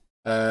this.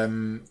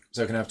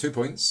 So I can have 2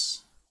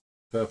 points,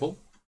 purple.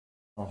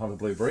 I'll have a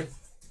blueberry.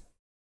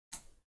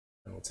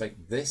 I will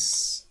take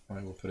this,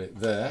 I will put it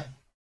there.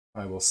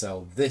 I will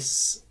sell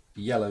this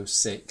yellow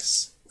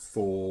 6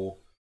 for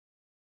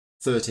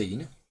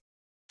 13.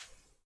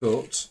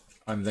 But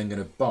I'm then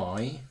going to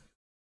buy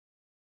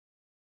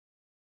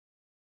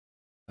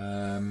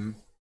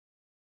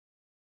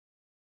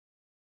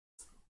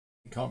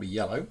it can't be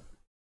yellow.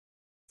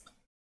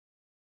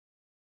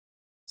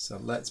 So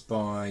let's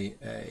buy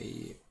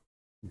a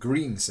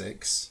green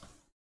 6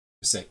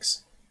 for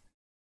 6.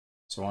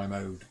 So I'm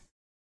owed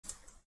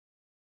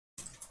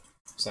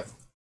 7.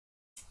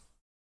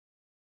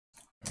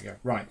 There we go.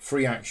 Right,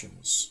 free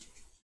actions.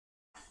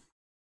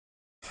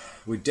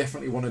 We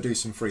definitely want to do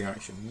some free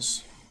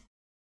actions.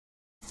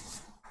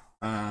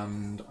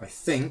 And I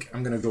think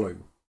I'm going to glue.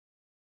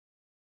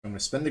 I'm going to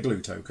spend a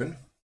glue token.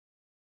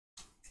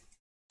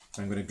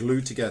 I'm going to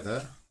glue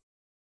together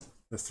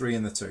the 3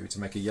 and the 2 to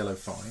make a yellow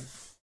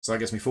 5. So that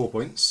gets me 4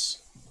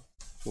 points.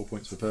 4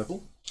 points for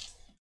purple.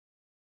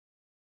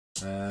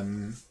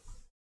 I'm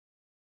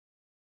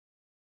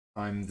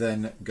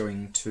then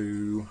going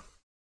to...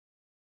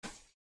 It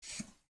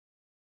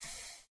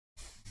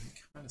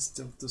kind of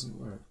still doesn't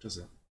work, does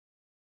it?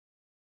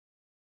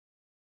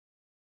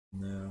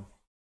 No.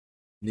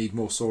 Need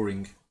more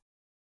soaring.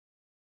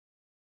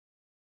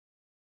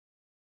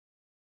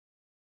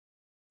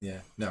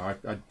 Yeah, no,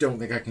 I don't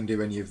think I can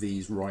do any of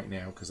these right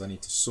now because I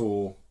need to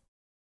saw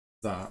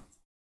that.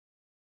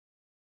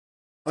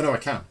 Oh no, I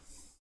can.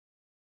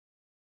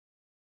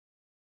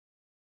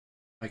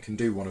 I can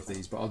do one of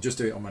these, but I'll just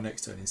do it on my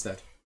next turn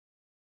instead.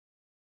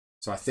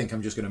 So I think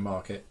I'm just going to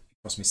mark it. It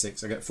cost me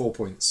 6. I get 4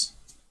 points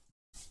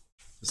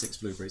for 6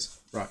 blueberries.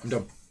 Right, I'm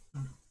done.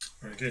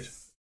 Very good.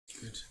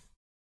 Good.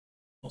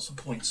 Lots of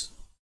points.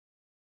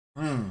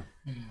 Mm.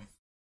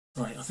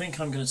 Right, I think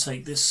I'm going to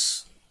take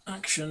this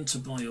action to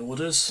buy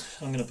orders.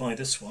 I'm going to buy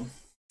this one.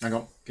 Hang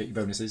on, get your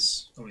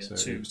bonuses. Oh yeah, so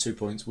 2. It was 2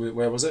 points.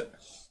 Where was it?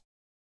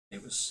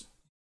 It was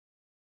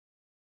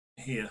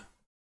here.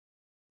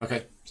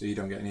 Okay, so you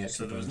don't get any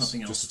extra So there was bonus,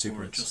 nothing else just the 2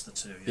 for it, points. just the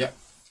 2. Yeah. Yep.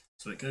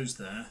 So it goes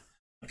there.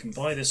 I can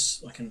buy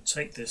this. I can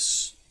take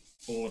this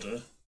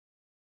order.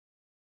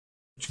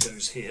 which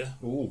goes here.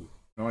 Ooh,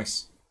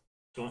 nice.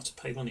 Do I have to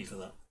pay money for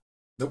that?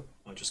 Nope.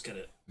 I just get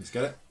it. Let's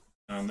get it.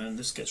 And then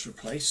this gets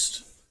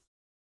replaced.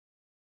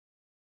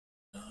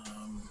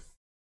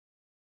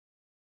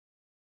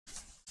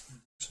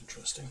 It's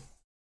interesting.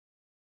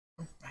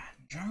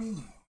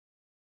 Banjo.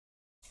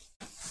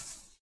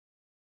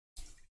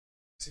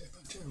 Is it a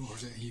banjo or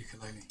is it a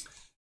ukulele?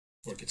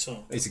 Or a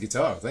guitar. It's a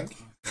guitar, I think.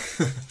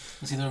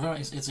 It's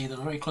either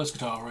a very close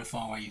guitar or a very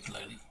far away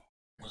ukulele.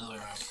 Or the other way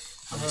around.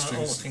 I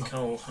think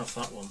I'll have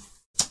that one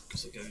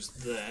because it goes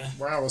there.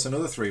 Wow, that's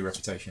another 3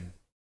 reputation.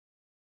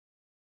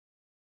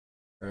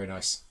 Very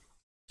nice.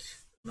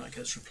 And that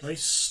gets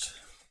replaced.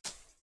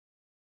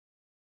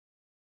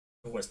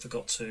 Always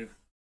forgot to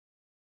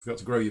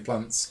grow your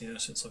plants. Yeah,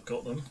 since I've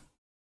got them.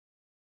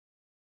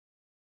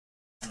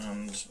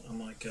 And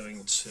am I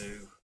going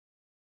to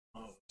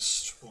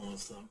harvest one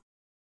of them?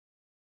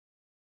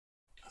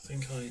 I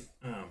think I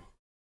am.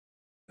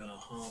 I'm going to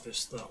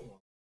harvest that one.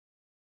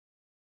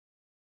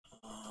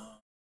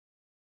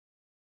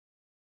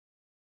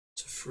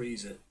 To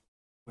freeze it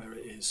where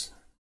it is.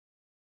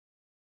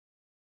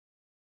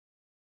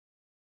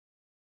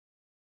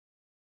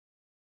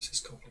 This is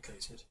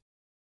complicated.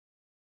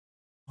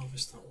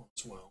 Harvest that one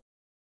as well.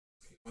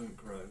 It won't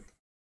grow.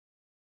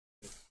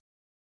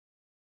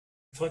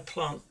 If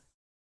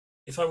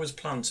I was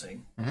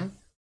planting,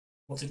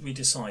 what did we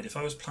decide? If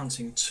I was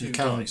planting 2 you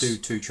can dice, do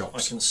 2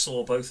 chops. I can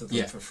saw both of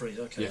them for free.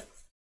 Okay, yeah.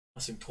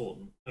 That's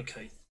important.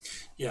 Okay,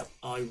 yeah,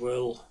 I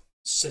will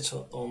sit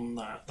up on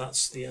that.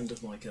 That's the end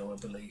of my go, I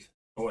believe.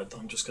 All right,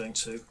 I'm just going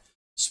to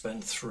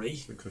spend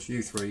 3. It costs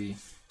you 3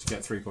 to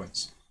get 3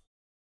 points.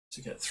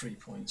 To get 3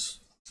 points.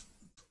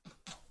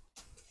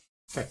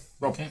 Okay,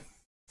 Rob. Okay.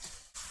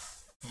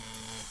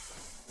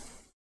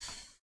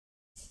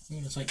 I'm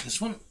going to take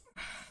this one.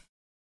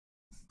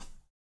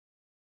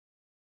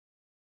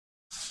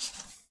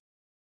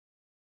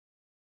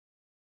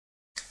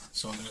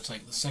 So I'm going to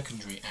take the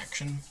secondary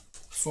action.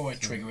 Before I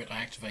trigger it, I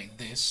activate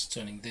this,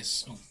 turning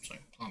this,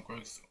 plant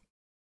growth,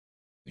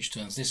 which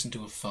turns this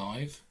into a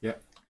 5.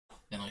 Yep.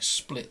 Then I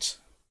split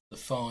the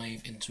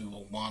 5 into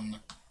a 1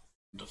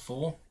 and a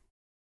 4.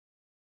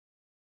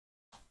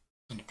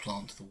 And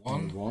plant the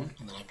 1.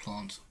 And then I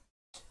plant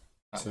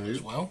that 2 one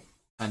as well.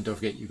 And don't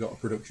forget you've got a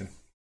production.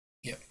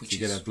 Yep, which so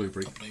you is get a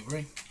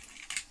blueberry.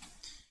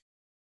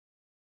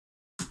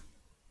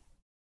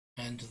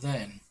 And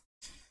then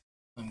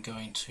I'm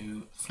going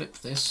to flip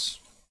this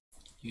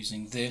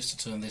using this to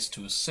turn this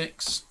to a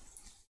 6,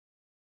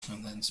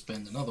 and then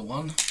spend another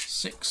 1,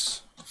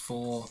 6,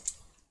 4,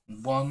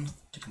 and 1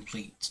 to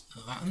complete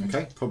that end.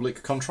 Okay,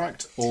 public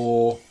contract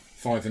or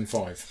 5 and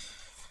 5.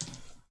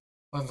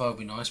 5 and 5 would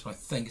be nice, but I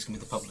think it's going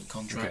to be the public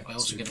contract. Okay, I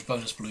also get a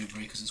bonus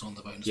blueberry because it's on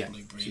the bonus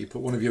blueberry. So you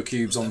put one of your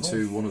cubes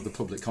onto one of the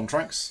public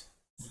contracts.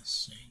 Let's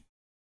see.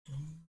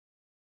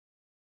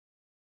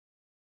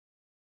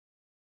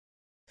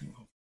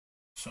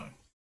 So,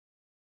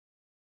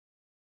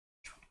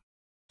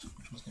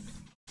 which one's going to be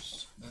the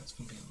most? That's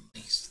going to be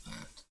at least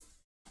that.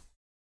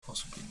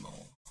 Possibly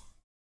more.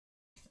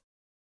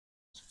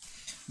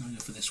 I'm going to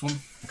go for this one.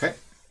 Okay.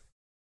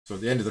 So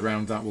at the end of the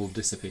round, that will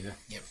disappear.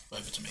 Yep,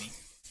 over to me.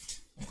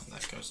 And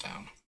that goes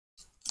down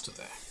to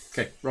there.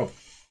 Okay, Rob.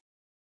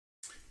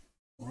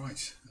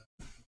 Alright.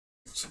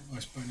 Some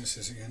nice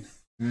bonuses again.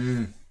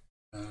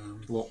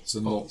 Lots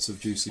and lots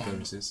of juicy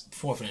bonuses.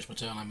 Before I finish my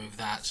turn, I move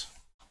that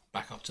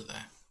back up to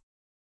there.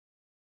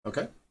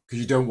 Okay. Because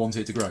you don't want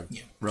it to grow.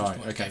 Yeah. Right.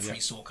 Okay. Get a free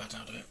saw cut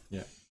out of it.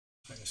 Yeah.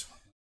 So this one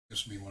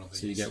gives me one of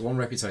these. So you get 1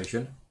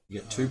 reputation.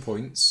 You get 2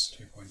 points.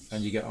 2 points.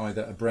 And you get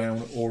either a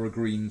brown or a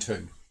green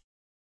 2.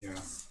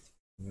 Yeah.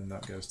 And then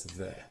that goes to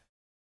there.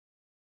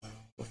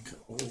 Look at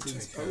all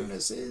these take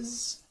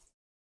bonuses.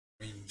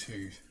 Green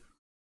 2.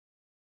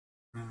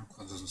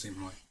 That doesn't seem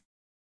right.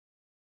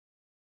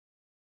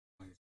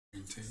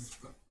 Green 2,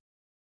 but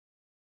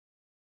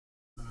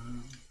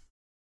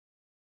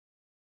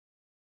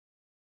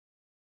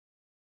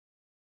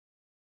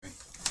okay.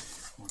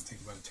 I won't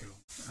think about it too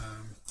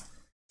long.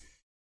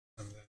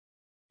 And then,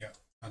 yeah,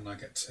 and I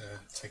get to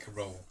take a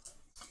roll.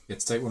 You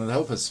get to take one of the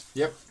helpers.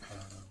 Yep.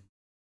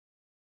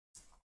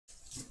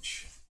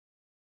 Which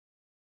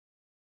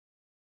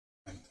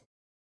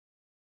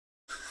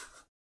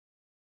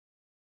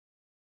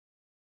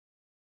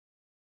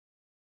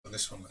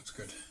this one looks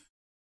good.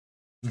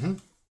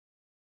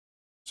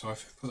 So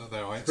I've put that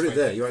there. Put it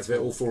there. You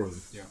activate all 4 of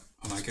them. Yeah,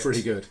 and I get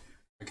pretty good.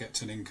 I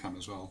get an income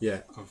as well.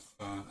 Yeah. Of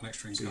an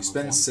extra income. So you of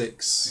spend 1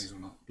 6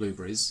 hazelnut.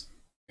 blueberries.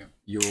 Yeah.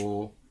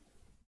 Your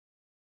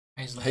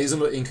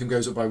hazelnut income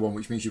goes up by 1,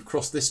 which means you've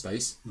crossed this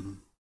space.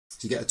 So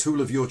you get a tool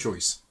of your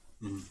choice.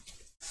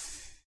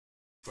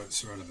 But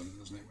it's irrelevant,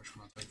 isn't it? Which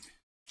one I take?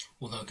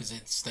 Well, no, because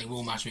they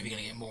will matter if you're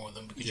going to get more of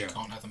them, because you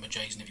can't have them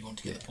adjacent if you want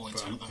to get the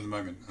points out of them. At the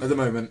moment. At the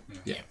moment,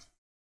 yeah.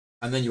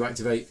 And then you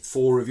activate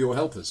 4 of your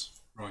helpers,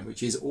 right?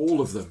 Which is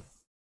all of them.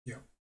 Yeah.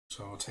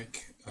 So I'll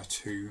take a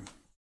 2,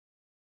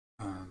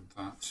 and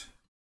that.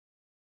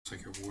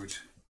 Take a wood.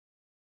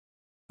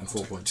 And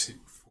 4 points.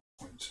 4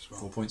 points as well.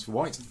 4 points for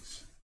white.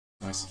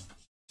 Nice.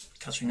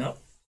 Catching up.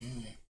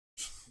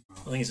 Well,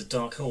 I think it's a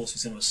dark horse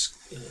who's going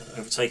to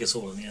overtake us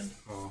all in the end,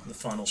 Oh, the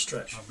final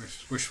stretch.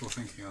 wishful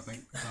thinking, I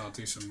think. I'll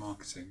do some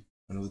marketing.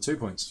 Another 2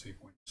 points. 2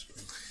 points,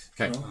 please.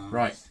 Okay,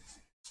 right.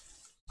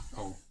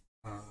 Oh,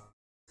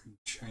 can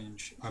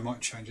change. I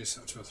might change this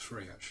up to a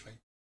 3 actually.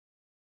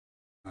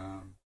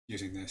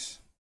 Using this.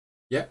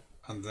 Yep.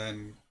 And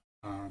then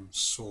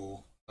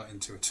saw that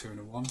into a 2 and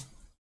a 1.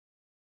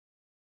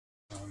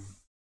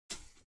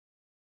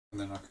 And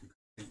then I can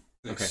complete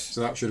this. Okay,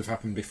 so that should have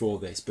happened before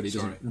this, but it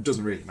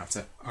doesn't really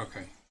matter.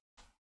 Okay.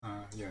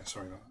 Yeah,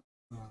 sorry about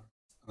that.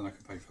 And then I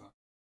can pay for that.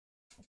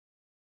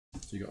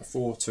 So you got a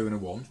 4, 2, and a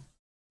 1.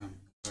 And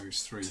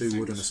those 3 2 things.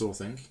 wood and a saw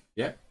thing.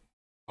 Yeah.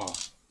 Oh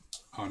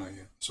no,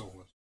 yeah, saw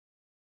wood.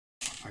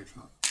 I paid for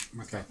that.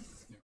 Okay.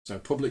 Yeah. So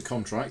public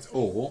contract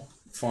or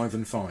 5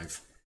 and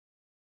 5.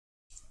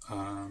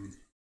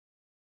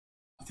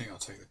 I think I'll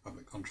take the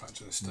public contract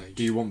to this stage.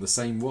 Do you want the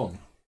same one?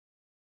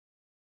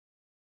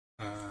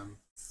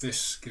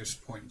 This gives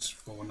points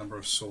for a number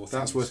of saw things.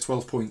 That's worth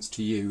 12 points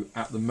to you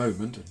at the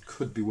moment and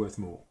could be worth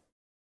more.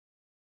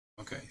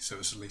 Okay, so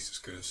it's at least as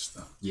good as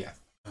that. Yeah.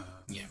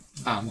 Yeah.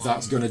 And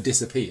that's going to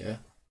disappear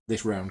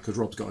this round because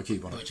Rob's got a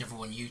cube on it. Whichever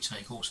one you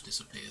take also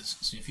disappears.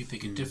 So if you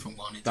pick a different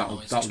one, it That'll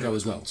go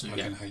as well. I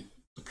can hate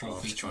the pro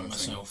feature on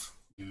myself.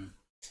 Yeah.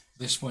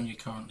 This one you're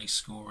currently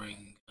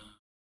scoring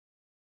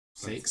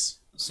 6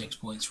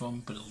 points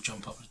from, but it'll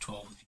jump up to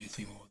 12 if you do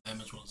 3 more of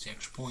them as well as the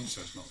extra points.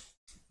 So it's not.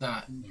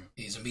 That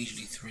is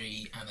immediately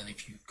 3, and then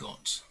if you've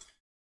got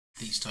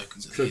these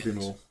tokens at Should the end.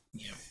 be more.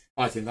 Yeah.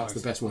 I think that's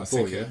the best one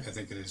for you. I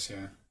think it is,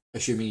 yeah.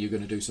 Assuming you're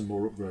going to do some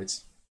more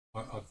upgrades.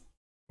 Well,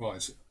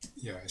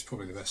 it's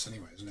probably the best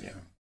anyway, isn't it?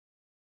 Yeah.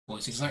 Well,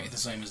 it's exactly the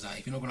same as that.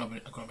 If you're not going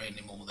to upgrade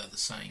anymore, they're the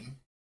same.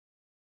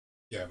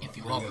 Yeah, but if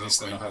you at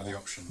least then I have the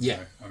option.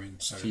 Yeah. So, I mean,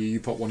 So you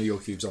put one of your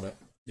cubes on it.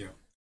 Yeah.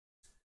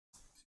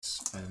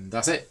 And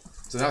that's it.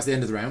 So that's the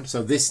end of the round.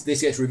 So this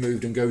gets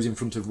removed and goes in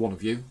front of one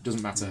of you.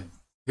 Doesn't matter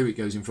who it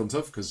goes in front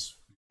of because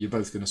you're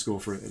both going to score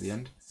for it at the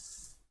end.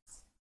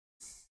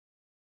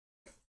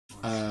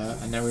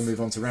 And now we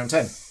move on to round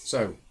 10.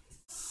 So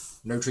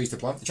no trees to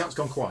plant. The chat's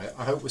gone quiet.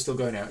 I hope we're still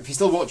going out. If you're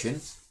still watching,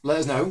 let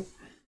us know.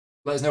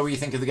 Let us know what you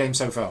think of the game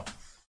so far.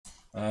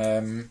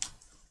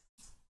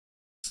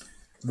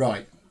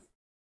 Right.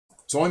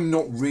 So I'm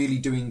not really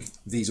doing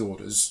these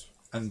orders,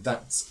 and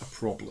that's a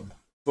problem.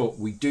 But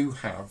we do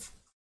have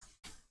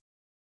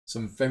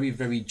some very,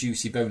 very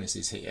juicy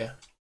bonuses here,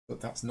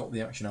 but that's not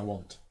the action I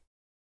want.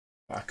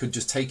 But I could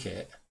just take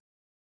it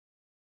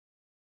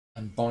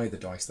and buy the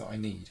dice that I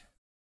need.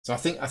 So I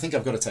think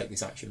I've got to take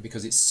this action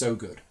because it's so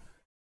good.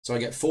 So I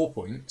get 4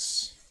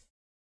 points,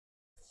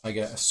 I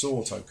get a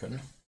saw token,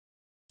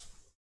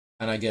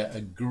 and I get a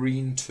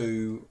green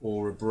 2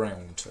 or a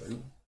brown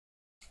 2.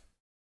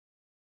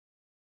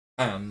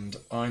 And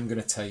I'm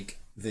going to take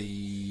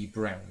the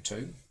brown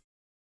 2.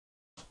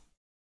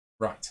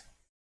 Right.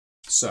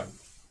 So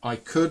I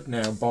could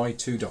now buy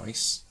 2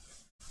 dice,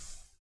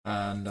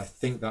 and I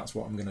think that's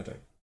what I'm going to do.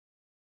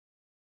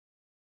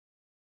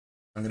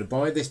 I'm going to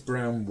buy this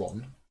brown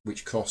 1,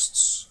 which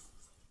costs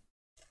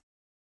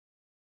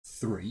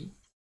 3.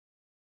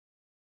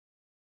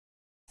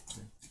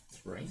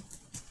 3.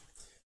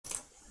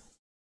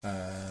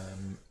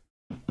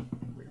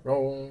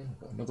 Reroll,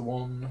 got another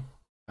one,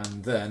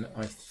 and then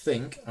I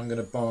think I'm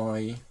going to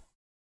buy.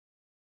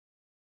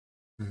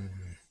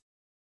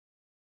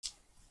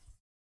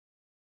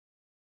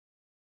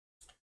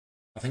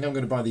 I think I'm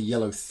going to buy the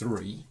yellow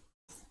 3,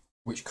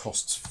 which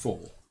costs 4.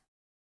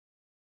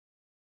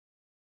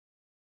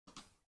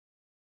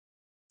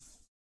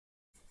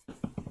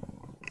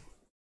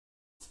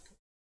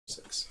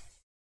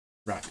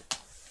 Right.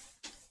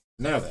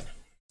 Now then,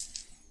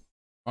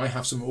 I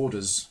have some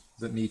orders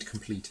that need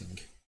completing.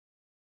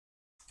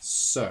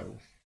 So,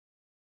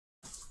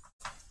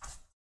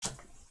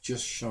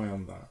 just shy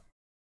on that.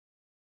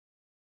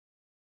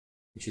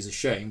 Which is a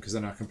shame, because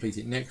then I complete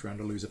it next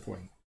round, I lose a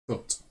point.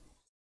 But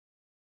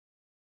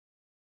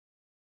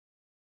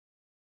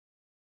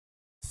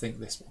I think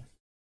this one.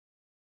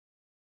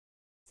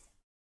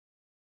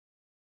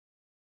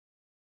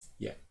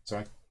 Yeah, so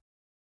I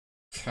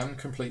can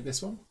complete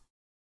this one.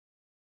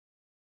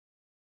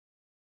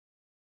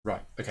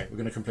 Right, okay, we're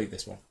going to complete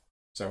this one.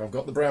 So I've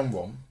got the brown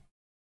 1,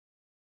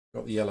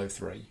 got the yellow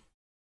 3. I'm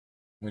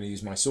going to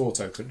use my saw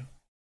token,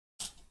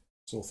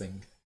 saw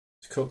thing,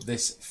 to cut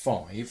this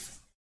 5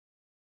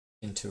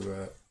 into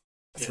a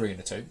 3 and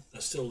a 2.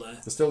 They're still there.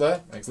 They're still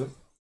there, excellent.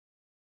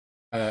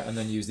 And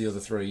then use the other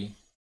 3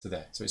 to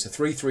there. So it's a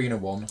 3, 3 and a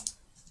 1.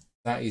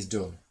 That is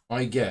done.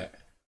 I get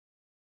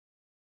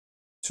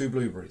 2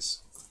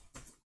 blueberries.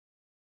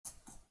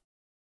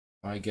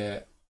 I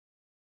get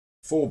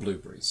 4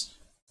 blueberries.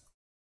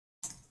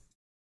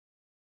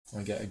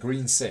 I get a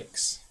green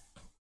 6.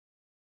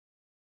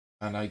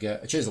 And I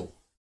get a chisel.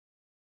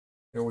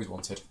 I always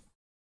wanted.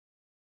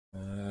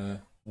 I'm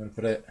going to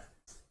put it...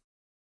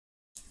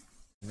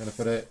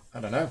 I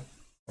don't know.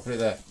 I'll put it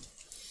there.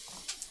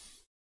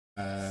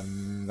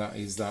 That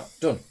is that.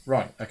 Done.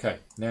 Right, okay.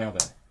 Now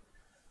then.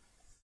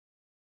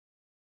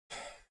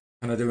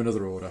 Can I do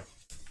another order?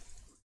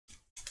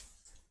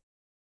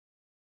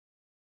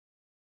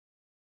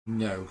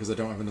 No, because I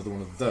don't have another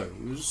one of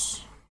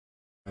those.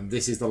 And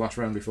this is the last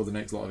round before the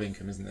next lot of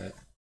income, isn't it?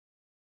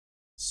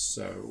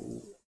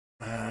 So,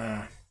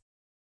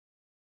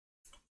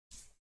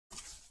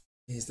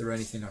 is there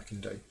anything I can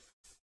do?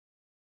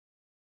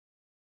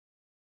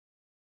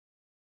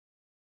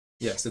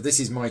 Yeah, so this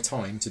is my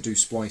time to do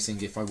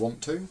splicing if I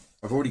want to.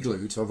 I've already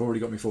glued, so I've already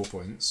got me 4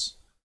 points.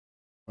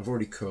 I've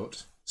already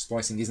cut.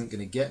 Splicing isn't going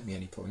to get me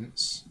any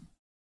points.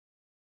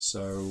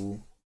 So,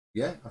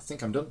 yeah, I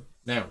think I'm done.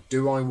 Now,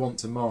 do I want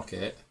to mark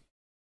it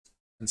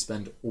and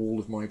spend all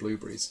of my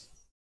blueberries?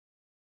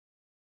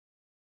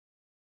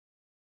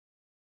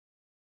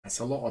 That's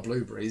a lot of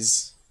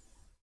blueberries.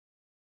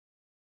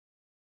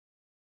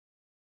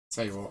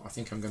 Tell you what, I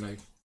think I'm going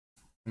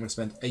to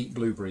spend 8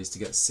 blueberries to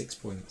get 6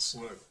 points.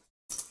 Whoa.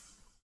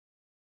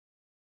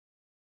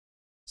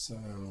 So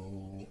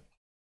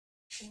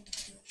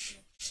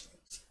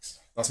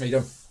that's me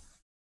done.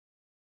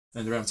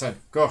 End of round 10.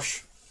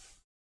 Gosh.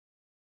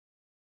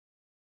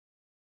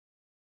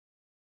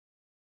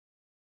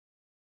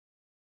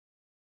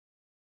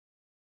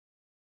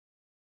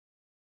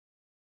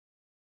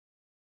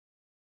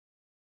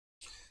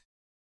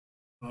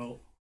 Well,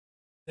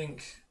 I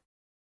think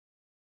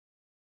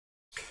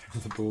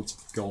The board's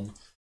gone.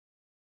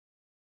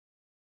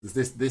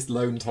 There's this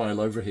lone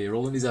tile over here,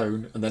 all on his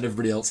own, and then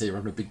everybody else here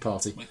having a big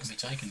party. It can be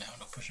taken now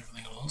and I'll push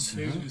everything along.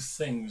 two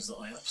things that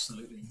I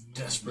absolutely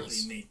desperately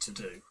need to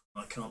do.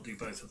 I can't do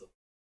both of them.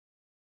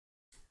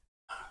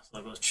 So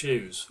I've got to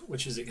choose.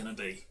 Which is it going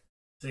to be?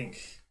 I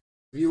think.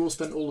 Have you all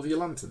spent all of your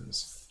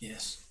lanterns?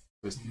 Yes.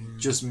 It's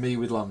just me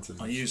with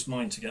lanterns. I used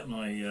mine to get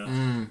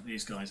my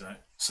these guys out.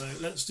 So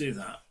let's do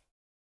that.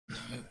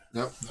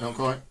 No, not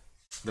quite.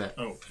 There.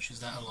 Oh, Pushes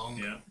that along.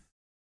 yeah,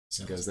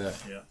 It goes there.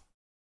 yeah.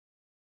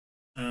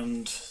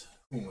 And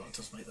that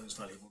does make those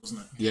valuable, doesn't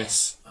it?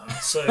 Yes.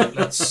 So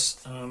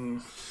let's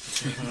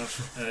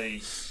have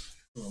a.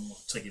 I'll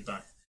take it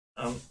back.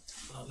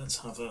 Let's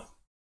have a.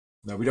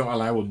 No, we don't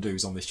allow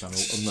undos on this channel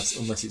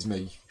unless it's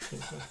me.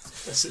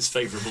 Unless it's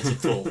favourable to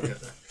Paul.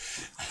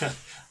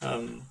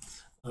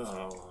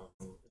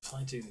 If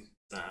I do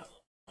that,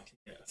 I can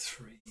get a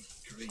 3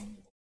 green.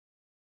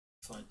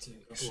 If I do,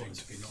 You seem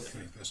to be not the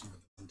only person with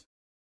a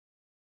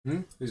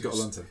lantern. Who's got a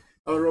lantern?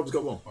 Oh, Rob's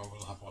got one. Well,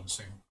 we'll have one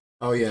soon.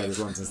 Oh yeah, there's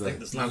lanterns I there. think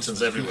there's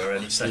lanterns everywhere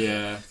any second.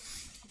 Yeah.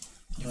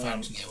 In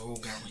fact, yeah, we're all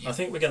going. I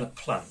think we're going to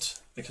plant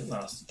because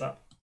that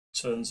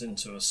turns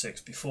into a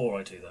 6 before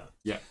I do that.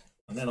 Yeah.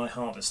 And then I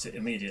harvest it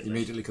immediately.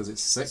 Immediately because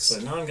it's 6. So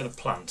now I'm going to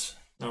plant.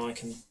 Now I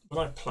can,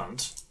 when I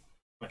plant,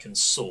 I can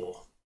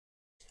saw.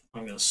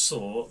 I'm going to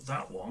saw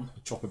that one.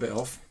 Chop a bit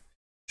off.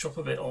 Chop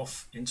a bit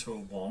off into a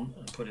 1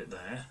 and put it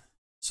there.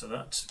 So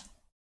that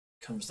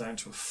comes down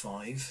to a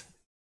 5.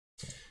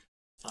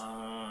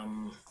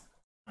 And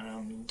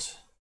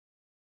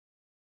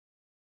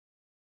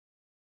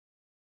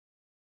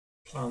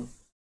plant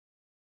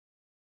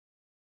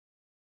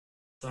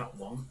that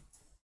one.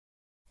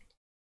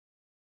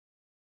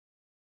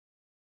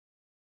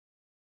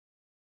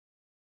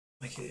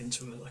 Make it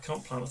into a. I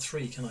can't plant a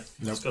 3, can I?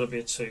 Nope. It's got to be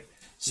a 2.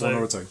 So 1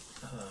 or a 2.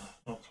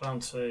 I'll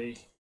plant a.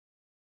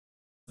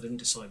 I didn't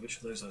decide which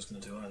of those I was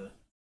going to do either.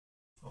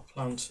 I'll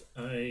plant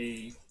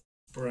a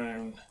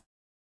brown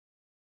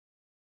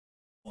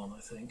 1, I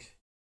think,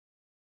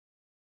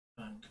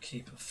 and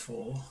keep a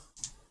 4.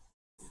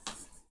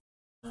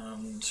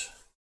 And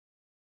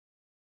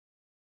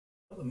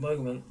at the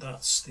moment,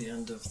 that's the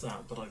end of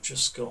that. But I've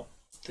just got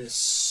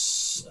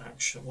this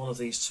action, one of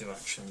these 2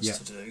 actions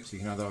to do. So you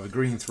can either have a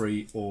green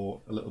 3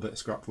 or a little bit of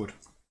scrap wood.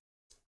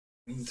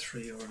 Green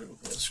 3 or a little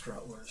bit of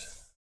scrap wood.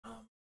 I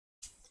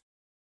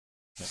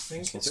Yeah,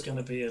 think it's going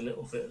to be a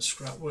little bit of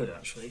scrap wood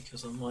actually,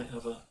 because I might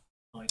have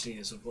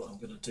ideas of what I'm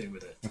going to do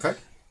with it. Okay.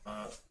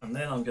 And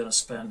then I'm going to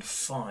spend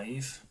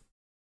 5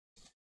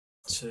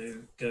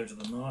 to go to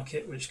the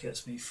market, which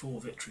gets me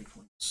 4 victory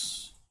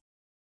points.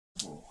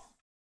 4.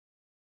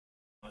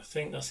 I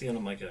think that's the end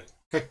of my go.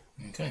 Okay.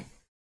 Okay.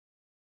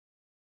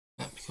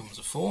 That becomes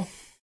a 4.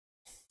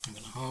 I'm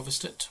going to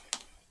harvest it. I'm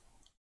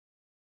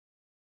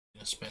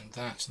going to spend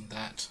that and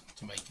that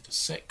to make it a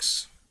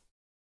 6.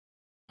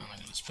 And I'm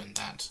going to spend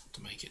that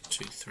to make it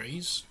 2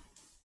 3s.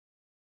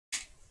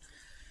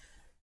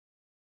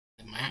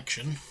 Then my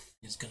action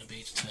is going to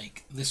be to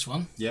take this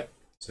one. Yep.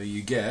 So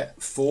you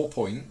get 4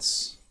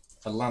 points,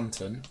 a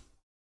lantern,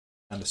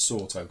 and a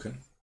saw token.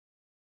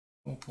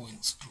 4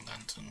 points, a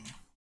lantern,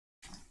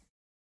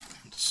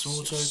 and a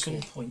saw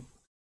token. Point.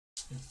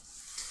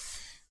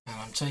 And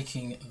I'm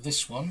taking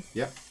this one.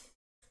 Yep.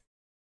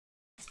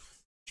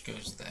 Which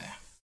goes there.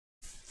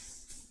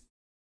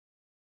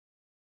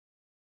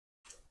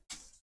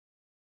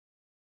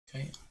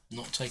 Okay,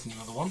 not taking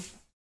another one.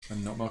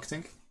 And not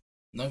marketing?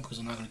 No, because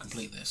I'm now going to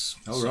complete this.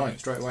 Oh, right,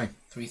 straight away.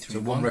 3 3 So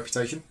 1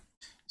 reputation.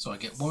 So I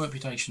get 1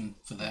 reputation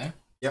for there.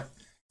 Yep.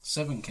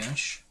 7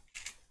 cash.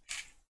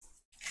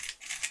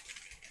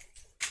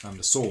 And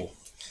a saw.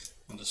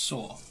 And a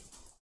saw.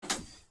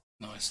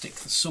 Now I stick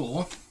the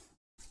saw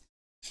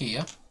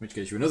here. Which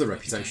gives you another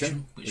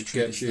reputation. Which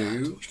gets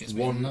you which gets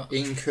me 1 nut.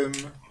 income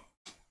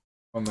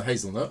on the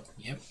hazelnut.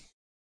 Yep.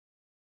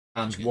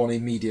 and one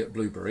immediate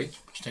blueberry.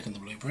 Just taking the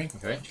blueberry.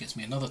 Okay. Which gets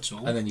me another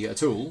tool. And then you get a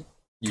tool.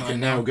 You can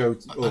now go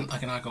up. I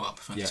can now go up.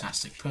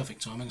 Fantastic. Yeah.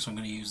 Perfect timing. So I'm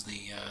going to use the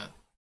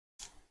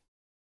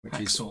which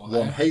is one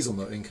there.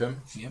 hazelnut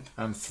income yep.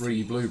 and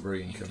 3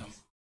 blueberry income.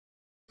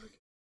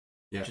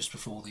 Yeah. Just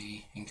before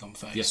the income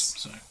phase. Yes.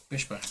 So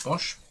bish bash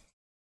bosh.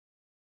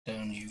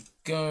 Down you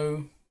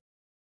go.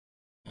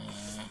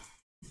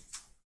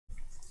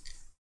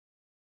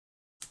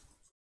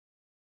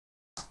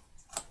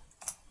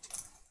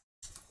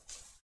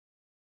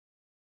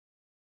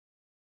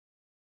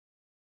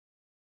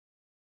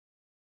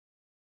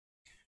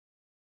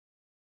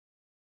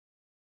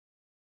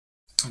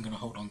 I'm going to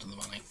hold on to the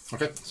money.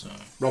 Okay. So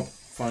Rob,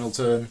 final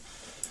turn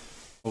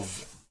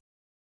of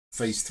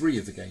phase 3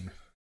 of the game.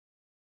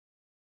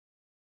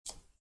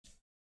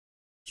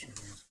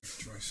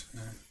 Choice.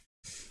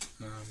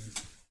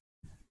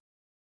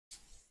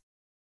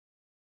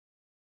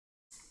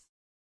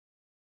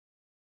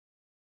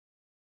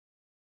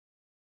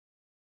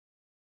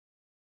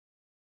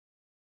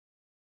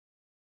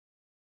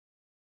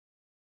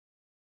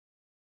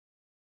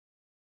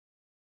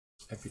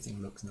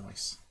 Everything looks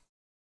nice.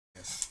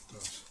 Yes, it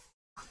does.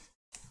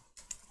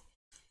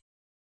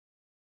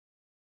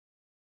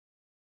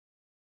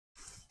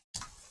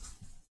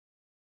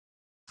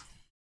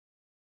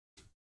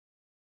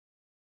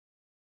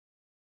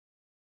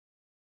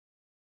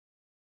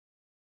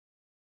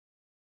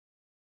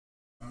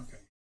 Okay.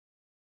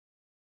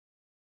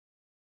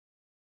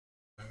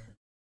 So,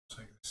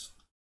 take this.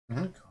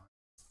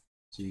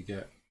 So you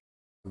get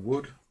the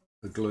wood,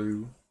 the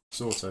glue,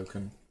 saw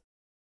token,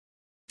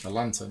 a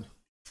lantern,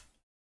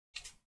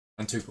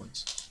 and 2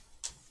 points.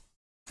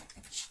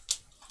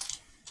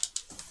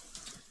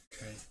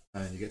 Okay.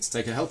 And you get to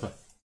take a helper.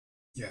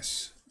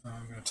 Yes.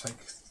 I'm going to take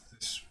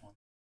this one.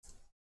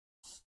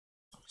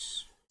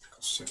 It's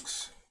got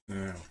 6. Yeah.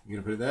 You're going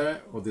to put it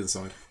there or the other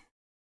side?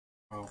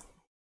 Well,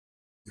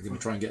 you're going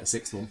to try and get a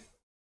 6th one.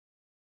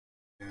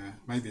 Yeah,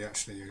 maybe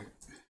actually you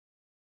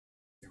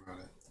think about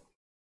it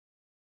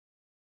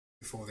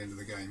before the end of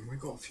the game. We've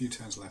got a few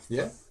turns left.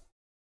 Yeah.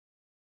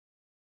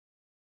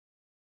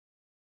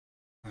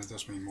 And it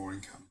does mean more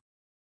income.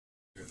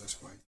 Do it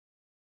this way.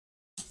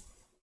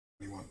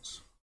 Only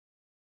once.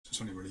 So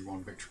it's only really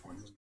 1 victory point,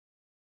 isn't it?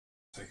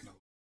 Take another.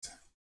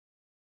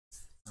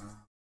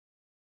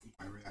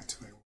 I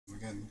reactivate them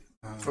again.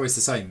 Oh, it's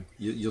the same.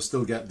 You'll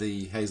still get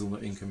the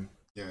hazelnut income.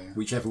 Yeah, yeah.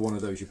 Whichever one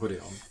of those you put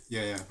it on.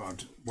 Yeah, yeah.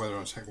 But whether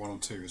I take 1 or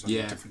 2 is only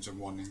a difference of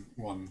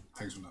one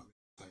hazelnut.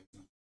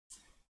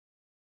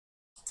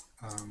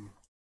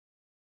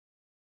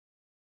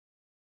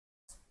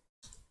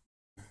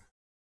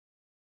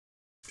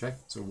 Okay,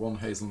 so 1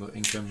 hazelnut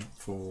income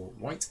for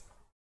white.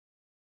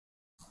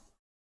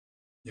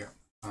 Yeah,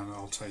 and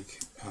I'll take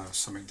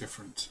something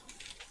different.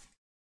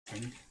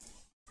 Thing.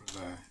 Put it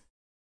there.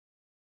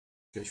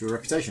 Gets you a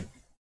reputation.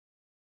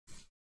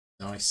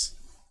 Nice.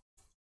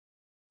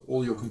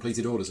 All your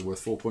completed orders are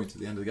worth 4 points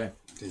at the end of the game.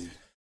 Indeed.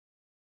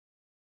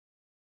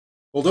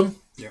 All done?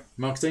 Yeah.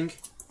 Marketing?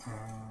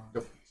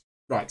 Yep.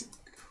 Right.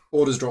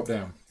 Orders drop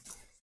down.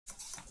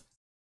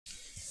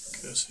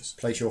 Curses.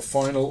 Place your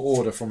final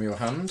order from your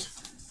hand.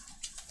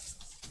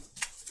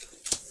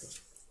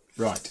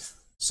 Right.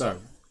 So,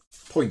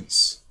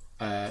 points.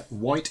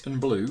 White and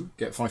blue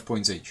get 5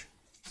 points each.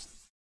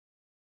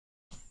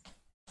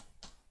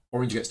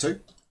 Orange gets 2.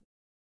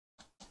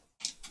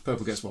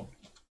 Purple gets 1.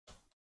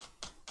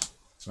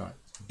 Right.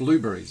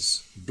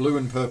 Blueberries. Blue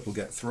and purple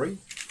get 3.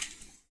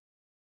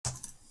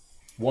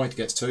 White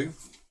gets 2.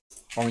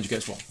 Orange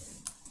gets 1.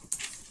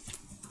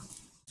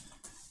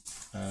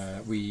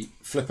 We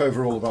flip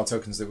over all of our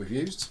tokens that we've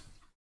used.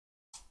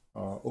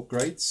 Our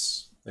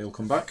upgrades. They all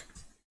come back.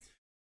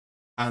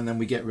 And then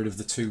we get rid of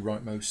the 2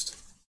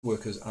 rightmost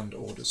workers and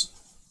orders.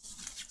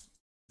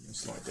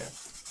 Slide down.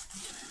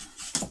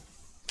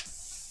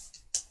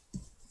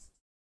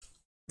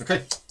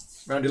 Okay,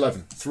 round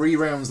 11. 3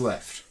 rounds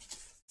left.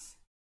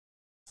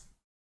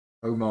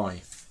 Oh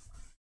my.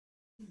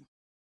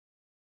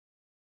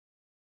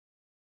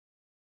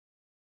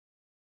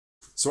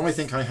 So I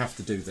think I have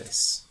to do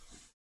this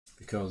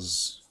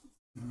because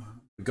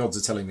the gods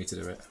are telling me to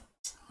do it.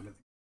 I don't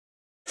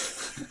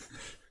think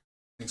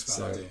it's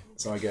a bad idea.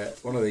 So I get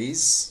one of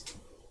these.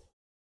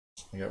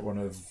 I get one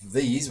of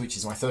these, which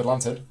is my 3rd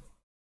lantern.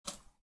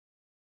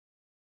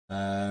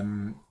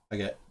 I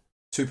get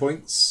 2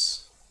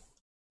 points.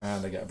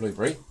 And I get a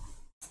blueberry.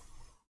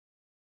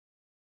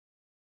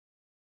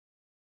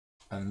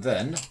 And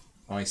then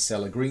I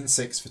sell a green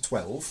 6 for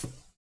 12.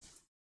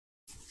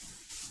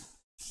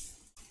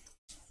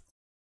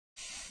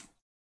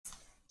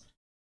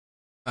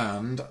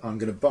 And I'm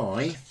going to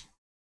buy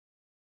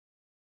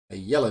a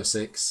yellow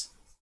 6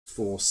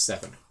 for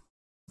 7.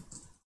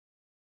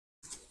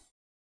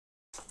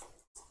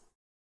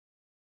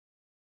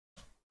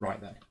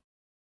 Right then.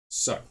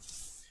 So.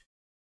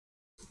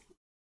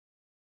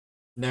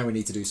 Now we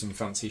need to do some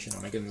fancy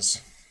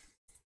shenanigans.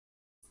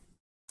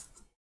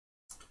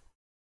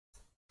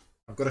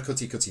 I've got a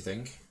cutty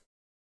thing.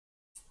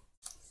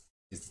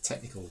 Is the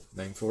technical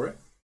name for it.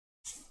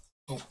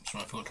 Oh,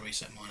 sorry, I forgot to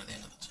reset mine at the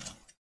end of the turn.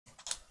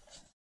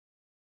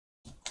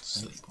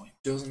 Silly point.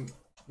 Doesn't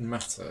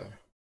matter.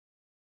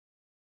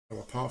 Oh,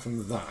 apart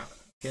from that,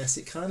 yes,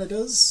 it kind of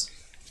does.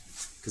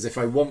 Because if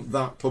I want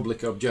that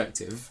public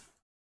objective,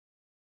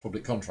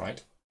 public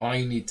contract,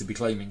 I need to be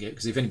claiming it,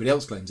 because if anybody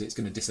else claims it, it's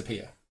going to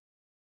disappear.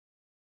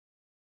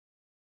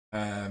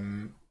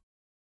 And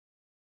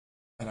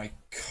I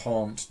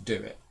can't do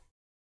it.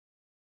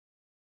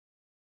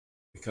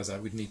 Because I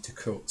would need to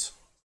cut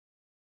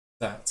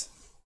that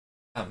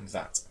and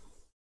that.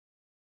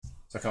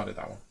 So I can't do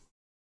that one.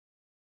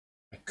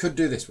 I could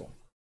do this one.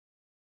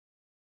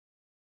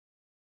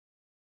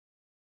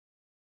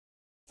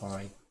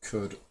 I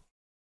could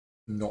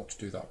not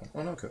do that one.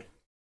 Oh, no, I could.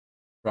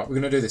 Right, we're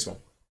going to do this one.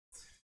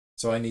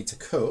 So I need to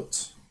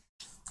cut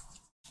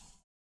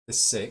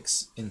this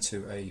 6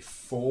 into a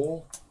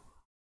 4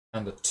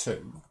 and a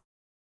 2.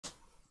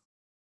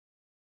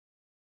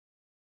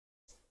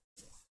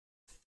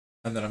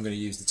 And then I'm going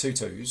to use the 2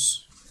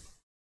 2s.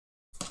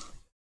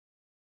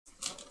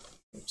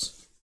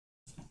 Oops.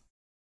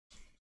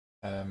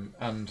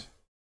 And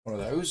one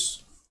of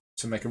those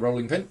to make a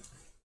rolling pin.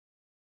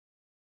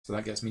 So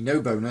that gets me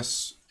no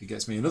bonus. It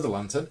gets me another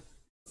lantern.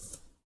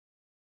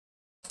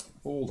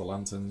 All the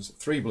lanterns,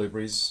 3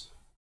 blueberries.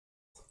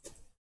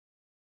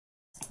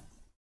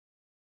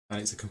 And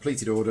it's a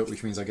completed order,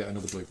 which means I get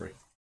another blueberry.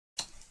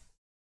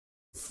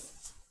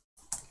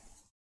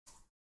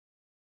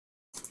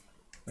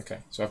 Okay,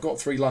 so I've got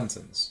 3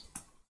 lanterns.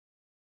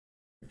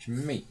 Which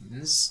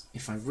means,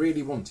 if I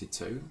really wanted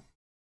to,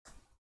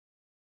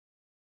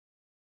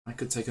 I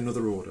could take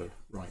another order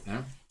right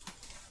now.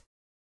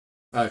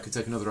 I could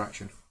take another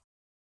action.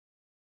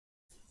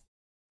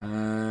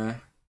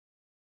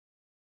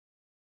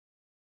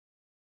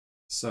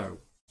 So,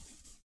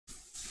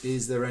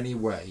 is there any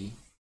way?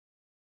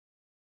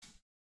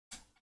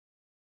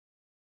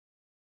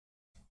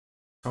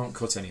 Can't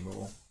cut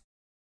anymore.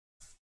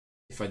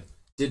 If I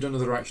did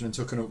another action and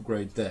took an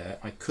upgrade there,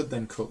 I could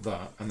then cut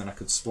that, and then I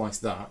could splice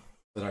that,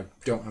 but I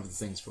don't have the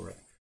things for it.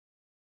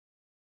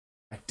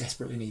 I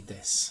desperately need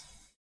this.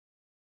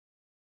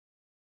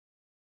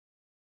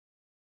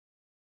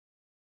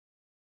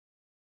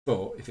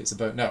 But if it's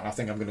about... No, I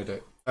think I'm going to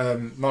do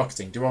it.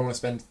 Marketing. Do I want to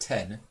spend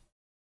 10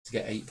 to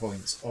get 8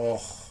 points?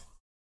 Oh,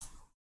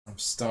 I'm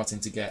starting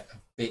to get a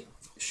bit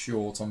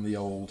short on the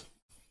old...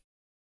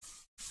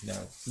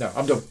 No,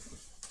 I'm done.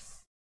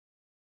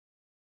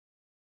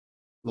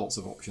 Lots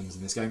of options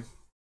in this game.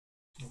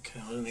 Okay,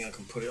 I don't think I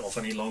can put it off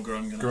any longer.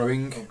 I'm going to...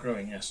 Growing. Oh,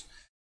 growing, yes.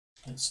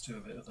 Let's do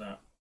a bit of that.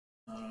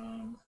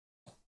 And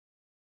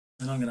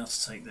I'm going to have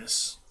to take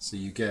this. So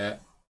you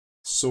get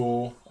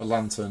saw, a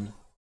lantern,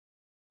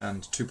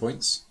 and 2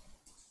 points.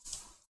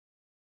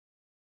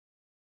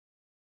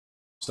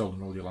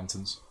 Stolen all your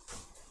lanterns.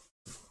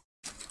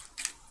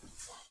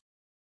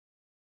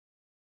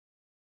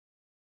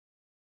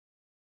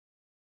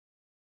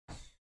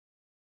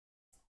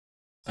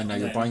 And now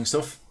you're buying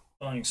stuff?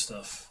 Buying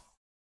stuff.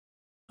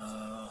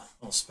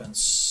 I'll spend...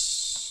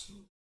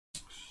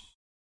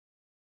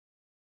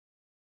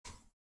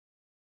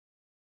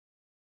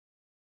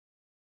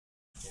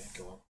 Yeah,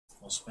 go on.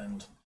 I'll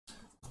spend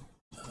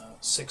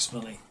 6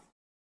 money.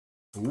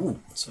 Ooh.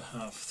 To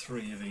have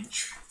 3 of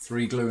each.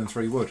 3 glue and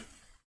 3 wood.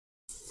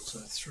 So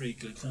 3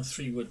 glue. Can I have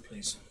 3 wood,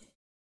 please?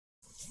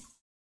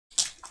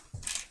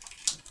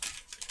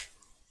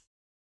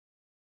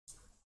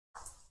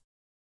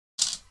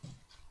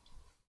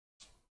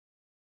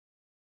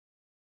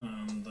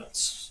 And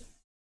that's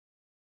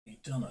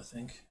done, I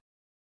think.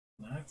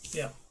 No?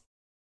 Yeah.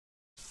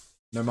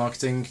 No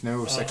marketing,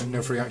 no second,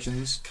 no free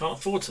actions. Can't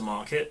afford to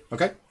market.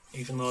 Okay.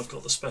 Even though I've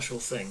got the special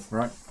thing.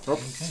 Right. Rob.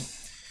 Okay.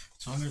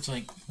 So I'm going to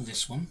take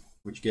this one.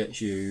 Which gets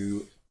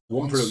you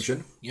 1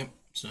 production. Yep.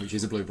 So which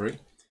is a blueberry.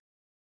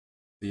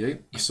 For you.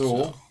 Yep, a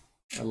saw,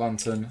 a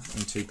lantern,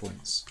 and 2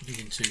 points.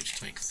 Putting in 2 to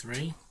take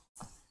 3.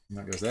 And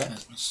that goes there.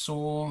 There's my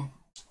saw.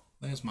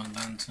 There's my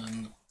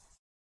lantern.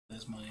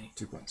 There's my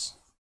 2 points.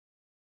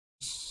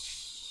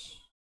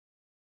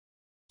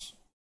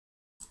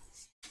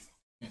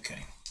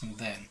 Okay, and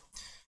then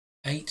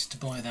 8 to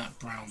buy that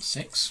brown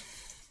 6.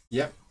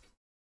 Yep.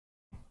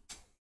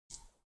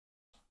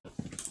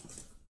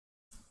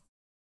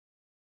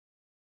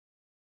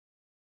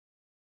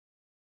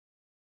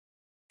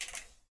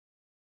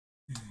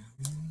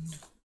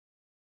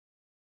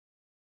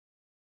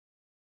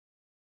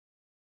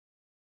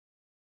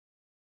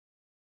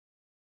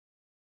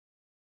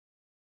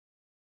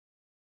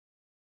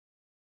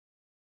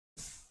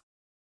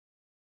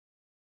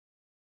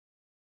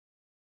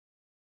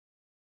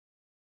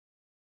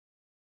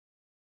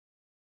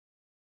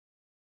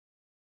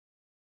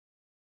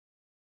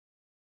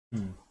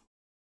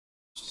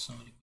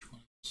 Deciding which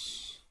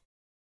one's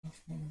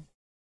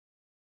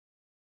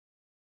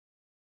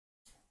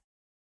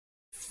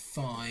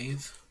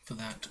 5 for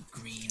that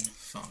green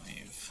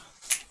 5.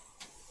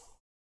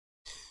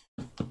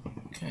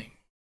 Okay.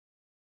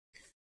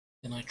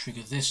 Then I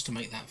trigger this to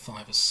make that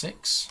 5 a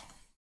 6.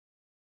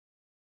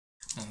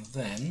 And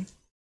then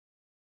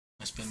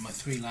I spend my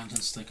 3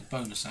 lanterns to take a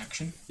bonus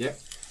action. Yep.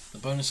 The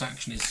bonus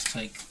action is to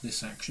take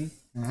this action,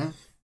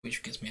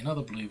 which gets me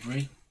another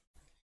blueberry,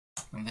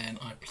 and then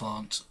I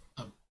plant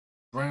a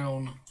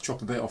brown.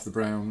 Chop a bit off the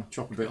brown,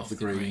 chop a bit off the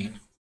green.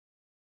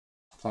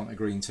 Plant a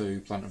green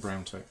 2, plant a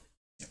brown 2.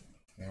 Yep.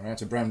 We're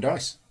out of brown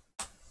dice.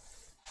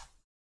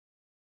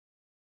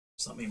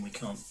 Does that mean we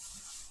can't?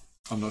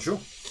 I'm not sure.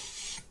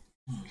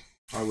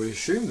 I would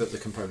assume that the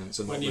components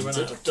are not when you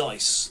limited. run out of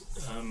dice,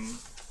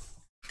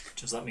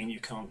 does that mean you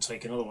can't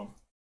take another one?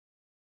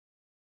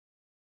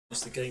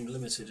 Is the game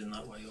limited in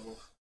that way, or?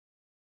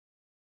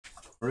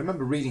 I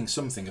remember reading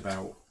something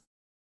about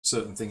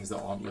certain things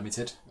that aren't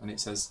limited, and it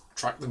says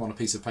track them on a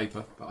piece of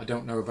paper, but I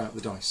don't know about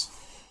the dice.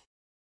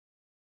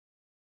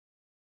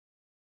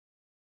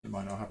 It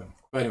might not happen.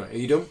 But anyway, are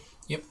you done?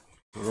 Yep.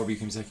 So Rob, you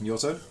can be taking your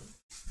turn.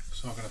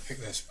 So I'm going to pick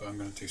this, but I'm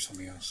going to do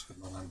something else with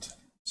my lantern.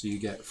 So you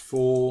get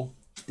 4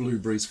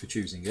 blueberries for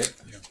choosing it.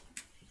 Yeah.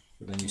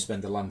 But then you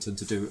spend a lantern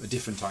to do a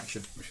different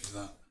action. Which is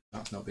that.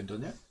 That's not been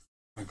done yet.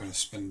 I'm going to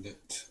spend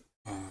it.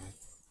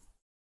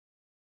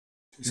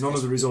 None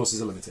of the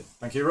resources are limited.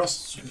 Thank you, Ross.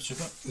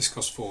 Super. This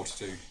costs 4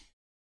 to do.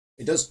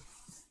 It does.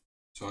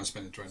 So I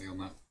spend it directly on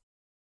that.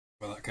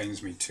 Well, that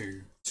gains me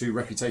 2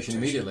 reputation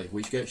immediately,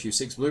 which gets you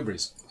 6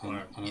 blueberries.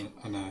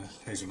 And a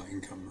hazelnut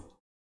income.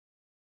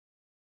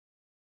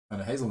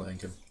 And a hazelnut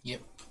income.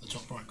 Yep, the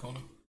top right corner.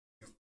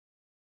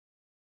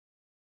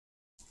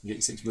 You get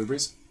your 6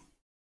 blueberries.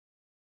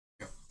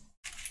 Yep.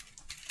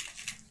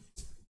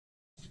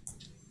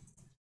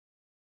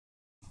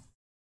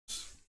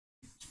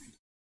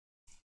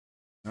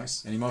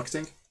 Nice. Any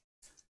marketing?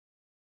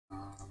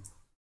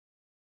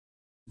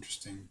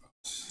 Interesting,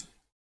 but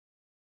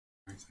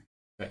anything.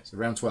 Okay, so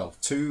round 12.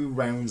 2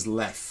 rounds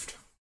left.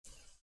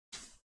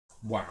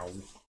 Wow.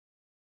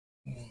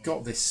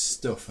 Got this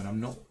stuff and I'm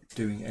not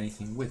doing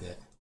anything with it.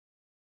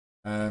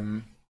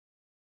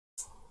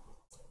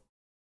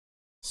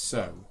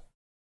 So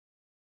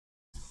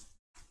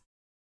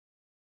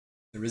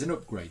there is an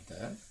upgrade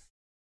there.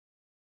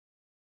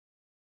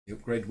 The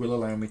upgrade will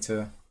allow me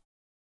to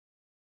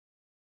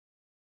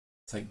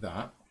take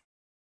that,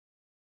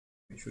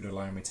 which would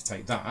allow me to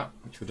take that,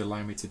 which would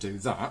allow me to do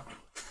that.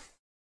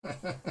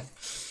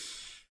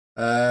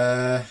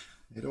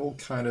 It all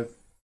kind of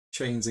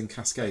chains and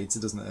cascades,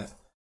 doesn't it?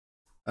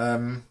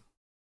 I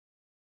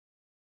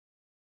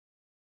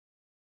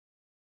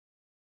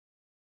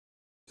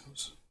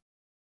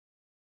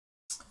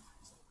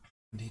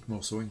need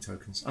more sewing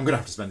tokens. I'm going to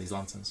have to spend these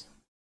lanterns.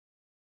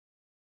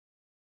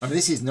 I mean,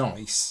 this is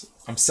nice.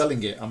 I'm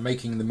selling it, I'm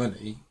making the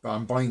money, but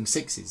I'm buying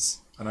 6s,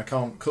 and I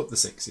can't cut the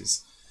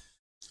 6s.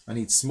 I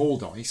need small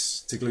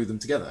dice to glue them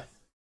together.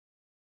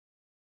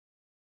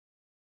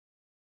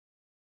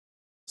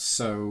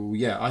 So,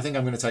 yeah, I think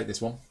I'm going to take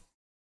this one.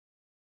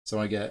 So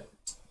I get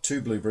 2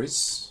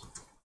 blueberries.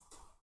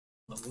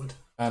 Wood.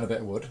 And a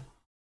bit of wood.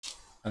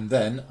 And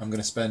then I'm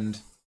going to spend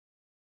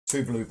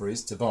 2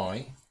 blueberries to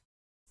buy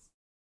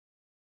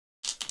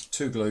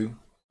 2 glue,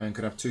 and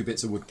could have 2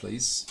 bits of wood,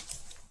 please.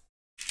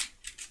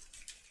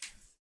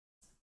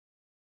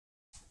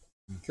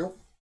 Cool.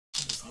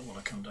 Does that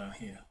want to come down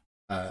here?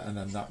 And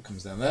then that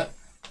comes down there.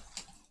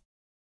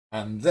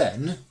 And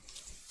then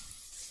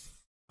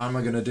am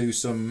I going to do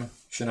some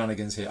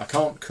shenanigans here? I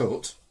can't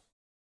cut.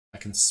 I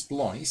can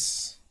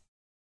splice.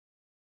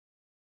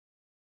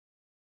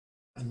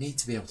 I need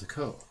to be able to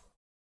cut.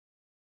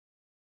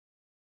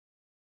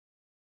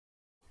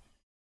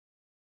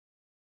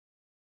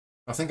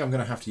 I think I'm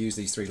going to have to use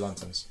these 3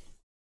 lanterns.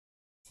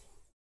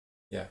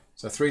 Yeah,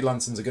 so 3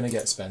 lanterns are going to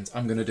get spent.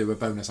 I'm going to do a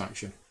bonus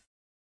action.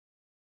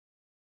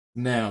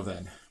 Now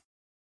then.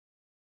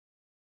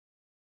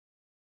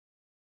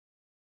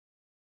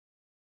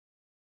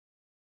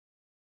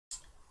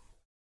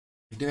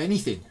 Do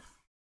anything.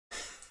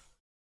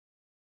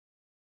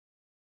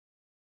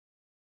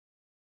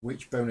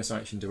 Which bonus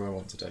action do I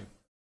want to do?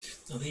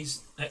 Now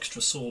these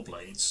extra saw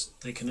blades,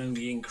 they can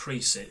only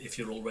increase it if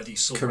you're already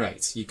sawing.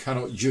 Correct. You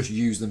cannot just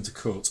use them to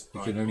cut.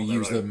 You can only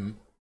use them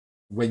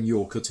when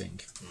you're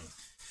cutting.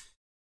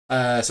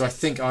 So I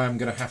think I am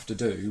going to have to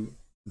do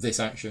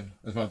this action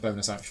as my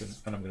bonus action,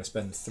 and I'm going to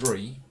spend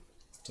 3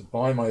 to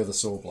buy my other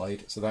saw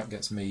blade. So that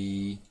gets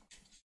me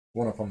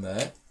 1 up on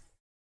there,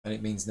 and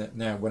it means that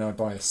now when I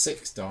buy a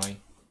 6 die.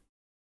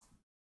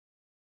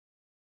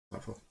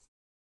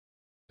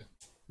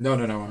 No,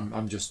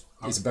 I'm just.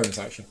 It's a bonus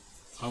action.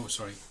 Oh,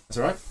 sorry. That's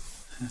all right.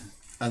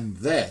 And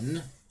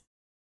then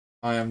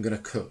I am going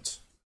to cut.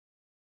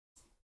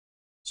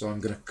 So I'm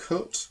going to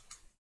cut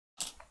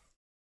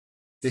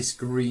this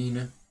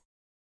green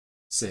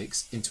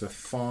 6 into a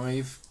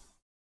 5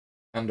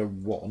 and a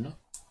 1.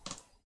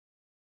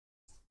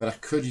 But I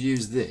could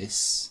use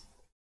this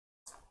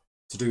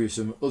to do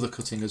some other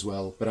cutting as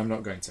well, but I'm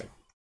not going to.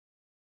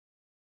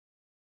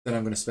 Then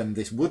I'm going to spend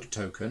this wood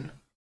token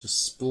to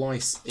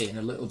splice in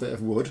a little bit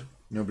of wood,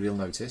 nobody will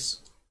notice,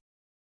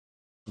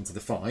 into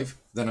the 5.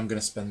 Then I'm going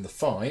to spend the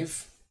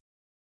 5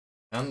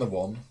 and the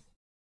 1,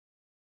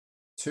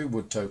 2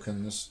 wood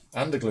tokens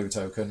and a glue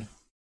token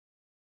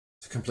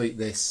to complete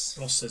this.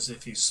 Ross says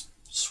if you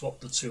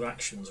swapped the 2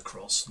 actions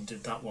across and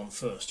did that one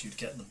first, you'd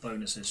get the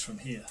bonuses from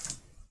here.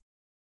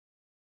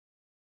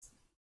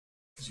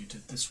 Because you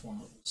did this one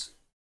that was...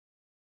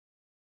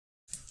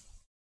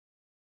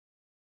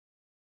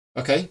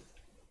 Okay.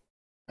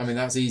 I mean,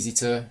 that's easy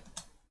to...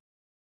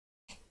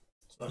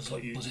 So that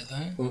got you... Was it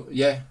there? Well,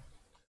 yeah.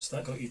 So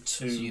that got you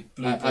 2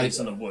 blueberries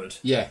and a wood.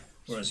 Yeah.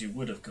 Whereas you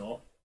would have got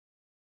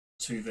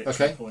 2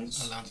 victory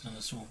points. A lantern and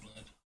a sword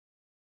blade.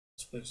 I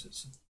suppose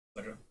it's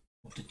better.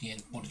 What did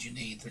you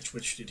need?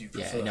 Which did you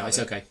prefer? Yeah, no, it's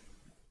okay.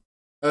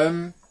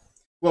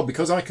 Well,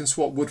 because I can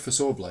swap wood for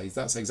sword blades,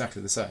 that's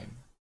exactly the same.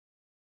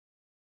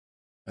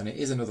 And it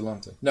is another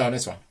lantern. No, and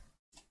it's fine.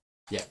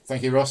 Yeah,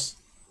 thank you, Ross.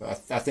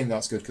 I think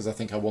that's good because I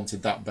think I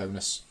wanted that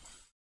bonus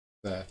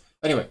there.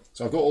 Anyway,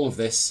 so I've got all of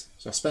this.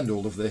 So I spend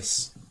all of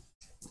this.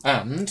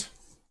 And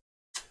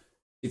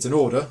it's an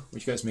order,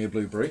 which gets me a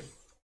blueberry.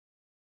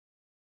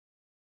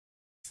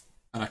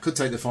 And I could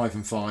take the 5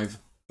 and 5,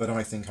 but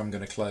I think I'm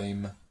going to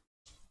claim...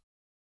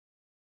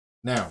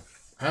 Now,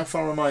 how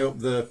far am I up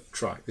the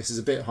track? This is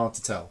a bit hard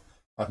to tell.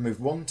 I've moved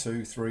 1,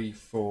 2, 3,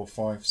 4,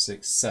 5,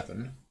 6,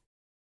 7.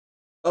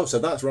 Oh, so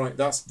that's right.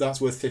 That's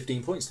worth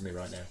 15 points to me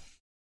right now.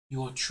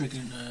 You're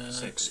triggering...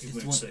 6. You've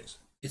moved 6.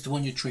 It's the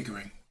one you're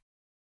triggering.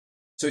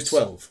 So it's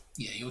 12.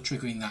 Yeah, you're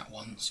triggering that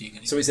one. So you're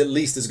going to... So it's at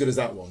least as good as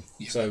that one.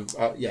 Yeah. So,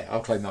 yeah,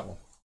 I'll claim that one.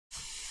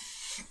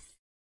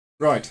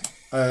 Right.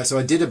 So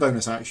I did a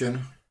bonus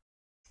action.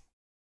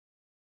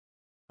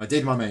 I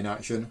did my main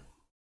action.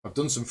 I've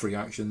done some free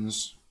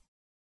actions.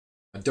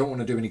 I don't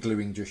want to do any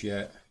gluing just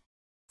yet.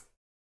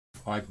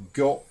 I've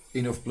got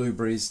enough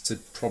blueberries to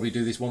probably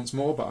do this once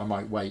more, but I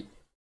might wait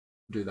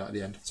and do that at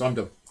the end. So I'm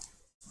done.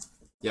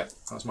 Yeah,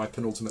 that's my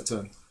penultimate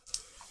turn.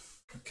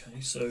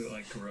 Okay, so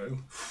I grow.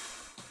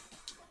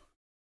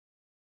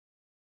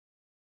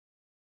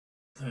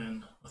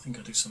 Then I think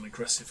I do some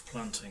aggressive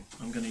planting.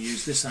 I'm going to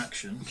use this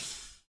action,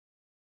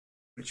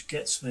 which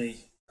gets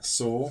me A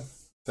saw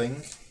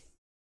thing,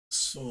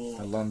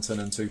 saw. a lantern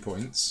and 2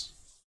 points.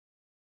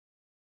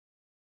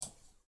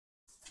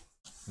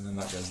 And then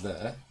that goes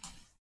there.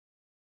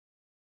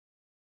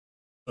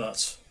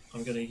 But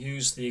I'm going to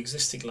use the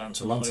existing The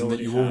lantern, lantern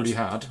that you already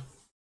had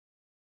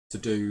to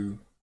do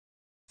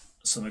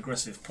some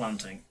aggressive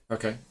planting.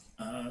 Okay.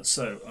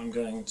 So I'm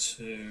going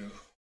to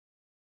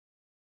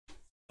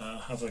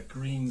have a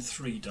green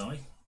 3 die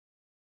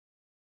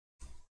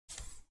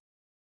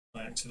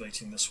by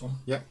activating this one.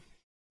 Yep.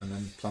 And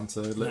then plant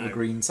a little Now,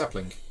 green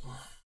sapling.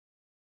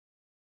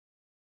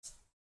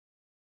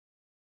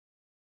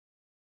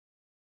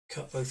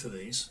 cut both of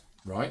these,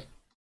 Right.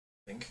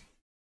 I think.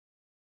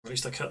 Or at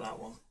least I cut that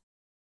one.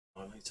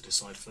 I need to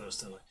decide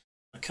first, don't I?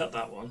 I cut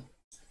that one,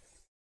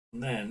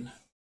 and then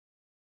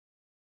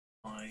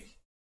I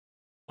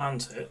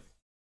plant it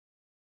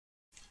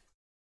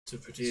to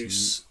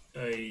produce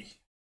a...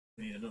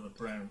 We need another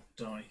brown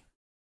die.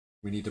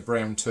 We need a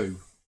brown 2.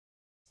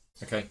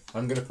 Okay.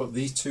 I'm going to put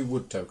these 2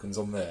 wood tokens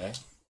on there.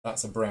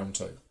 That's a brown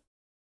 2.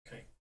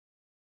 Okay.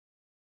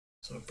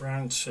 So a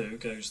brown 2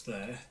 goes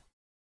there.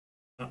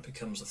 That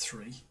becomes a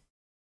 3.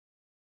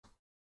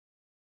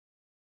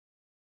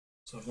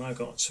 So I've now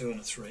got a 2 and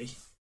a 3.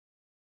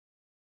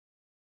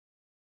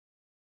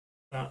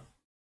 That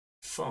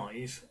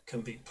 5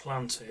 can be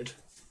planted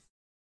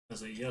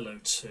as a yellow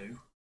 2.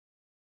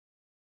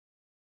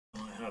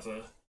 And I have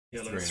a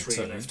yellow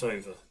 3 left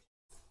over.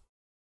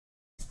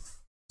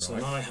 So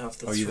Right. now I have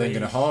the 3. Are you then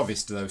going to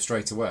harvest those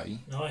straight away?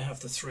 Now I have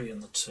the 3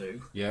 and the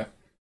 2. Yeah.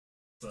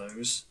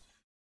 Those.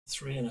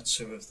 3 and a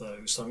 2 of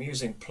those. So I'm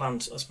using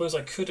plant. I suppose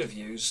I could have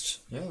used.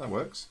 Yeah, that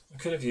works. I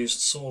could have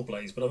used saw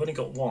blades, but I've only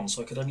got 1,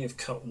 so I could only have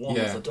cut 1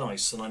 Yeah. of the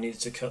dice, and I needed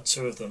to cut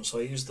 2 of them. So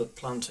I used the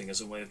planting as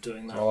a way of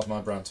doing that. I'll have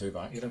my brown 2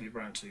 back. You can have your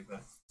brown 2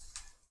 back.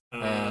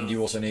 And you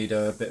also need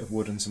a bit of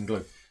wood and some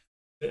glue.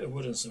 Bit of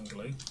wood and some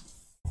glue.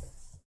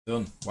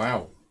 Done.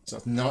 Wow. So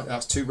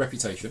that's 2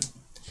 reputation.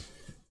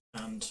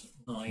 And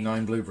 9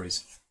 9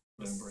 blueberries.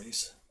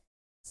 blueberries.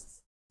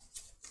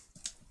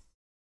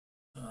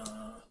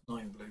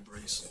 9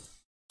 blueberries.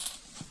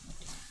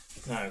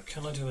 Now,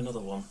 can I do another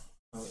one?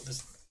 Oh,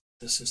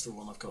 this is the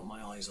one I've got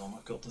my eyes on.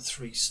 I've got the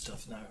 3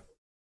 stuff now.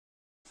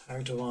 How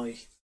do I...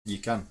 You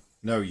can.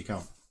 No, you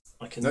can't.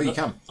 I can. No, you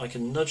can. I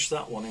can nudge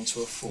that one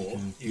into a 4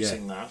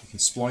 using that. You can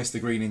splice the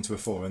green into a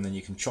 4, and then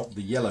you can chop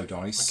the yellow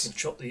dice. I can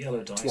chop the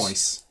yellow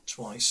dice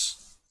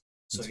twice.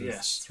 So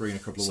yes. 3 and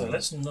a couple of So ones.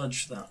 let's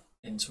nudge that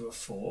into a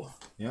 4.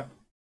 Yeah.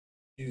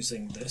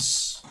 Using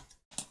this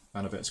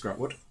And a bit of scrap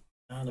wood.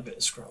 and a bit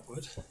of scrap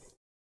wood.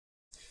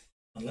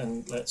 And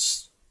then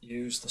let's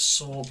use the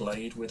saw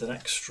blade with an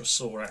extra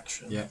saw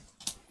action. Yeah.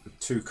 With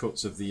 2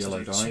 cuts of the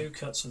yellow So die. 2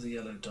 cuts of the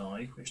yellow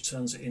die, which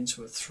turns it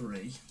into a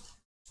 3.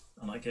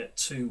 And I get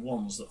 2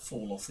 1s that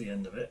fall off the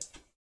end of it.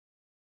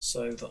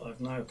 So that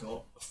I've now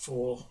got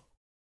 4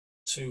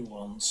 2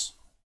 1s.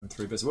 And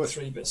 3 bits of wood.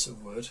 3 bits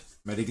of wood.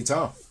 Made a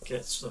guitar.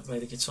 I've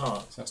made a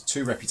guitar. So that's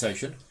 2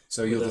 reputation.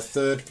 So With you're the a-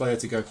 3rd player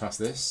to go past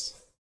this.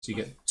 So you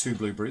get 2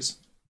 blueberries.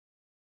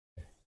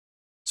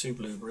 2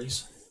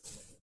 blueberries.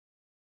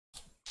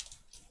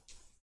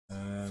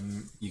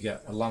 You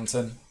get a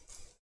lantern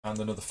And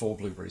another 4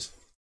 blueberries.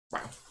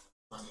 Wow.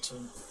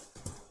 Lantern.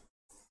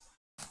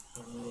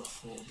 Another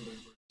 4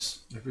 blueberries.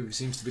 Everybody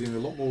seems to be doing a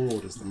lot more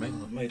orders than me.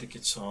 I've made a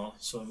guitar,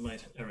 so I've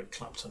made Eric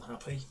Clapton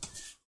happy.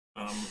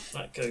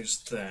 That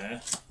goes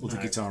there. Other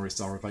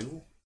guitarists are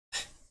available.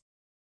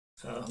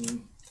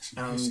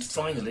 And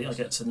finally, I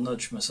get to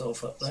nudge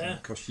myself up there.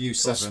 So cost you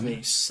Cost 7.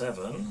 me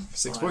 7.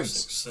 6 5,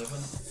 points. 6,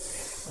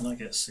 7. And I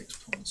get 6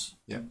 points.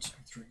 Yep. 1, 2,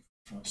 3,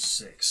 4, 5,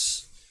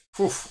 6.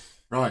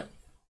 Oof. Right.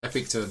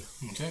 Epic turn.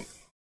 Okay.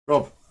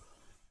 Rob.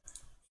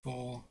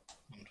 4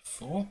 and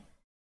 4.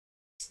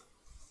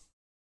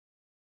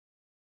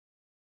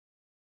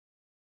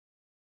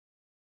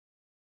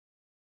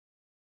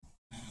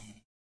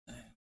 And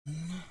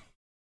then...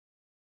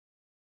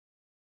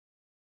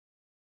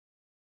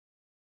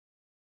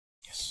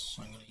 Yes,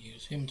 I'm going to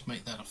use him to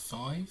make that a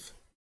 5.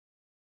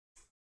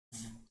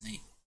 And the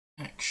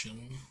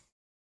action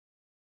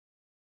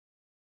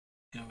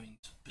going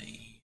to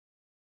be...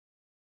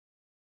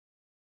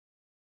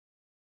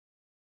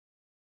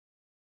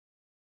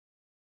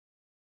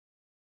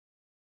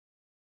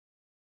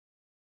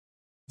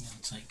 I'm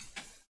going to take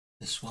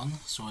this one,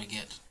 so I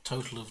get a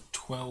total of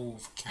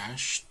 12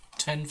 cash,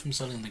 10 from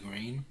selling the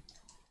green,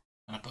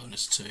 and a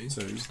bonus 2.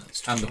 So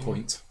that's and a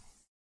point.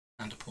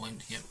 And a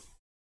point, yep.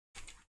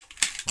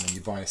 And then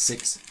you buy a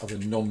 6 of a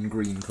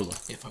non-green colour.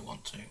 If I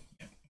want to,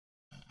 yep.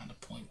 And a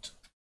point.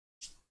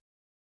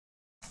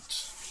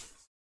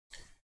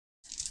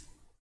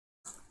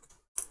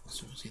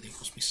 So it's either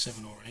cost me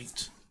 7 or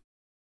 8.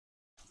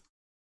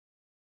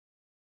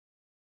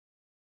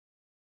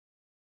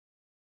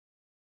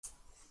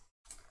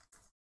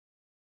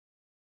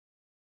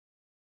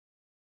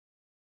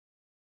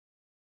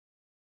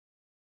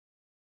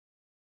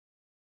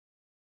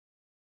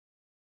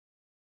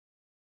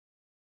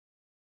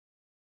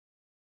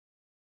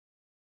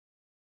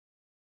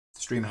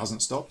 Stream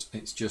hasn't stopped.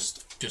 It's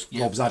just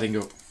yep. Rob's adding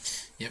up.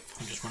 Yep,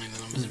 I'm just running the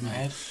numbers in my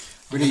head.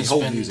 We need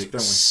hold music,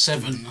 don't we?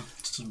 7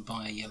 to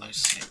buy a yellow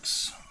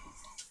 6.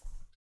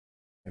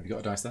 Have you got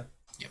a dice there?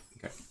 Yep.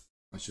 Okay.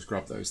 Let's just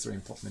grab those 3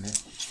 and pop them in here.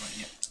 That's right,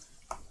 yep.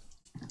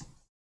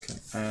 Okay.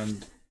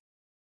 And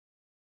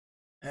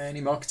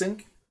any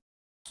marketing?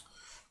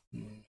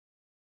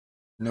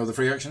 No other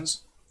free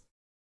actions?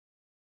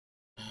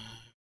 You're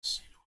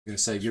going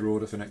to save your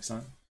order for next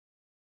time?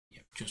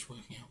 Yep, just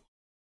working out.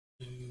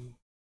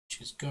 Which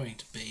is going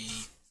to be...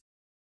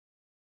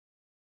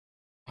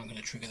 I'm going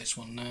to trigger this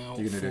one now.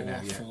 You're going to 4, do it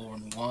now, yeah. 4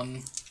 and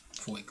 1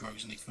 before it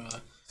grows any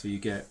further. So you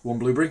get 1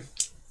 blueberry.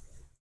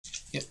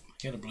 Yep,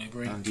 get a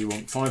blueberry. And you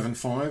want 5 and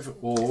 5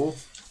 or...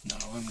 No,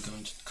 I'm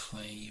going to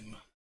claim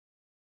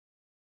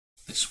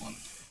this one.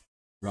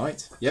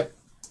 Right, yep.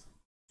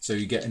 So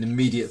you get an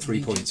immediate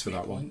 3 points for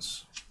that one.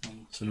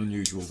 It's an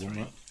unusual one,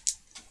 right?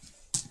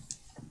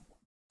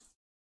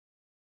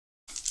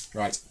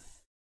 Right.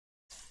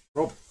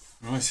 Rob.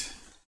 Right.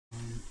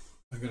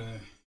 I'm going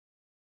to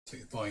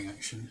take the buying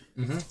action.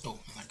 Mm-hmm. Oh,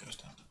 and that goes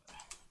down to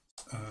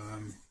there.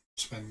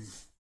 Spend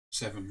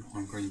 7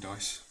 on green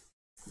dice.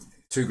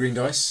 2 green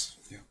dice.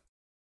 Yeah.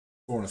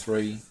 4 and a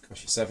 3.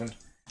 Cost you 7.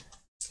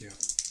 Yeah.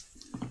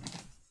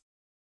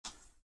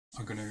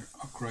 I'm going to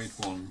upgrade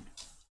 1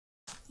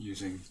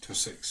 using to a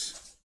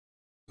 6.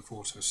 The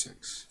 4 to a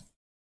 6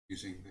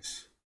 using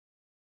this.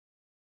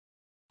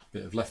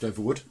 Bit of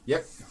leftover wood.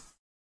 Yep.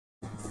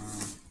 Yeah.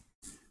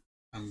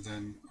 And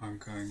then I'm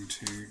going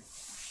to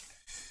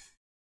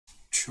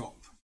chop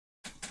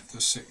the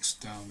 6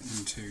 down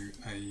into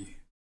a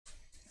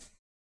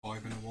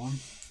 5 and a 1.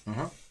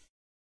 Uh-huh.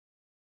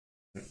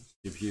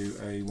 Give you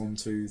a 1,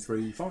 2,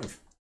 3, 5.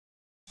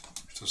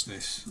 Which does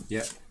this.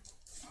 Yep.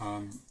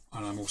 And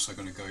I'm also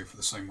going to go for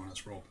the same one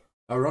as Rob.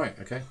 Oh, right,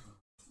 okay.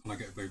 And I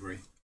get a blueberry.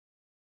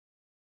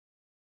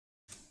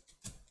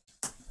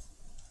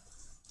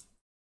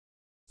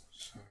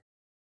 So,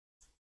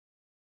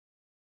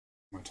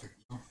 am I taking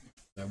it off?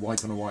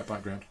 White on a white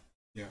background.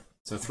 Yeah.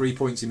 So 3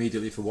 points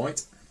immediately for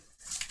white.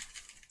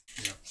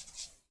 Yeah.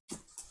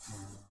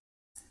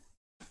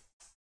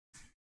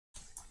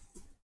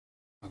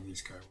 And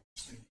these go,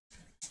 obviously.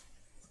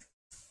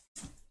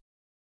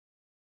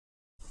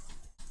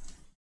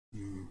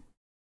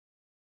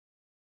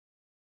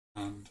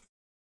 And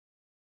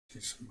do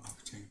some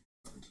marketing.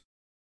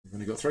 You've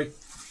only got 3.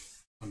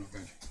 I'm not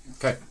going to. Yeah.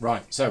 Okay,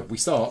 right. So we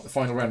start the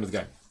final round of the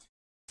game.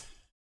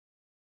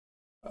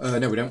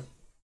 No, we don't.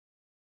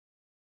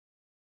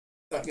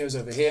 That goes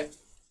over here.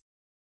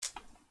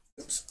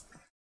 Oops.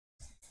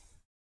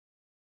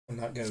 And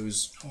that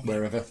goes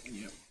wherever.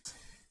 Yeah.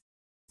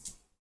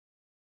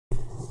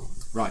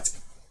 Right.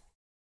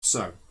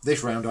 So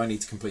this round I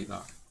need to complete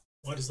that.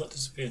 Why does that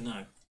disappear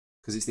now?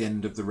 Because it's the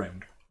end of the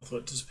round. I thought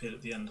it disappeared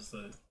at the end of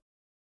the...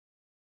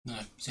 No,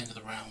 it's the end of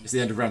the round. It's the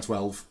end of round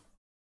 12.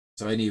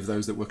 So any of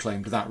those that were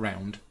claimed that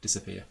round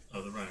disappear.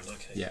 Oh, the round,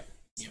 okay. Yeah.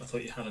 I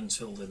thought you had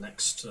until the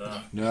next...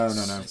 No.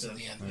 It's at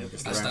the end. No,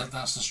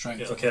 That's the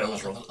strength okay, of, I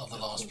was wrong. of the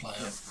last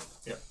player.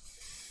 Yeah.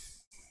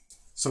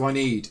 So I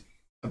need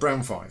a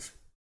brown 5.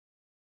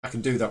 I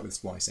can do that with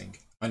splicing.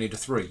 I need a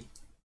 3.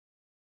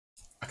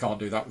 I can't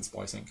do that with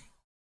splicing.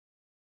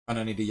 And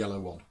I need a yellow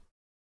 1.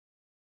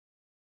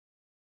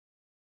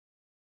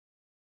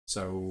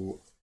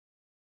 So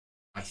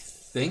I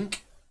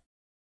think,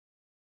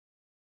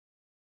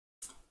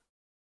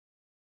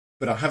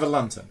 but I have a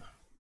lantern,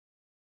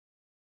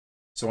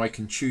 so I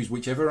can choose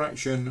whichever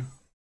action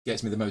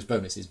gets me the most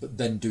bonuses, but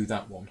then do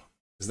that one,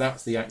 because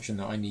that's the action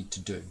that I need to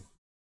do,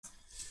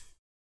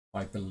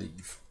 I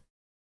believe.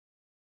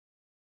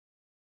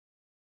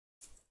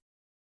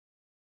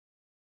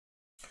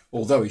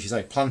 Although, as you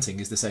say, planting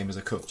is the same as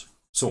a cut,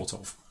 sort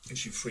of.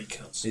 Gives you free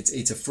cuts.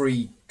 It's a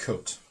free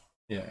cut,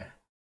 yeah.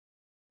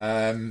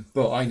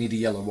 But I need a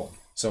yellow 1,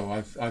 so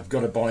I've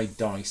got to buy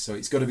dice. So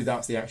it's got to be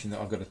that's the action that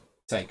I've got to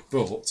take.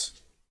 But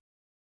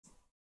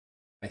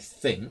I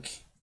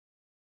think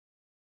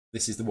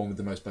this is the one with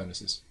the most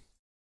bonuses.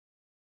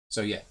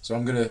 So yeah, so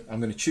I'm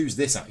gonna choose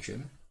this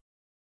action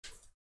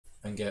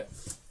and get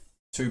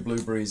 2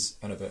 blueberries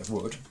and a bit of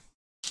wood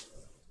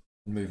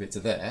and move it to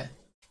there.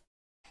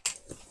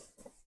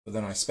 But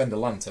then I spend a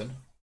lantern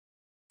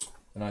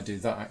and I do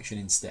that action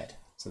instead.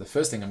 So the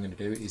first thing I'm going to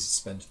do is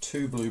spend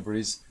 2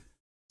 blueberries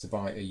to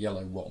buy a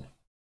yellow 1.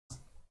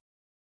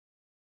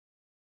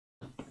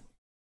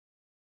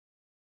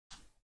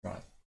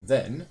 Right,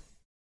 then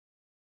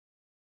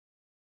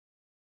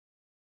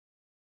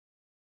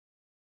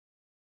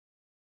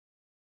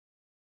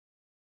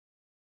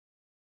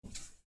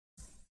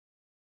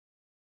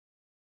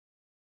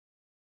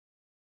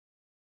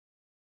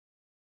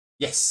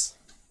yes.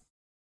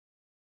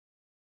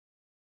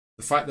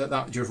 The fact that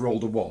that just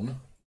rolled a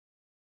 1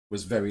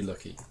 was very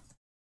lucky.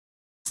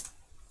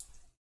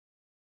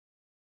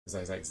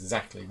 Because that's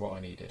exactly what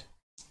I needed.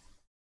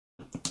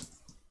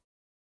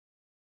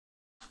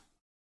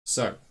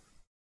 So,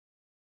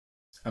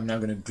 I'm now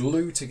going to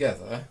glue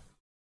together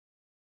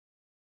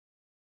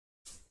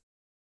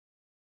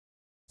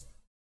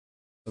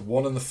the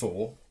 1 and the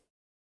 4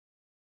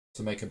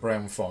 to make a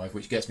brown 5,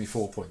 which gets me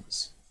 4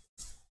 points.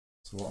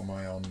 So what am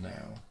I on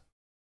now?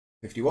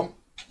 51.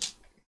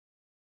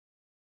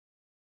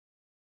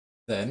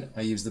 Then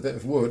I use the bit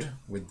of wood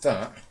with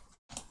that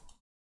to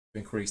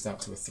increase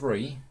that to a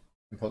 3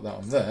 and put that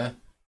on there.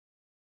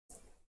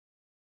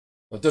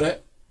 I've done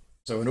it.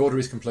 So an order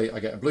is complete.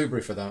 I get a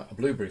blueberry for that, a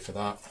blueberry for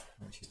that,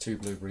 which is 2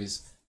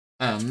 blueberries,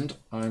 and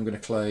I'm going to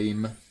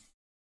claim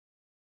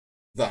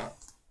that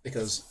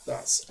because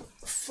that's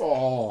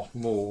far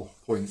more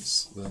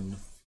points than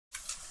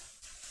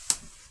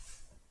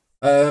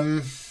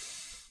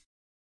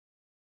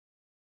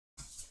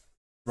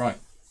right.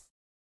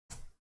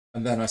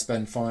 And then I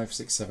spend 5,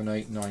 6, 7,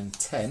 8, 9,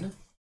 10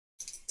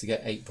 to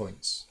get 8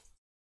 points.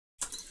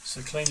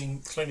 So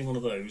claiming one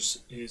of those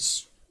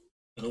is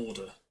an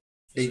order.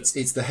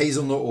 It's the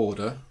hazelnut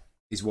order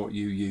is what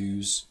you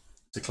use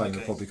to claim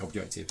a public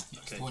objective.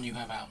 Okay. The one you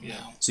have out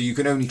now. So you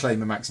can only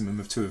claim a maximum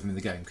of 2 of them in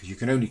the game because you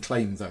can only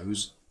claim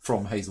those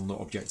from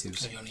hazelnut objectives.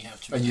 So you only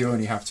have 2. And you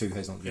only have 2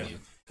 hazelnut objectives.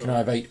 Can I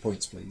have 8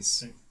 points,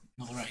 please?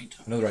 Another 8.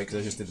 Another 8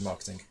 because I just did the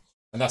marketing.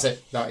 And that's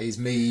it. That is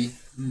me.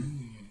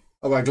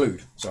 Oh, I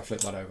glued, so I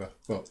flipped that over.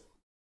 But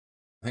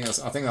I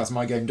think that's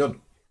my game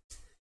done.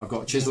 I've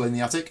got a chisel in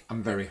the attic.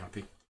 I'm very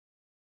happy.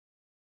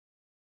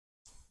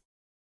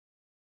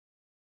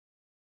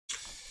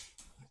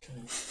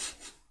 Okay.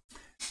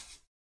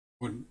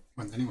 Wouldn't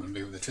anyone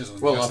be with a chisel?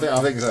 Well,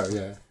 I think so.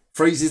 Yeah.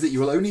 Phrases that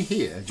you will only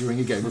hear during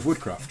a game of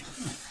Woodcraft.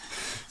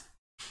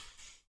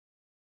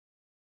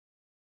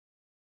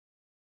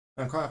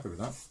 I'm quite happy with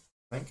that.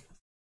 I think.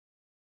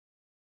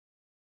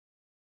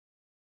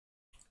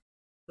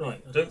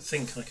 Right, I don't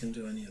think I can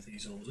do any of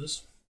these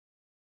orders.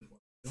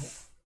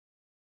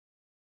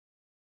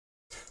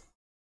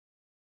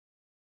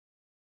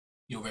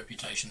 Your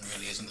reputation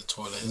really is in the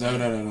toilet.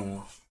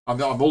 No.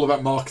 I'm all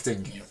about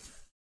marketing. Yep.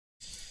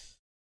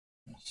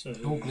 So,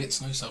 all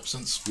glitz, no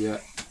substance. Yeah.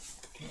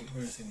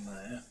 Everything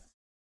there.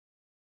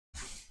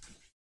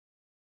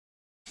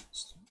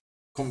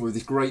 Come up with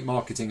this great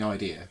marketing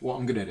idea. What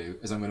I'm going to do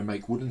is I'm going to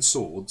make wooden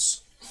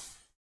swords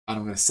and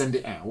I'm going to send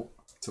it out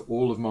to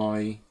all of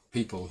my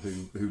people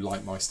who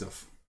like my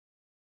stuff.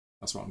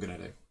 That's what I'm going to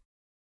do.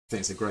 I think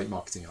it's a great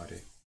marketing idea.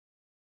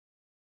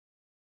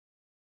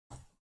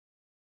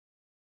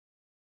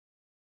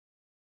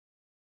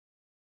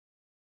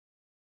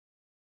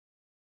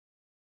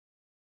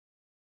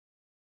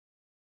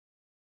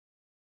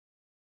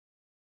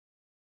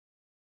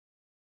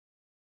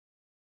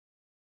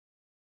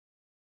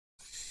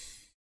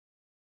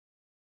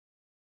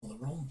 Well,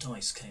 the wrong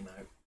dice came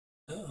out,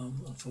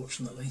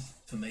 unfortunately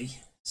for me.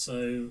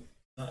 So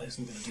that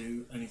isn't going to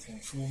do anything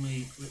for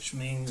me, which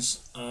means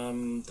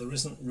there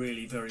isn't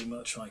really very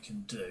much I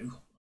can do,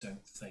 I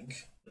don't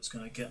think, that's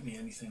going to get me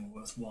anything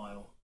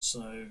worthwhile.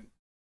 So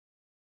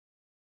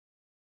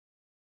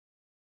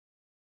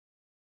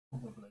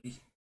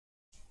probably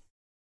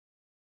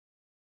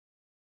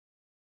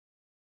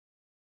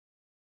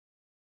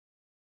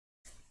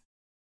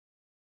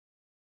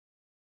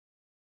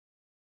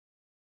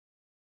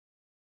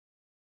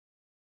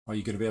Are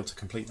you going to be able to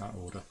complete that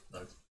order? no.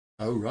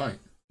 Oh, right.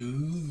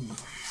 Ooh.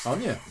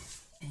 Aren't you?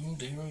 Oh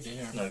dear, oh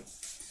dear. No.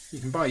 You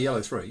can buy a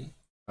yellow 3.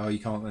 Oh, you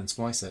can't then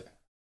splice it.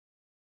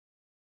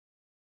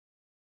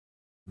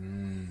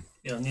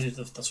 Yeah, I needed.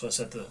 That's why I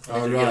said that.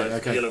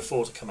 Yellow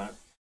 4 to come out.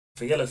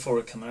 If a yellow 4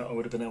 had come out, I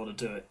would have been able to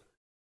do it.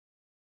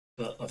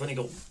 But I've only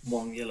got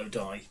one yellow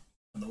die,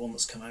 and the one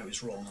that's come out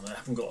is wrong, and I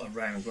haven't got a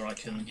round where I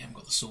can. You haven't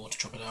got the sword to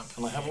chop it up,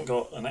 and I haven't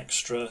got an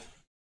extra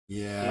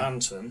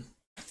lantern,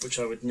 which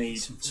I would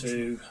need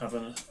to have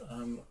a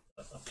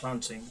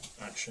planting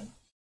action,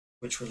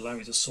 which would allow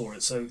me to saw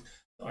it. So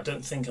I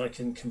don't think I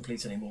can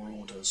complete any more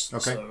orders.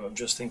 Okay. So I'm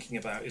just thinking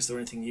about, is there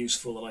anything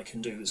useful that I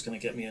can do that's going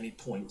to get me any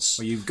points?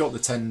 Well, you've got the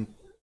 10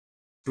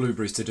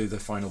 blueberries to do the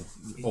final,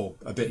 or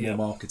a bit more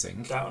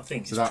marketing. That, I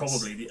think, is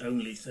probably the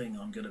only thing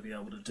I'm going to be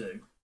able to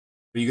do.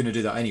 But you're going to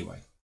do that anyway.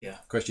 Yeah.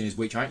 Question is,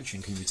 which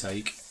action can you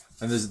take?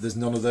 And there's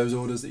none of those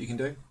orders that you can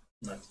do?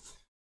 No.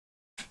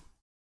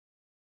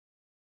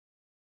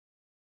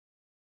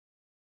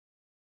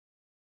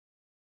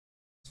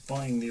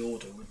 Buying the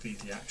order would be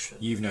the action.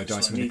 You've no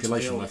dice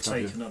manipulation left, have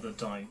you? Take another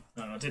die.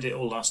 No, I did it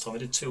all last time. I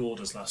did 2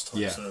 orders last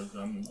time, so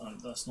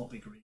that's not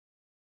big reason.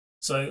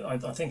 So I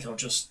think I'll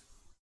just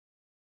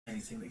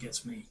anything that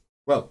gets me.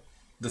 Well,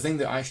 the thing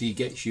that actually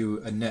gets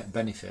you a net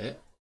benefit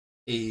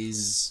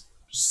is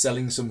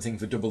selling something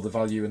for double the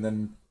value and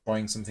then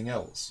buying something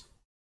else.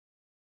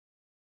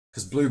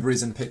 Because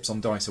blueberries and pips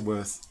on dice are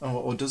worth. Oh,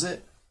 or does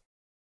it?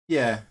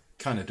 Yeah,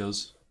 kind of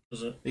does.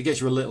 Does it? It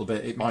gets you a little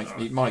bit. It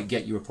might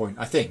get you a point.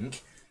 I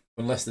think,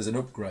 unless there's an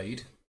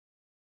upgrade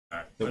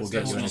that will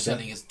get you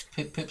anything. Is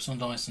pips on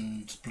dice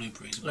and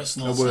blueberries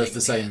are worth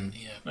the same.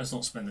 Yeah. Let's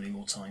not spend any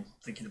more time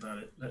thinking about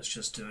it. Let's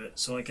just do it.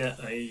 So I get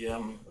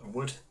a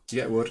wood. You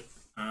get wood,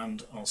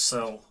 and I'll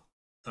sell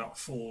that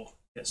 4.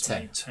 Gets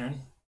me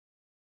 10.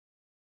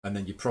 And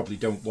then you probably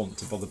don't want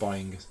to bother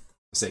buying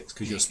a 6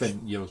 because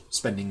you're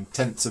spending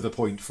tenths of a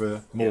point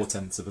for more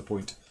tenths of a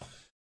point.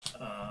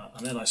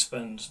 And then I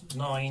spend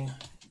 9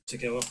 to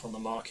go up on the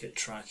market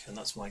track, and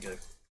that's my go.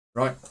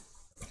 Right.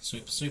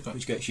 Super.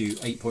 Which gets you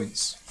 8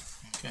 points.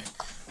 Okay.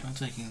 I'm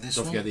taking this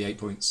Don't one. forget the 8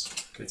 points.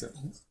 Okay.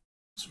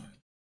 Sorry,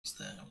 it's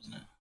there, wasn't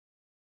it?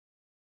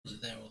 Was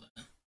it there or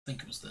there? I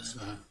think it was there.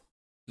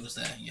 It was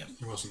there, yeah.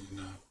 It wasn't in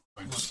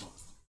bonus slot.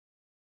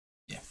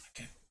 Yeah,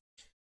 okay.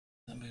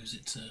 That moves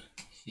it to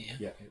here.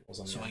 Yeah, it was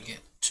on the So end. I get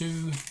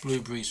 2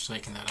 blueberries for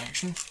taking that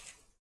action.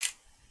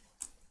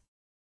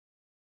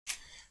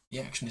 The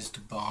action is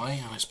to buy,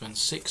 and I spend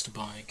 6 to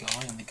buy a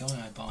guy, and the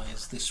guy I buy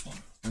is this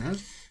one. Mm-hmm.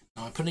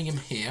 Now I'm putting him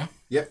here.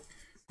 Yep.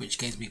 Which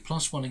gives me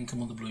 +1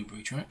 income on the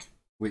blueberry track.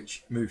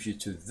 Which moves you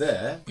to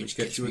there, which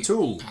gets you a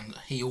tool. And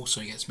he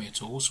also gets me a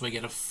tool, so I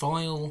get a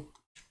file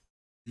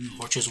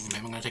or a chisel from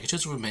him. I'm going to take a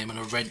chisel from him and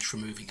a wrench for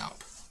moving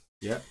up.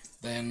 Yep.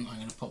 Then I'm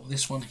going to pop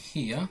this one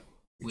here,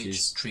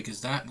 which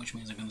triggers that, which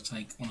means I'm going to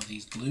take one of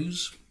these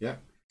glues.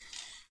 Yep.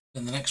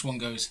 Then the next one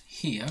goes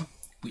here,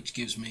 which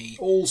gives me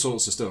all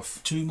sorts of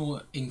stuff. 2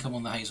 more income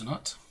on the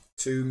hazelnut.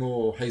 2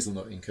 more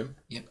hazelnut income.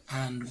 Yep,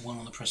 and 1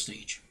 on the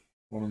prestige.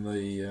 1 on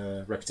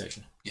the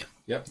reputation. Yeah.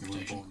 Yep.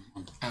 Reputation.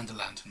 And a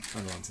lantern.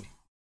 And a lantern.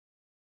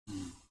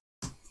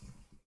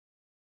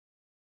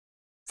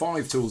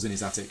 5 tools in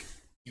his attic.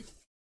 Yep.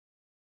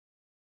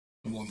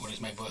 And what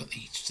is made worth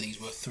each of these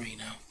worth 3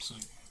 now. So.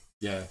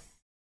 Yeah.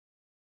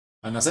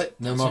 And that's it.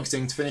 No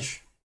marketing to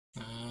finish.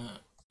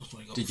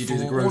 Did you do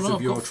the growth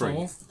of your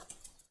tree?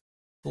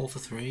 4 for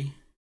 3.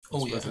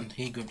 Oh yeah, and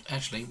he could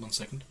actually 1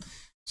 second.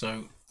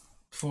 So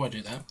before I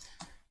do that,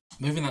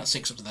 moving that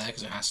 6 up to there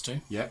because it has to.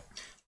 Yeah.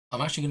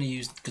 I'm actually going to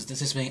use, because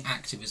this is being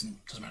active, doesn't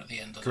matter at the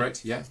end.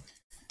 Correct. Yeah.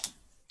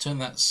 Turn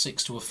that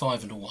 6 to a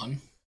 5 and a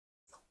 1.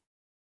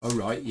 Oh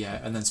right, yeah,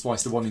 and then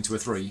splice the 1 into a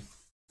 3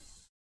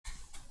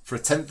 for a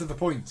 1/10 of a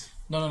point.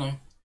 No.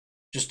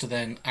 Just to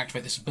then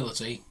activate this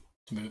ability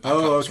to move it back up.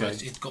 Oh, okay.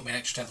 So it's got me an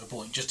extra 10th of a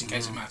point, just in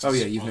case it matters. Oh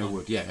yeah, you've no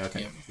wood. Yeah,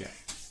 okay. Yeah.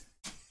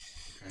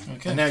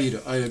 Okay. And now you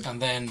do.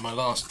 And then my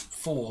last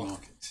 4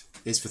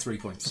 is for 3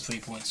 points. For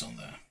 3 points on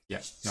there.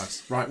 Yeah,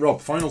 nice. Right,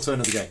 Rob, final turn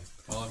of the game.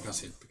 Well, I'm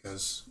gutted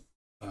because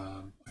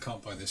I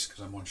can't buy this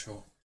because I'm 1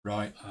 short.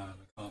 Right. And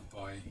I can't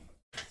buy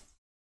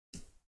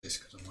this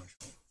because I'm 1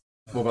 short.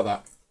 What about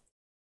that?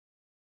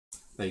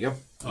 There you go.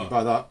 You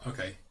buy that.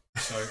 Okay.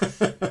 So,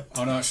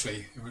 no,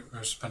 actually, it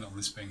was dependent on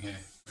this being here,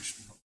 which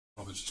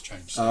Rob has just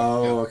changed.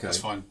 So, okay. That's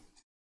fine.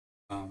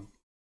 Yeah,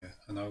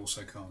 and I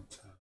also can't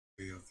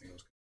do the other thing I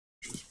was going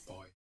to just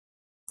buy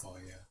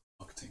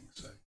marketing.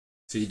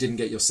 So you didn't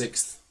get your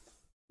 6th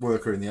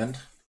worker in the end?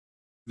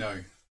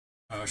 No.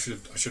 I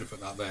should have put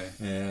that there.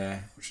 Yeah.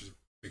 Which is a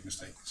big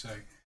mistake. So,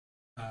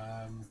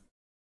 I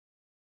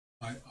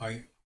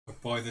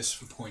buy this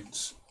for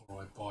points,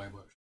 or I buy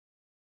workshop.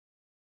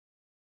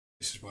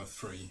 This is worth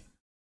 3.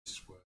 This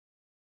is worth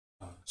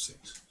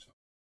 6.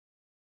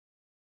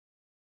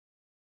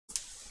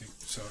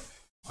 So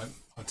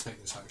I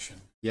take this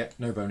action. Yeah,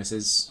 no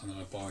bonuses. And then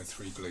I buy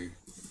 3 glue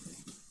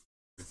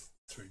with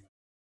 3.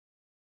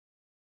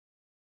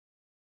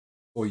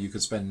 Or you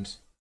could spend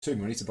 2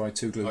 money to buy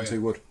 2 glue and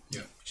 2 wood.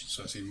 Yeah,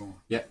 so that's even more.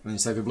 Yeah, and then you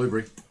save a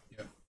blueberry.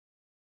 Yeah.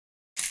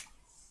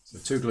 So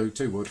 2 glue,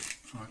 2 wood.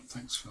 Right,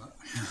 thanks for that.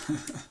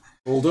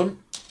 All done?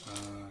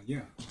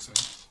 Yeah, I think so.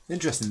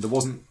 Interesting. There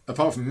wasn't,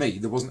 apart from me,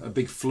 there wasn't a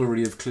big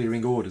flurry of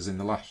clearing orders in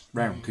the last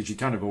round because you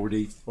kind of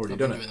already done it.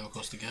 Them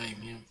across the game,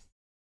 yeah.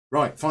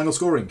 Right, final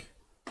scoring.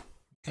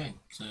 Okay,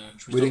 so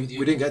we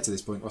didn't get to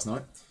this point last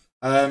night.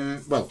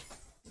 Well,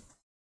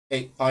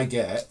 I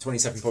get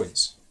 27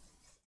 points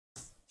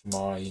for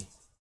my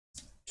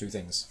two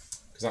things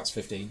because that's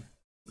 15,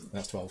 and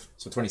that's 12,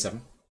 so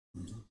 27.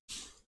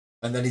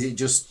 And then is it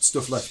just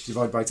stuff left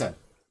divided by 10?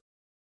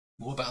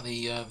 What about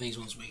the these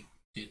ones we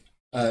did?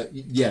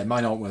 Yeah,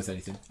 mine aren't worth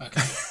anything.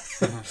 Okay.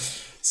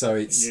 So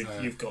it's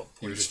you've got.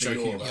 You were just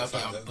joking about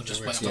that. We'll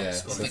just wait. Yeah,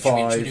 so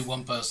should we do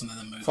one person and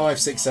then move 5,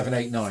 6, 7,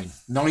 8, 9.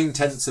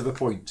 9/10 of a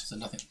point. So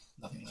nothing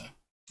there.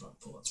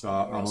 So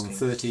I'm on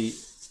 30.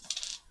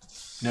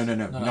 No.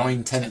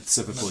 9/10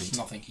 of a point.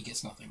 Nothing. He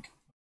gets nothing.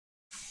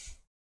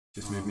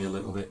 Just move me a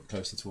little bit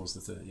closer towards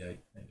the 38.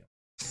 There you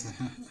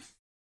go.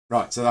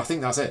 Right. So I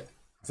think that's it.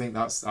 I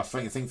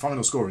think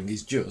final scoring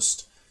is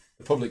just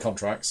the public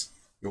contracts,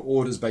 your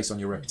orders based on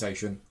your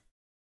reputation,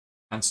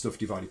 and stuff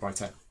divided by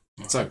 10.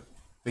 So,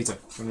 Peter,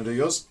 you want to do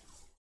yours?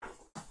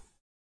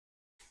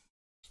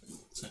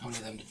 So how many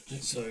of them did you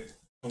do? So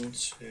 1,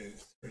 2,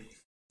 3,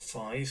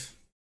 5.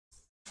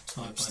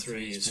 Times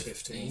 3 is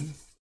 15.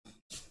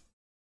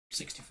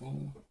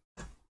 64.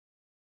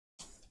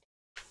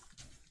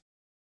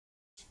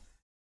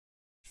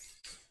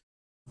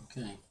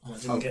 Okay. I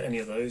didn't get any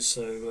of those,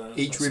 so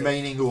each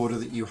remaining order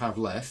that you have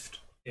left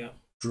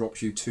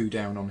drops you 2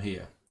 down on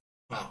here.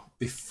 Wow.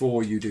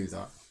 Before you do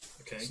that.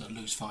 Okay. So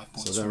lose 5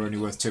 points. So they're only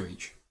worth 2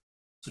 each.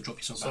 So drop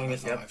yourself so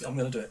back by 5. I'm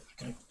going to do it.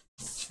 Okay.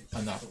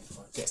 And that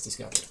gets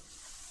discarded.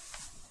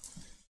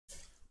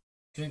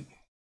 Okay.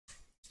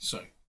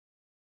 So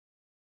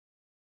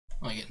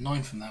I get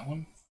 9 from that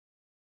one.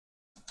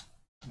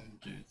 1,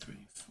 2,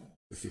 3, 4,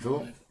 54.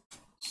 5,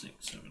 6,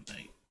 7,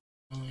 8,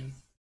 9.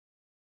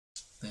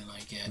 Then I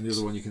get. And the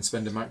other one you can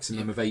spend a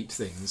maximum of 8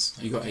 things.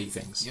 You got 8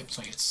 things. Yep,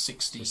 so I get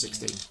 16. So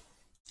 16.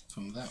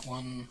 From that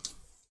one.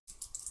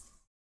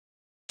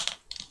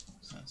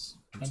 So that's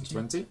 20.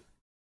 20.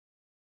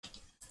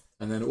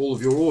 And then all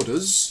of your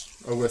orders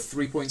are worth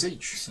 3 points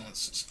each. So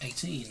that's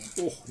 18.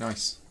 Oh,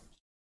 nice.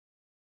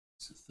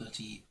 So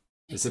 30.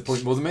 It's a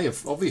point more than me,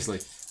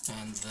 obviously.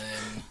 And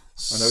then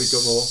I know he's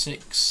got more.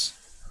 6,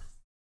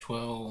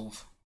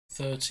 12,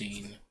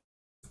 13,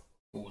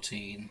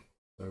 14.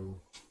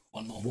 So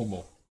one more. One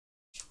more.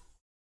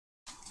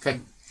 Okay.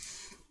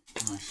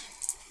 Nice.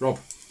 Rob,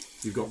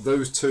 you've got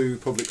those 2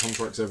 public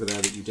contracts over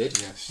there that you did.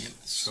 Yes. Yep.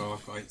 So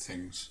I've got 8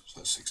 things. So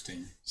that's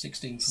 16.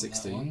 16 from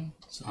 16. that one.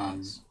 So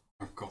that's,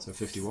 I've got so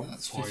 51.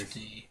 That's 5.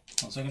 50.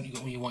 1 second, you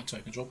got one of your white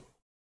tokens, Rob.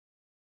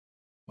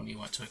 One of your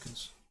white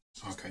tokens.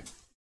 Okay.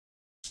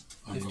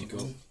 I've 51.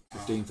 got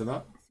 15 for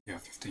that. Yeah,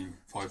 15.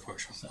 5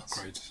 workshop So that's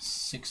upgrades.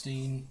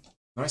 16.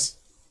 Nice.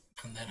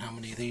 And then how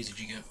many of these did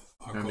you get?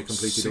 I've And the got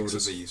completed 6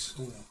 orders. of these.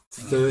 Ooh,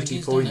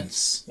 30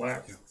 points.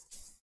 Wow. Yeah.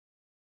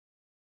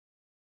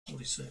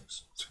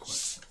 46. It's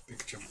quite a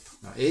big jump.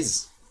 That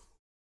is.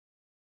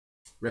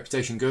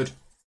 Reputation good.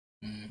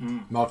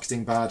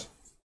 Marketing bad.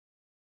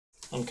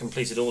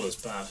 Uncompleted orders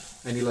bad.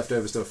 Any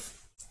leftover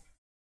stuff?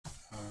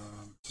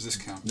 Does this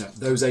count? No.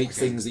 Those 8 Again.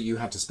 things that you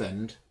had to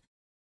spend.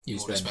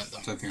 You've already spent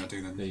them. I don't think I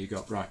do then. There you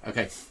go. Right.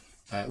 Okay.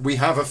 We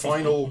have a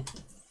final.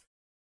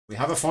 We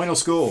have a final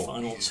score.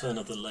 Final turn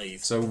of the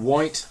lathe. So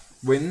white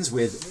wins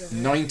with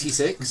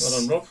 96. Well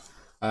done,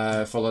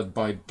 Rob. Followed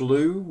by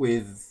blue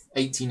with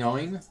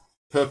 89.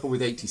 Purple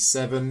with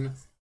 87.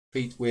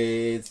 Pete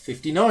with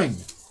 59.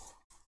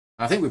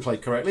 I think we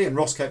played correctly, and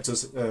Ross kept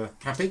us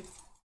happy.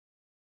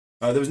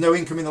 There was no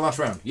income in the last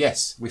round.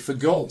 Yes, we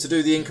forgot to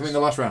do the income in the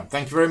last round.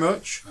 Thank you very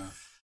much.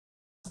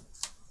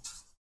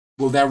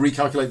 We'll now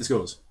recalculate the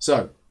scores.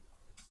 So,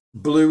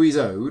 blue is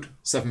owed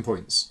 7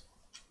 points.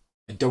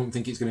 I don't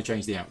think it's going to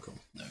change the outcome.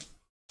 No.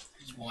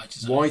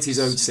 White is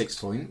owed 6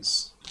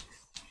 points.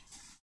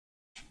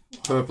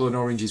 Purple and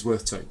orange is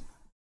worth 2.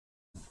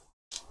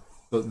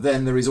 But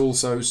then there is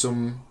also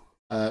some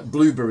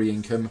blueberry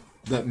income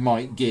that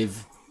might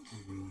give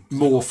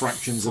more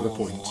fractions of a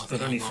point.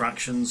 But only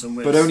fractions and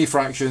with. But only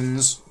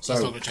fractions. So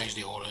it's not going to change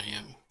the order,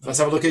 yeah. Let's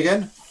have a look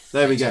again.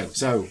 There we go.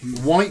 So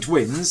white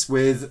wins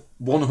with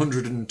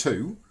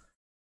 102.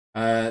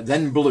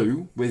 Then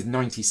blue with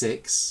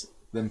 96.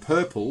 Then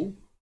purple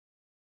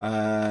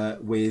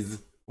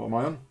with, what am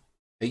I on?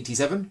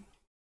 87.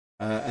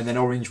 And then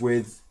orange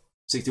with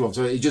 61.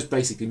 So it just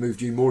basically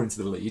moved you more into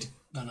the lead.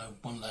 No,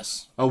 one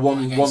less. Oh,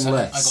 one less.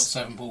 I got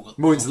 7. Paul got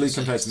more into the lead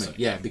compared to me. So.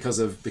 Yeah, because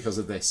of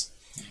this.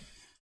 Yeah.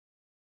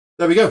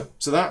 There we go.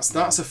 So that's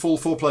a full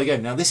 4-player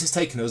game. Now this has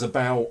taken us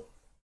about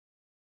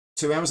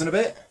 2 hours and a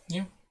bit.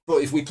 Yeah.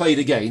 But if we played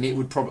again, it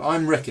would probably.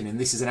 I'm reckoning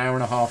this is an hour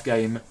and a half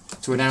game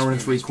to an hour and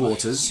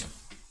 3/4.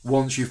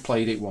 Once you've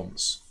played it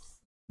once.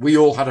 We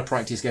all had a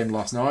practice game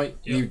last night.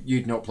 Yep.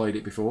 You'd not played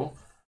it before.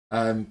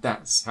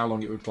 That's how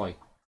long it would play.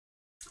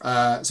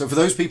 So for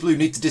those people who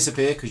need to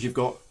disappear because you've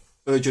got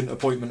urgent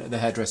appointment at the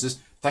hairdressers,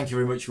 thank you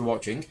very much for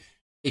watching.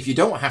 If you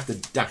don't have to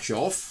dash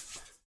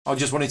off, I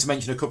just wanted to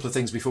mention a couple of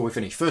things before we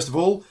finish. First of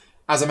all,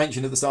 as I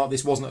mentioned at the start,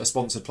 this wasn't a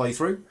sponsored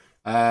playthrough.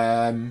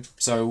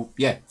 So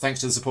yeah, thanks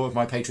to the support of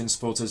my Patreon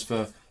supporters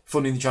for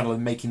funding the channel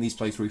and making these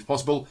playthroughs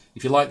possible.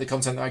 If you like the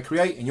content that I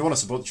create and you want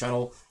to support the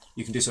channel,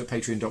 you can do so at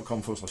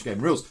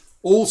patreon.com/GameRules.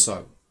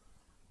 Also,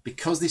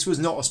 because this was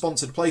not a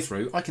sponsored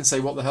playthrough, I can say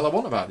what the hell I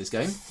want about this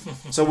game.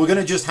 So we're going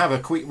to just have a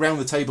quick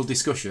round-the-table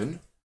discussion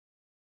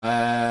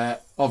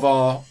of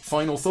our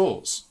final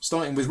thoughts,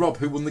 starting with Rob,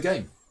 who won the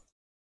game.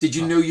 Did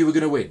you know you were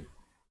going to win?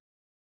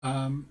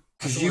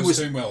 Because you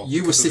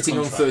were sitting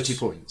on 30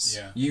 points.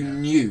 Yeah, you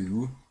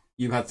knew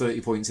you had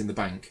 30 points in the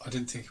bank. I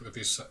didn't think it would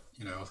be, I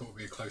thought it would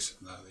be closer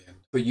than that at the end.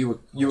 But you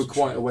were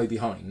quite a way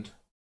behind.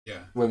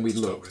 Yeah. When we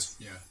looked. With,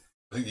 yeah.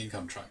 I think the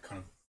income track kind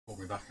of pulled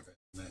me back a bit,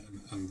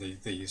 and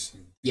these.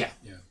 And, yeah.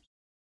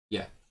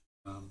 Yeah.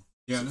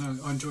 Yeah. No,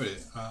 I enjoyed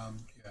it.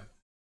 Yeah.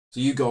 So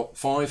you got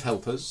 5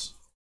 helpers,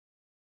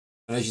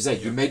 and as you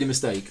said, you made a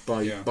mistake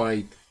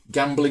by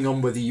gambling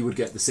on whether you would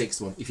get the 6th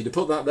one. If you'd have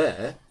put that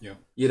there,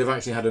 you'd have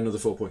actually had another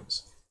 4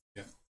 points.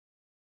 Yeah.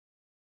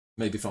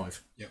 Maybe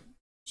 5. Yeah.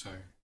 So.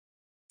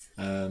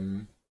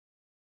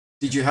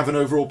 Did you have an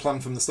overall plan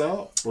from the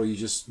start, or you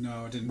just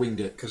no? I didn't winged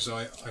it? Because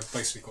I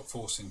basically got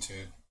forced into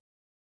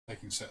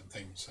taking certain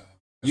things.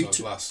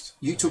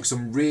 You took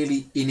some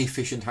really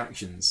inefficient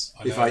actions,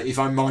 if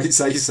I might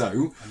say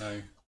so. I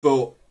know.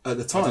 But at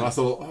the time, I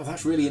thought, oh,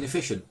 that's really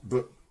inefficient.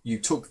 But you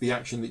took the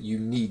action that you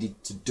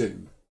needed to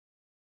do,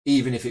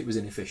 even if it was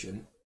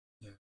inefficient.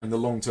 Yeah. And the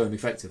long-term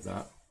effect of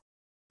that.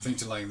 I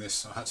think I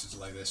had to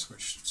delay this,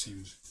 which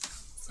seems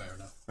fair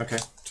enough. Okay.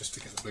 Just to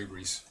get the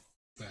blueberries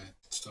there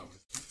to start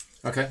with.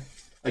 Okay.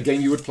 A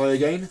game you would play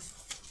again?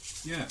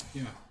 Yeah.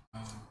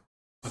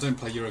 I don't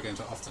play Euro games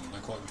that often, and I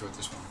quite enjoyed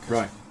this one.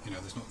 Right.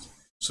 There's not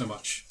so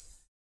much,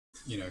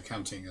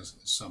 counting as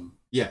some.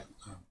 Yeah.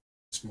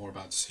 It's more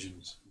about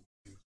decisions.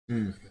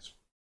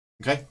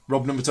 Okay.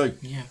 Rob, number 2.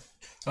 Yeah.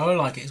 I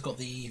like it. It's got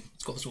the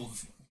sort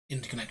of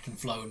interconnection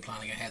flow and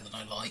planning ahead that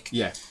I like.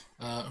 Yeah.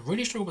 I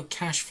really struggled with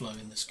cash flow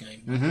in this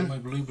game. My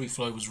blueberry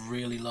flow was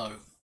really low.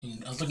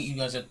 I was looking at you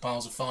guys had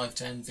piles of 5,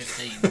 10,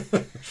 15.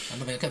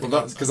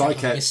 That's because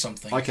I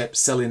something. I kept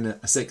selling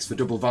a 6 for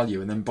double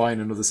value and then buying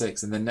another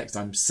 6 and then next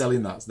time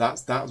selling that.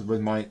 That was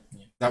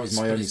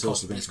my only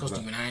source of income. It's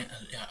costing you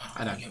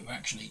an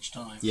action each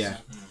time. Yeah.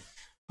 So.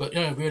 But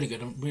really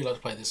good. I'd really like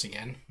to play this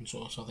again.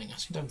 So I think I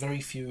seem to have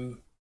very few.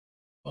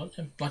 Well,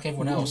 like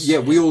everyone else. Yeah,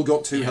 we all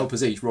got 2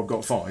 helpers each. Rob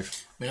got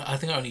 5. I mean, I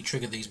think I only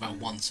triggered these about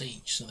once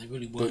each, so they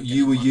really weren't. But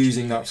you were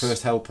using that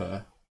first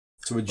helper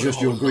to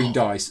adjust your green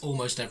dice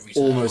almost every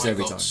time. I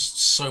got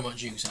so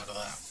much use out of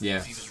that.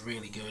 Yeah, it was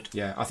really good.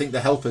 Yeah, I think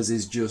the helpers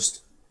is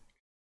just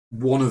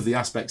one of the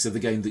aspects of the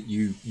game that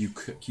you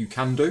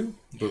can do,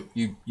 but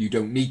you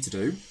don't need to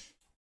do.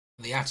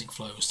 The attic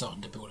flow was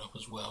starting to build up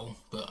as well,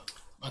 but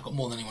I got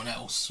more than anyone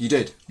else. You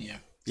did.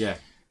 Yeah.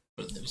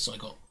 But I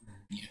got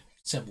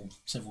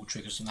several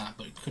triggers from that,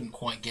 but couldn't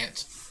quite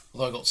get.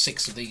 Although I got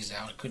 6 of these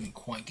out, I couldn't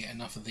quite get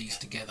enough of these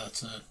together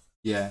to.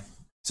 Yeah.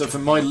 So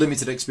from my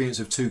limited experience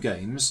of 2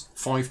 games,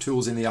 5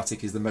 tools in the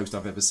attic is the most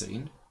I've ever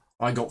seen.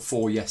 I got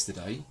 4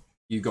 yesterday.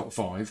 You got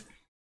 5.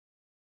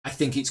 I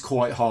think it's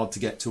quite hard to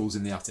get tools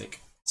in the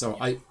attic. So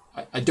I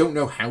don't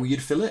know how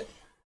you'd fill it.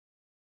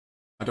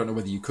 I don't know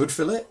whether you could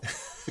fill it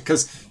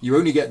because you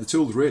only get the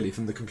tools really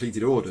from the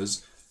completed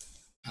orders.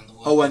 And the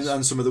workers.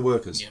 And some of the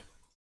workers. Yeah.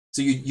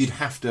 So you'd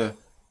have to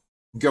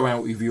go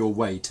out of your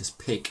way to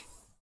pick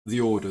the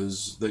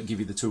orders that give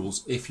you the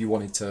tools if you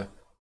wanted to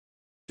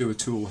do a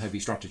tool heavy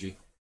strategy.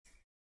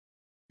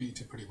 You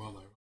did pretty well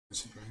though,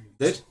 considering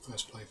did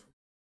first playthrough.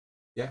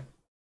 Yeah.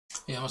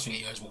 Yeah, I must think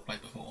you guys all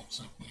played before.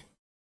 So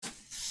yeah.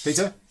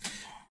 Peter.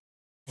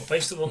 Well,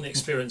 based on the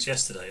experience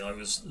yesterday, I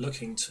was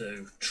looking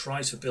to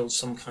try to build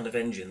some kind of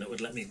engine that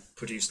would let me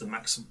produce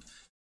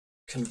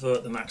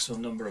convert the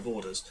maximum number of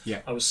orders.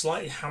 Yeah. I was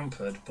slightly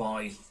hampered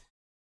by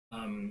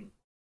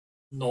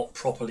not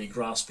properly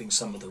grasping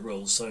some of the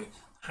rules. So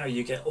how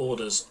you get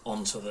orders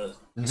onto the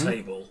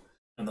table,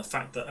 and the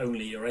fact that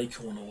only your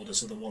acorn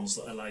orders are the ones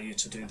that allow you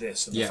to do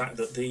this, and the fact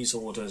that these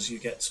orders you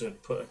get to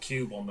put a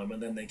cube on them,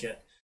 and then they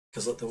get,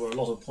 because there were a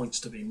lot of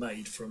points to be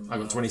made from. I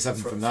got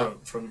 27 from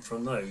that.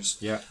 From those.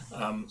 Yeah.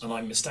 And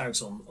I missed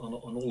out on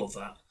all of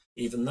that,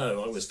 even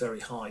though I was very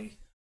high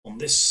on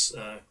this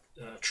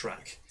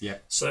track. Yeah.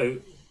 So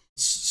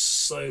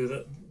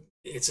that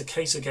it's a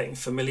case of getting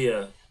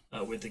familiar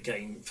with the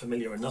game,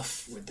 familiar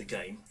enough with the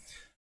game,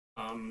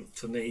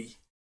 for me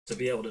to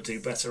be able to do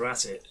better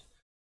at it.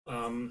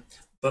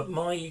 But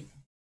my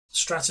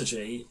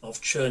strategy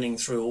of churning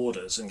through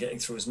orders and getting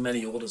through as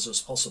many orders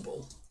as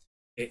possible,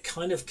 it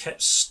kind of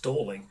kept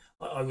stalling.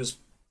 I was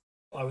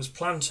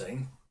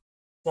planting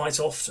quite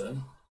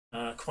often,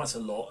 quite a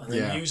lot, and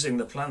then using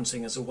the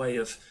planting as a way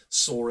of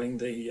soaring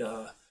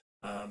the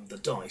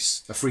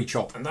dice. A free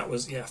chop. And that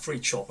was free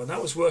chop, and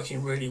that was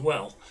working really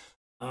well.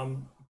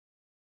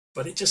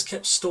 But it just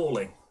kept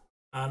stalling,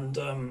 and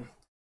I'm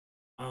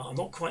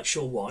not quite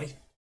sure why.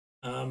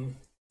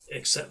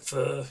 Except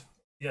for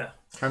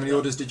How many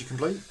orders did you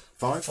complete?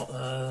 5?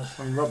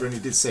 I mean, Rob only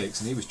did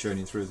 6, and he was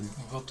churning through them.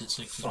 Rob did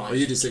 6. Oh,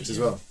 you did 6 as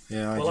well.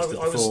 Yeah,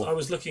 I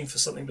was looking for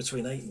something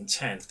between 8 and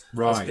 10.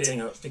 Right.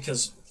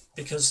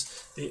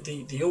 Because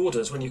the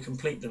orders, when you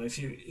complete them,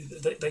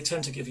 they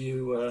tend to give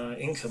you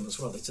income as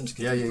well. They tend to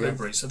give you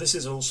blueberries. So this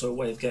is also a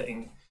way of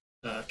getting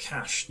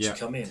cash to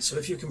come in. So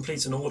if you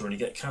complete an order and you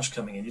get cash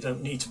coming in, you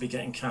don't need to be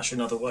getting cash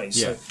in other ways.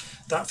 So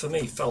that for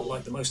me felt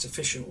like the most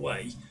efficient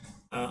way.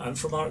 And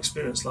from our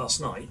experience last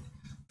night,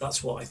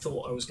 that's what I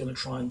thought I was going to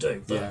try and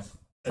do. But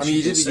I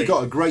mean, you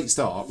got a great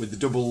start with the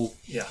double.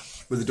 Yeah.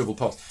 With the double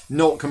pot.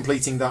 Not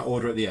completing that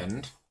order at the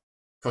end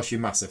cost you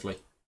massively,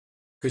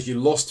 because you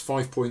lost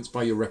 5 points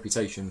by your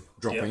reputation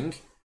dropping,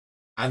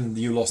 and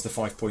you lost the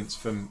 5 points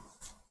from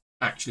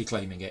actually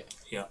claiming it.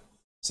 Yeah.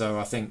 So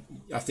I think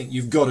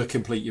you've got to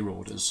complete your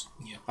orders.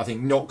 Yeah. I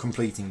think not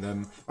completing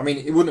them. I mean,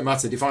 it wouldn't have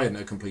mattered if I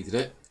hadn't completed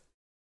it,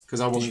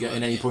 because I wasn't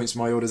getting any points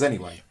from my orders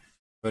anyway.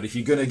 But if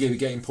you're going to be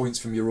getting points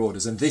from your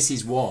orders, and this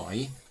is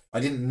why I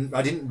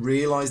didn't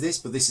realise this,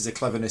 but this is a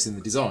cleverness in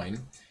the design,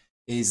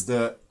 is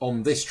that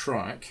on this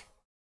track,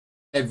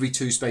 every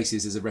 2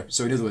 spaces is a rep.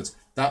 So in other words,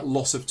 that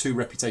loss of 2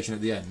 reputation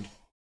at the end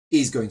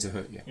is going to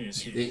hurt you.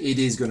 It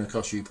is going to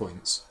cost you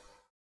points.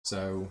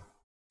 So,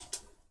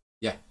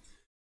 yeah.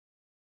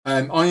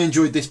 I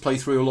enjoyed this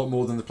playthrough a lot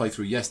more than the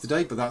playthrough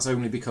yesterday, but that's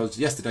only because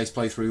yesterday's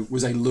playthrough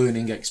was a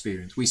learning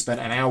experience. We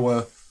spent an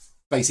hour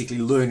basically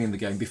learning the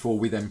game before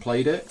we then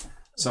played it.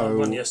 So I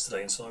won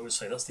yesterday, and so I would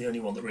say that's the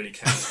only one that really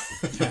counts.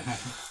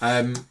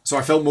 So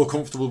I felt more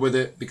comfortable with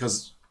it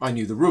because I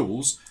knew the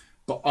rules,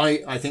 but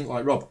I think,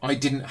 like Rob, I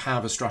didn't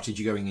have a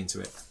strategy going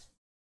into it.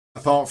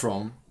 Apart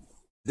from,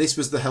 this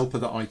was the helper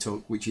that I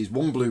took, which is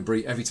 1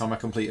 blueberry every time I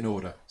complete an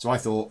order. So I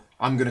thought,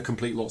 I'm going to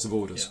complete lots of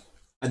orders,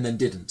 and then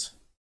didn't.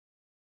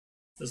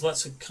 There's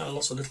lots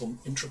of little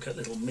intricate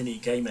little mini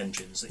game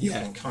engines that you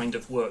can kind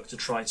of work to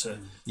try to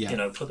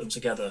put them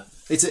together.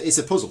 It's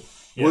a puzzle.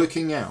 Yeah.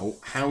 Working out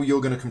how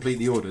you're going to complete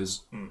the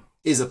orders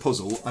is a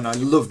puzzle, and I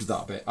loved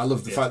that bit. I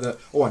loved the fact that,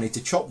 I need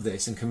to chop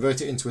this and convert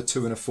it into a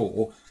 2 and a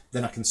 4,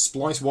 then I can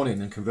splice 1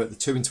 in and convert the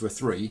 2 into a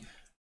 3.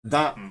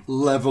 That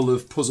level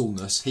of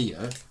puzzleness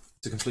here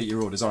to complete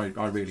your orders, I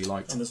really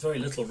liked. And there's very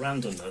little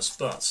randomness,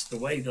 but the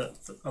way that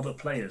other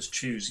players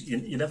choose,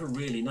 you never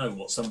really know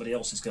what somebody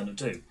else is going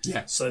to do.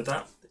 Yeah. So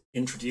that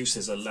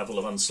introduces a level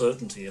of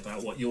uncertainty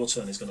about what your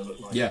turn is going to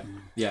look like. Yeah,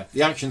 yeah.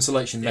 The action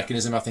selection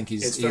mechanism, I think,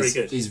 is very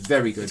good. Is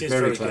very good,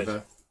 very clever.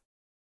 Good.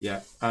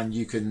 Yeah, and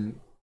you can,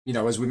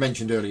 as we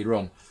mentioned earlier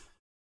on,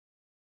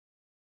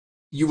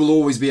 you will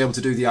always be able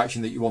to do the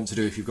action that you want to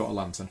do if you've got a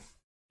lantern.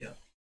 Yeah,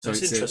 so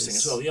it's interesting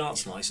as well. The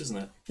art's nice, isn't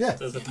it? Yeah,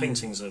 the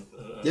paintings are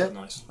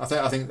nice.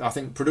 I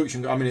think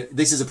production. I mean,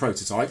 this is a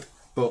prototype,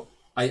 but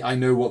I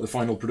know what the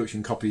final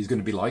production copy is going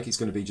to be like. It's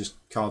going to be just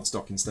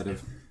cardstock instead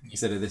of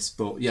this.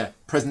 But yeah,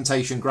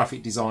 presentation,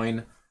 graphic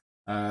design,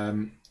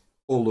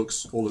 all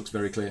looks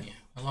very clear. Yeah,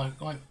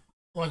 I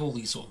like all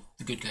these sort of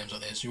the good games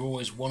like this. You're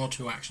always 1 or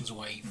 2 actions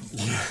away from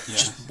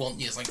just one.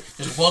 Yeah, it's like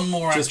just one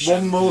more action, just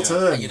one more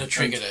turn, and you'd have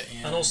triggered it.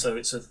 And also,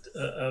 it's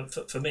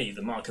for me,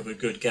 the mark of a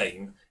good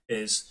game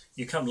is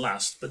you come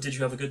last, but did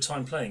you have a good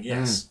time playing?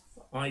 Yes,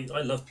 I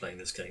love playing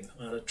this game.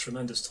 I had a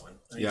tremendous time,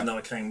 even though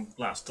I came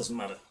last. Doesn't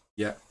matter.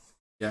 Yeah.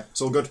 Yeah,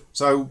 it's all good.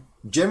 So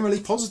generally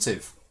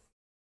positive.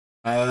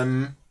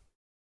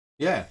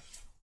 Yeah,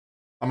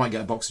 I might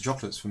get a box of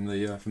chocolates from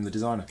the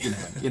designer.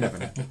 You never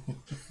know.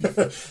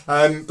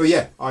 But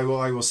yeah, I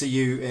will see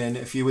you in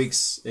a few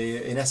weeks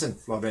in Essen.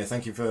 Flybear,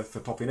 thank you for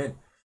popping in.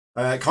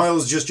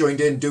 Kyle's just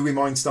joined in. Do we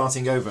mind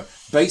starting over?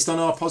 Based on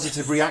our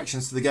positive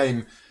reactions to the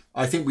game,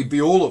 I think we'd be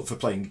all up for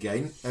playing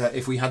again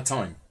if we had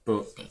time.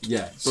 But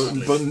yeah,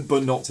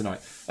 but not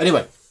tonight.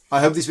 Anyway. I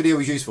hope this video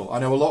was useful. I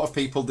know a lot of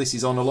people, this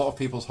is on a lot of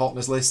people's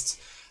hotness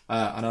lists,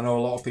 and I know a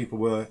lot of people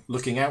were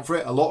looking out for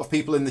it. A lot of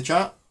people in the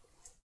chat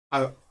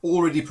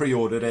already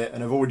pre-ordered it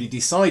and have already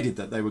decided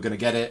that they were going to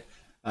get it,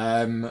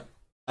 and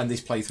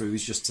this playthrough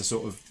is just to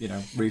sort of,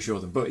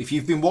 reassure them. But if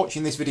you've been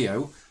watching this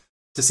video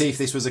to see if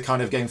this was a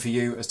kind of game for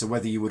you as to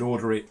whether you would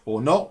order it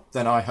or not,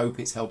 then I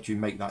hope it's helped you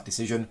make that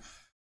decision,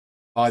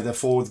 either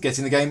for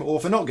getting the game or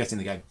for not getting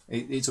the game.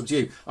 It's up to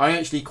you. I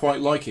actually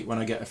quite like it when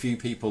I get a few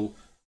people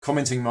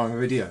commenting my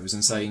videos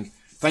and saying,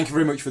 thank you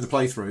very much for the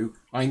playthrough.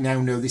 I now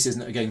know this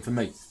isn't a game for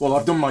me. Well,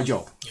 I've done my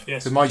job.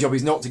 Yes. So my job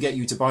is not to get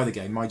you to buy the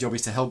game. My job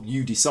is to help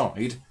you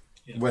decide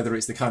whether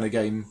it's the kind of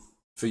game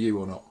for you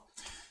or not.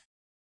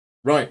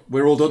 Right,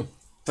 we're all done.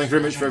 Thank you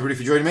very much for everybody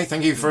for joining me.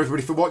 Thank you for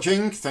everybody for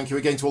watching. Thank you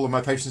again to all of my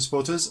Patreon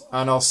supporters.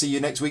 And I'll see you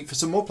next week for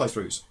some more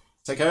playthroughs.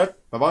 Take care.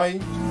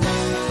 Bye-bye.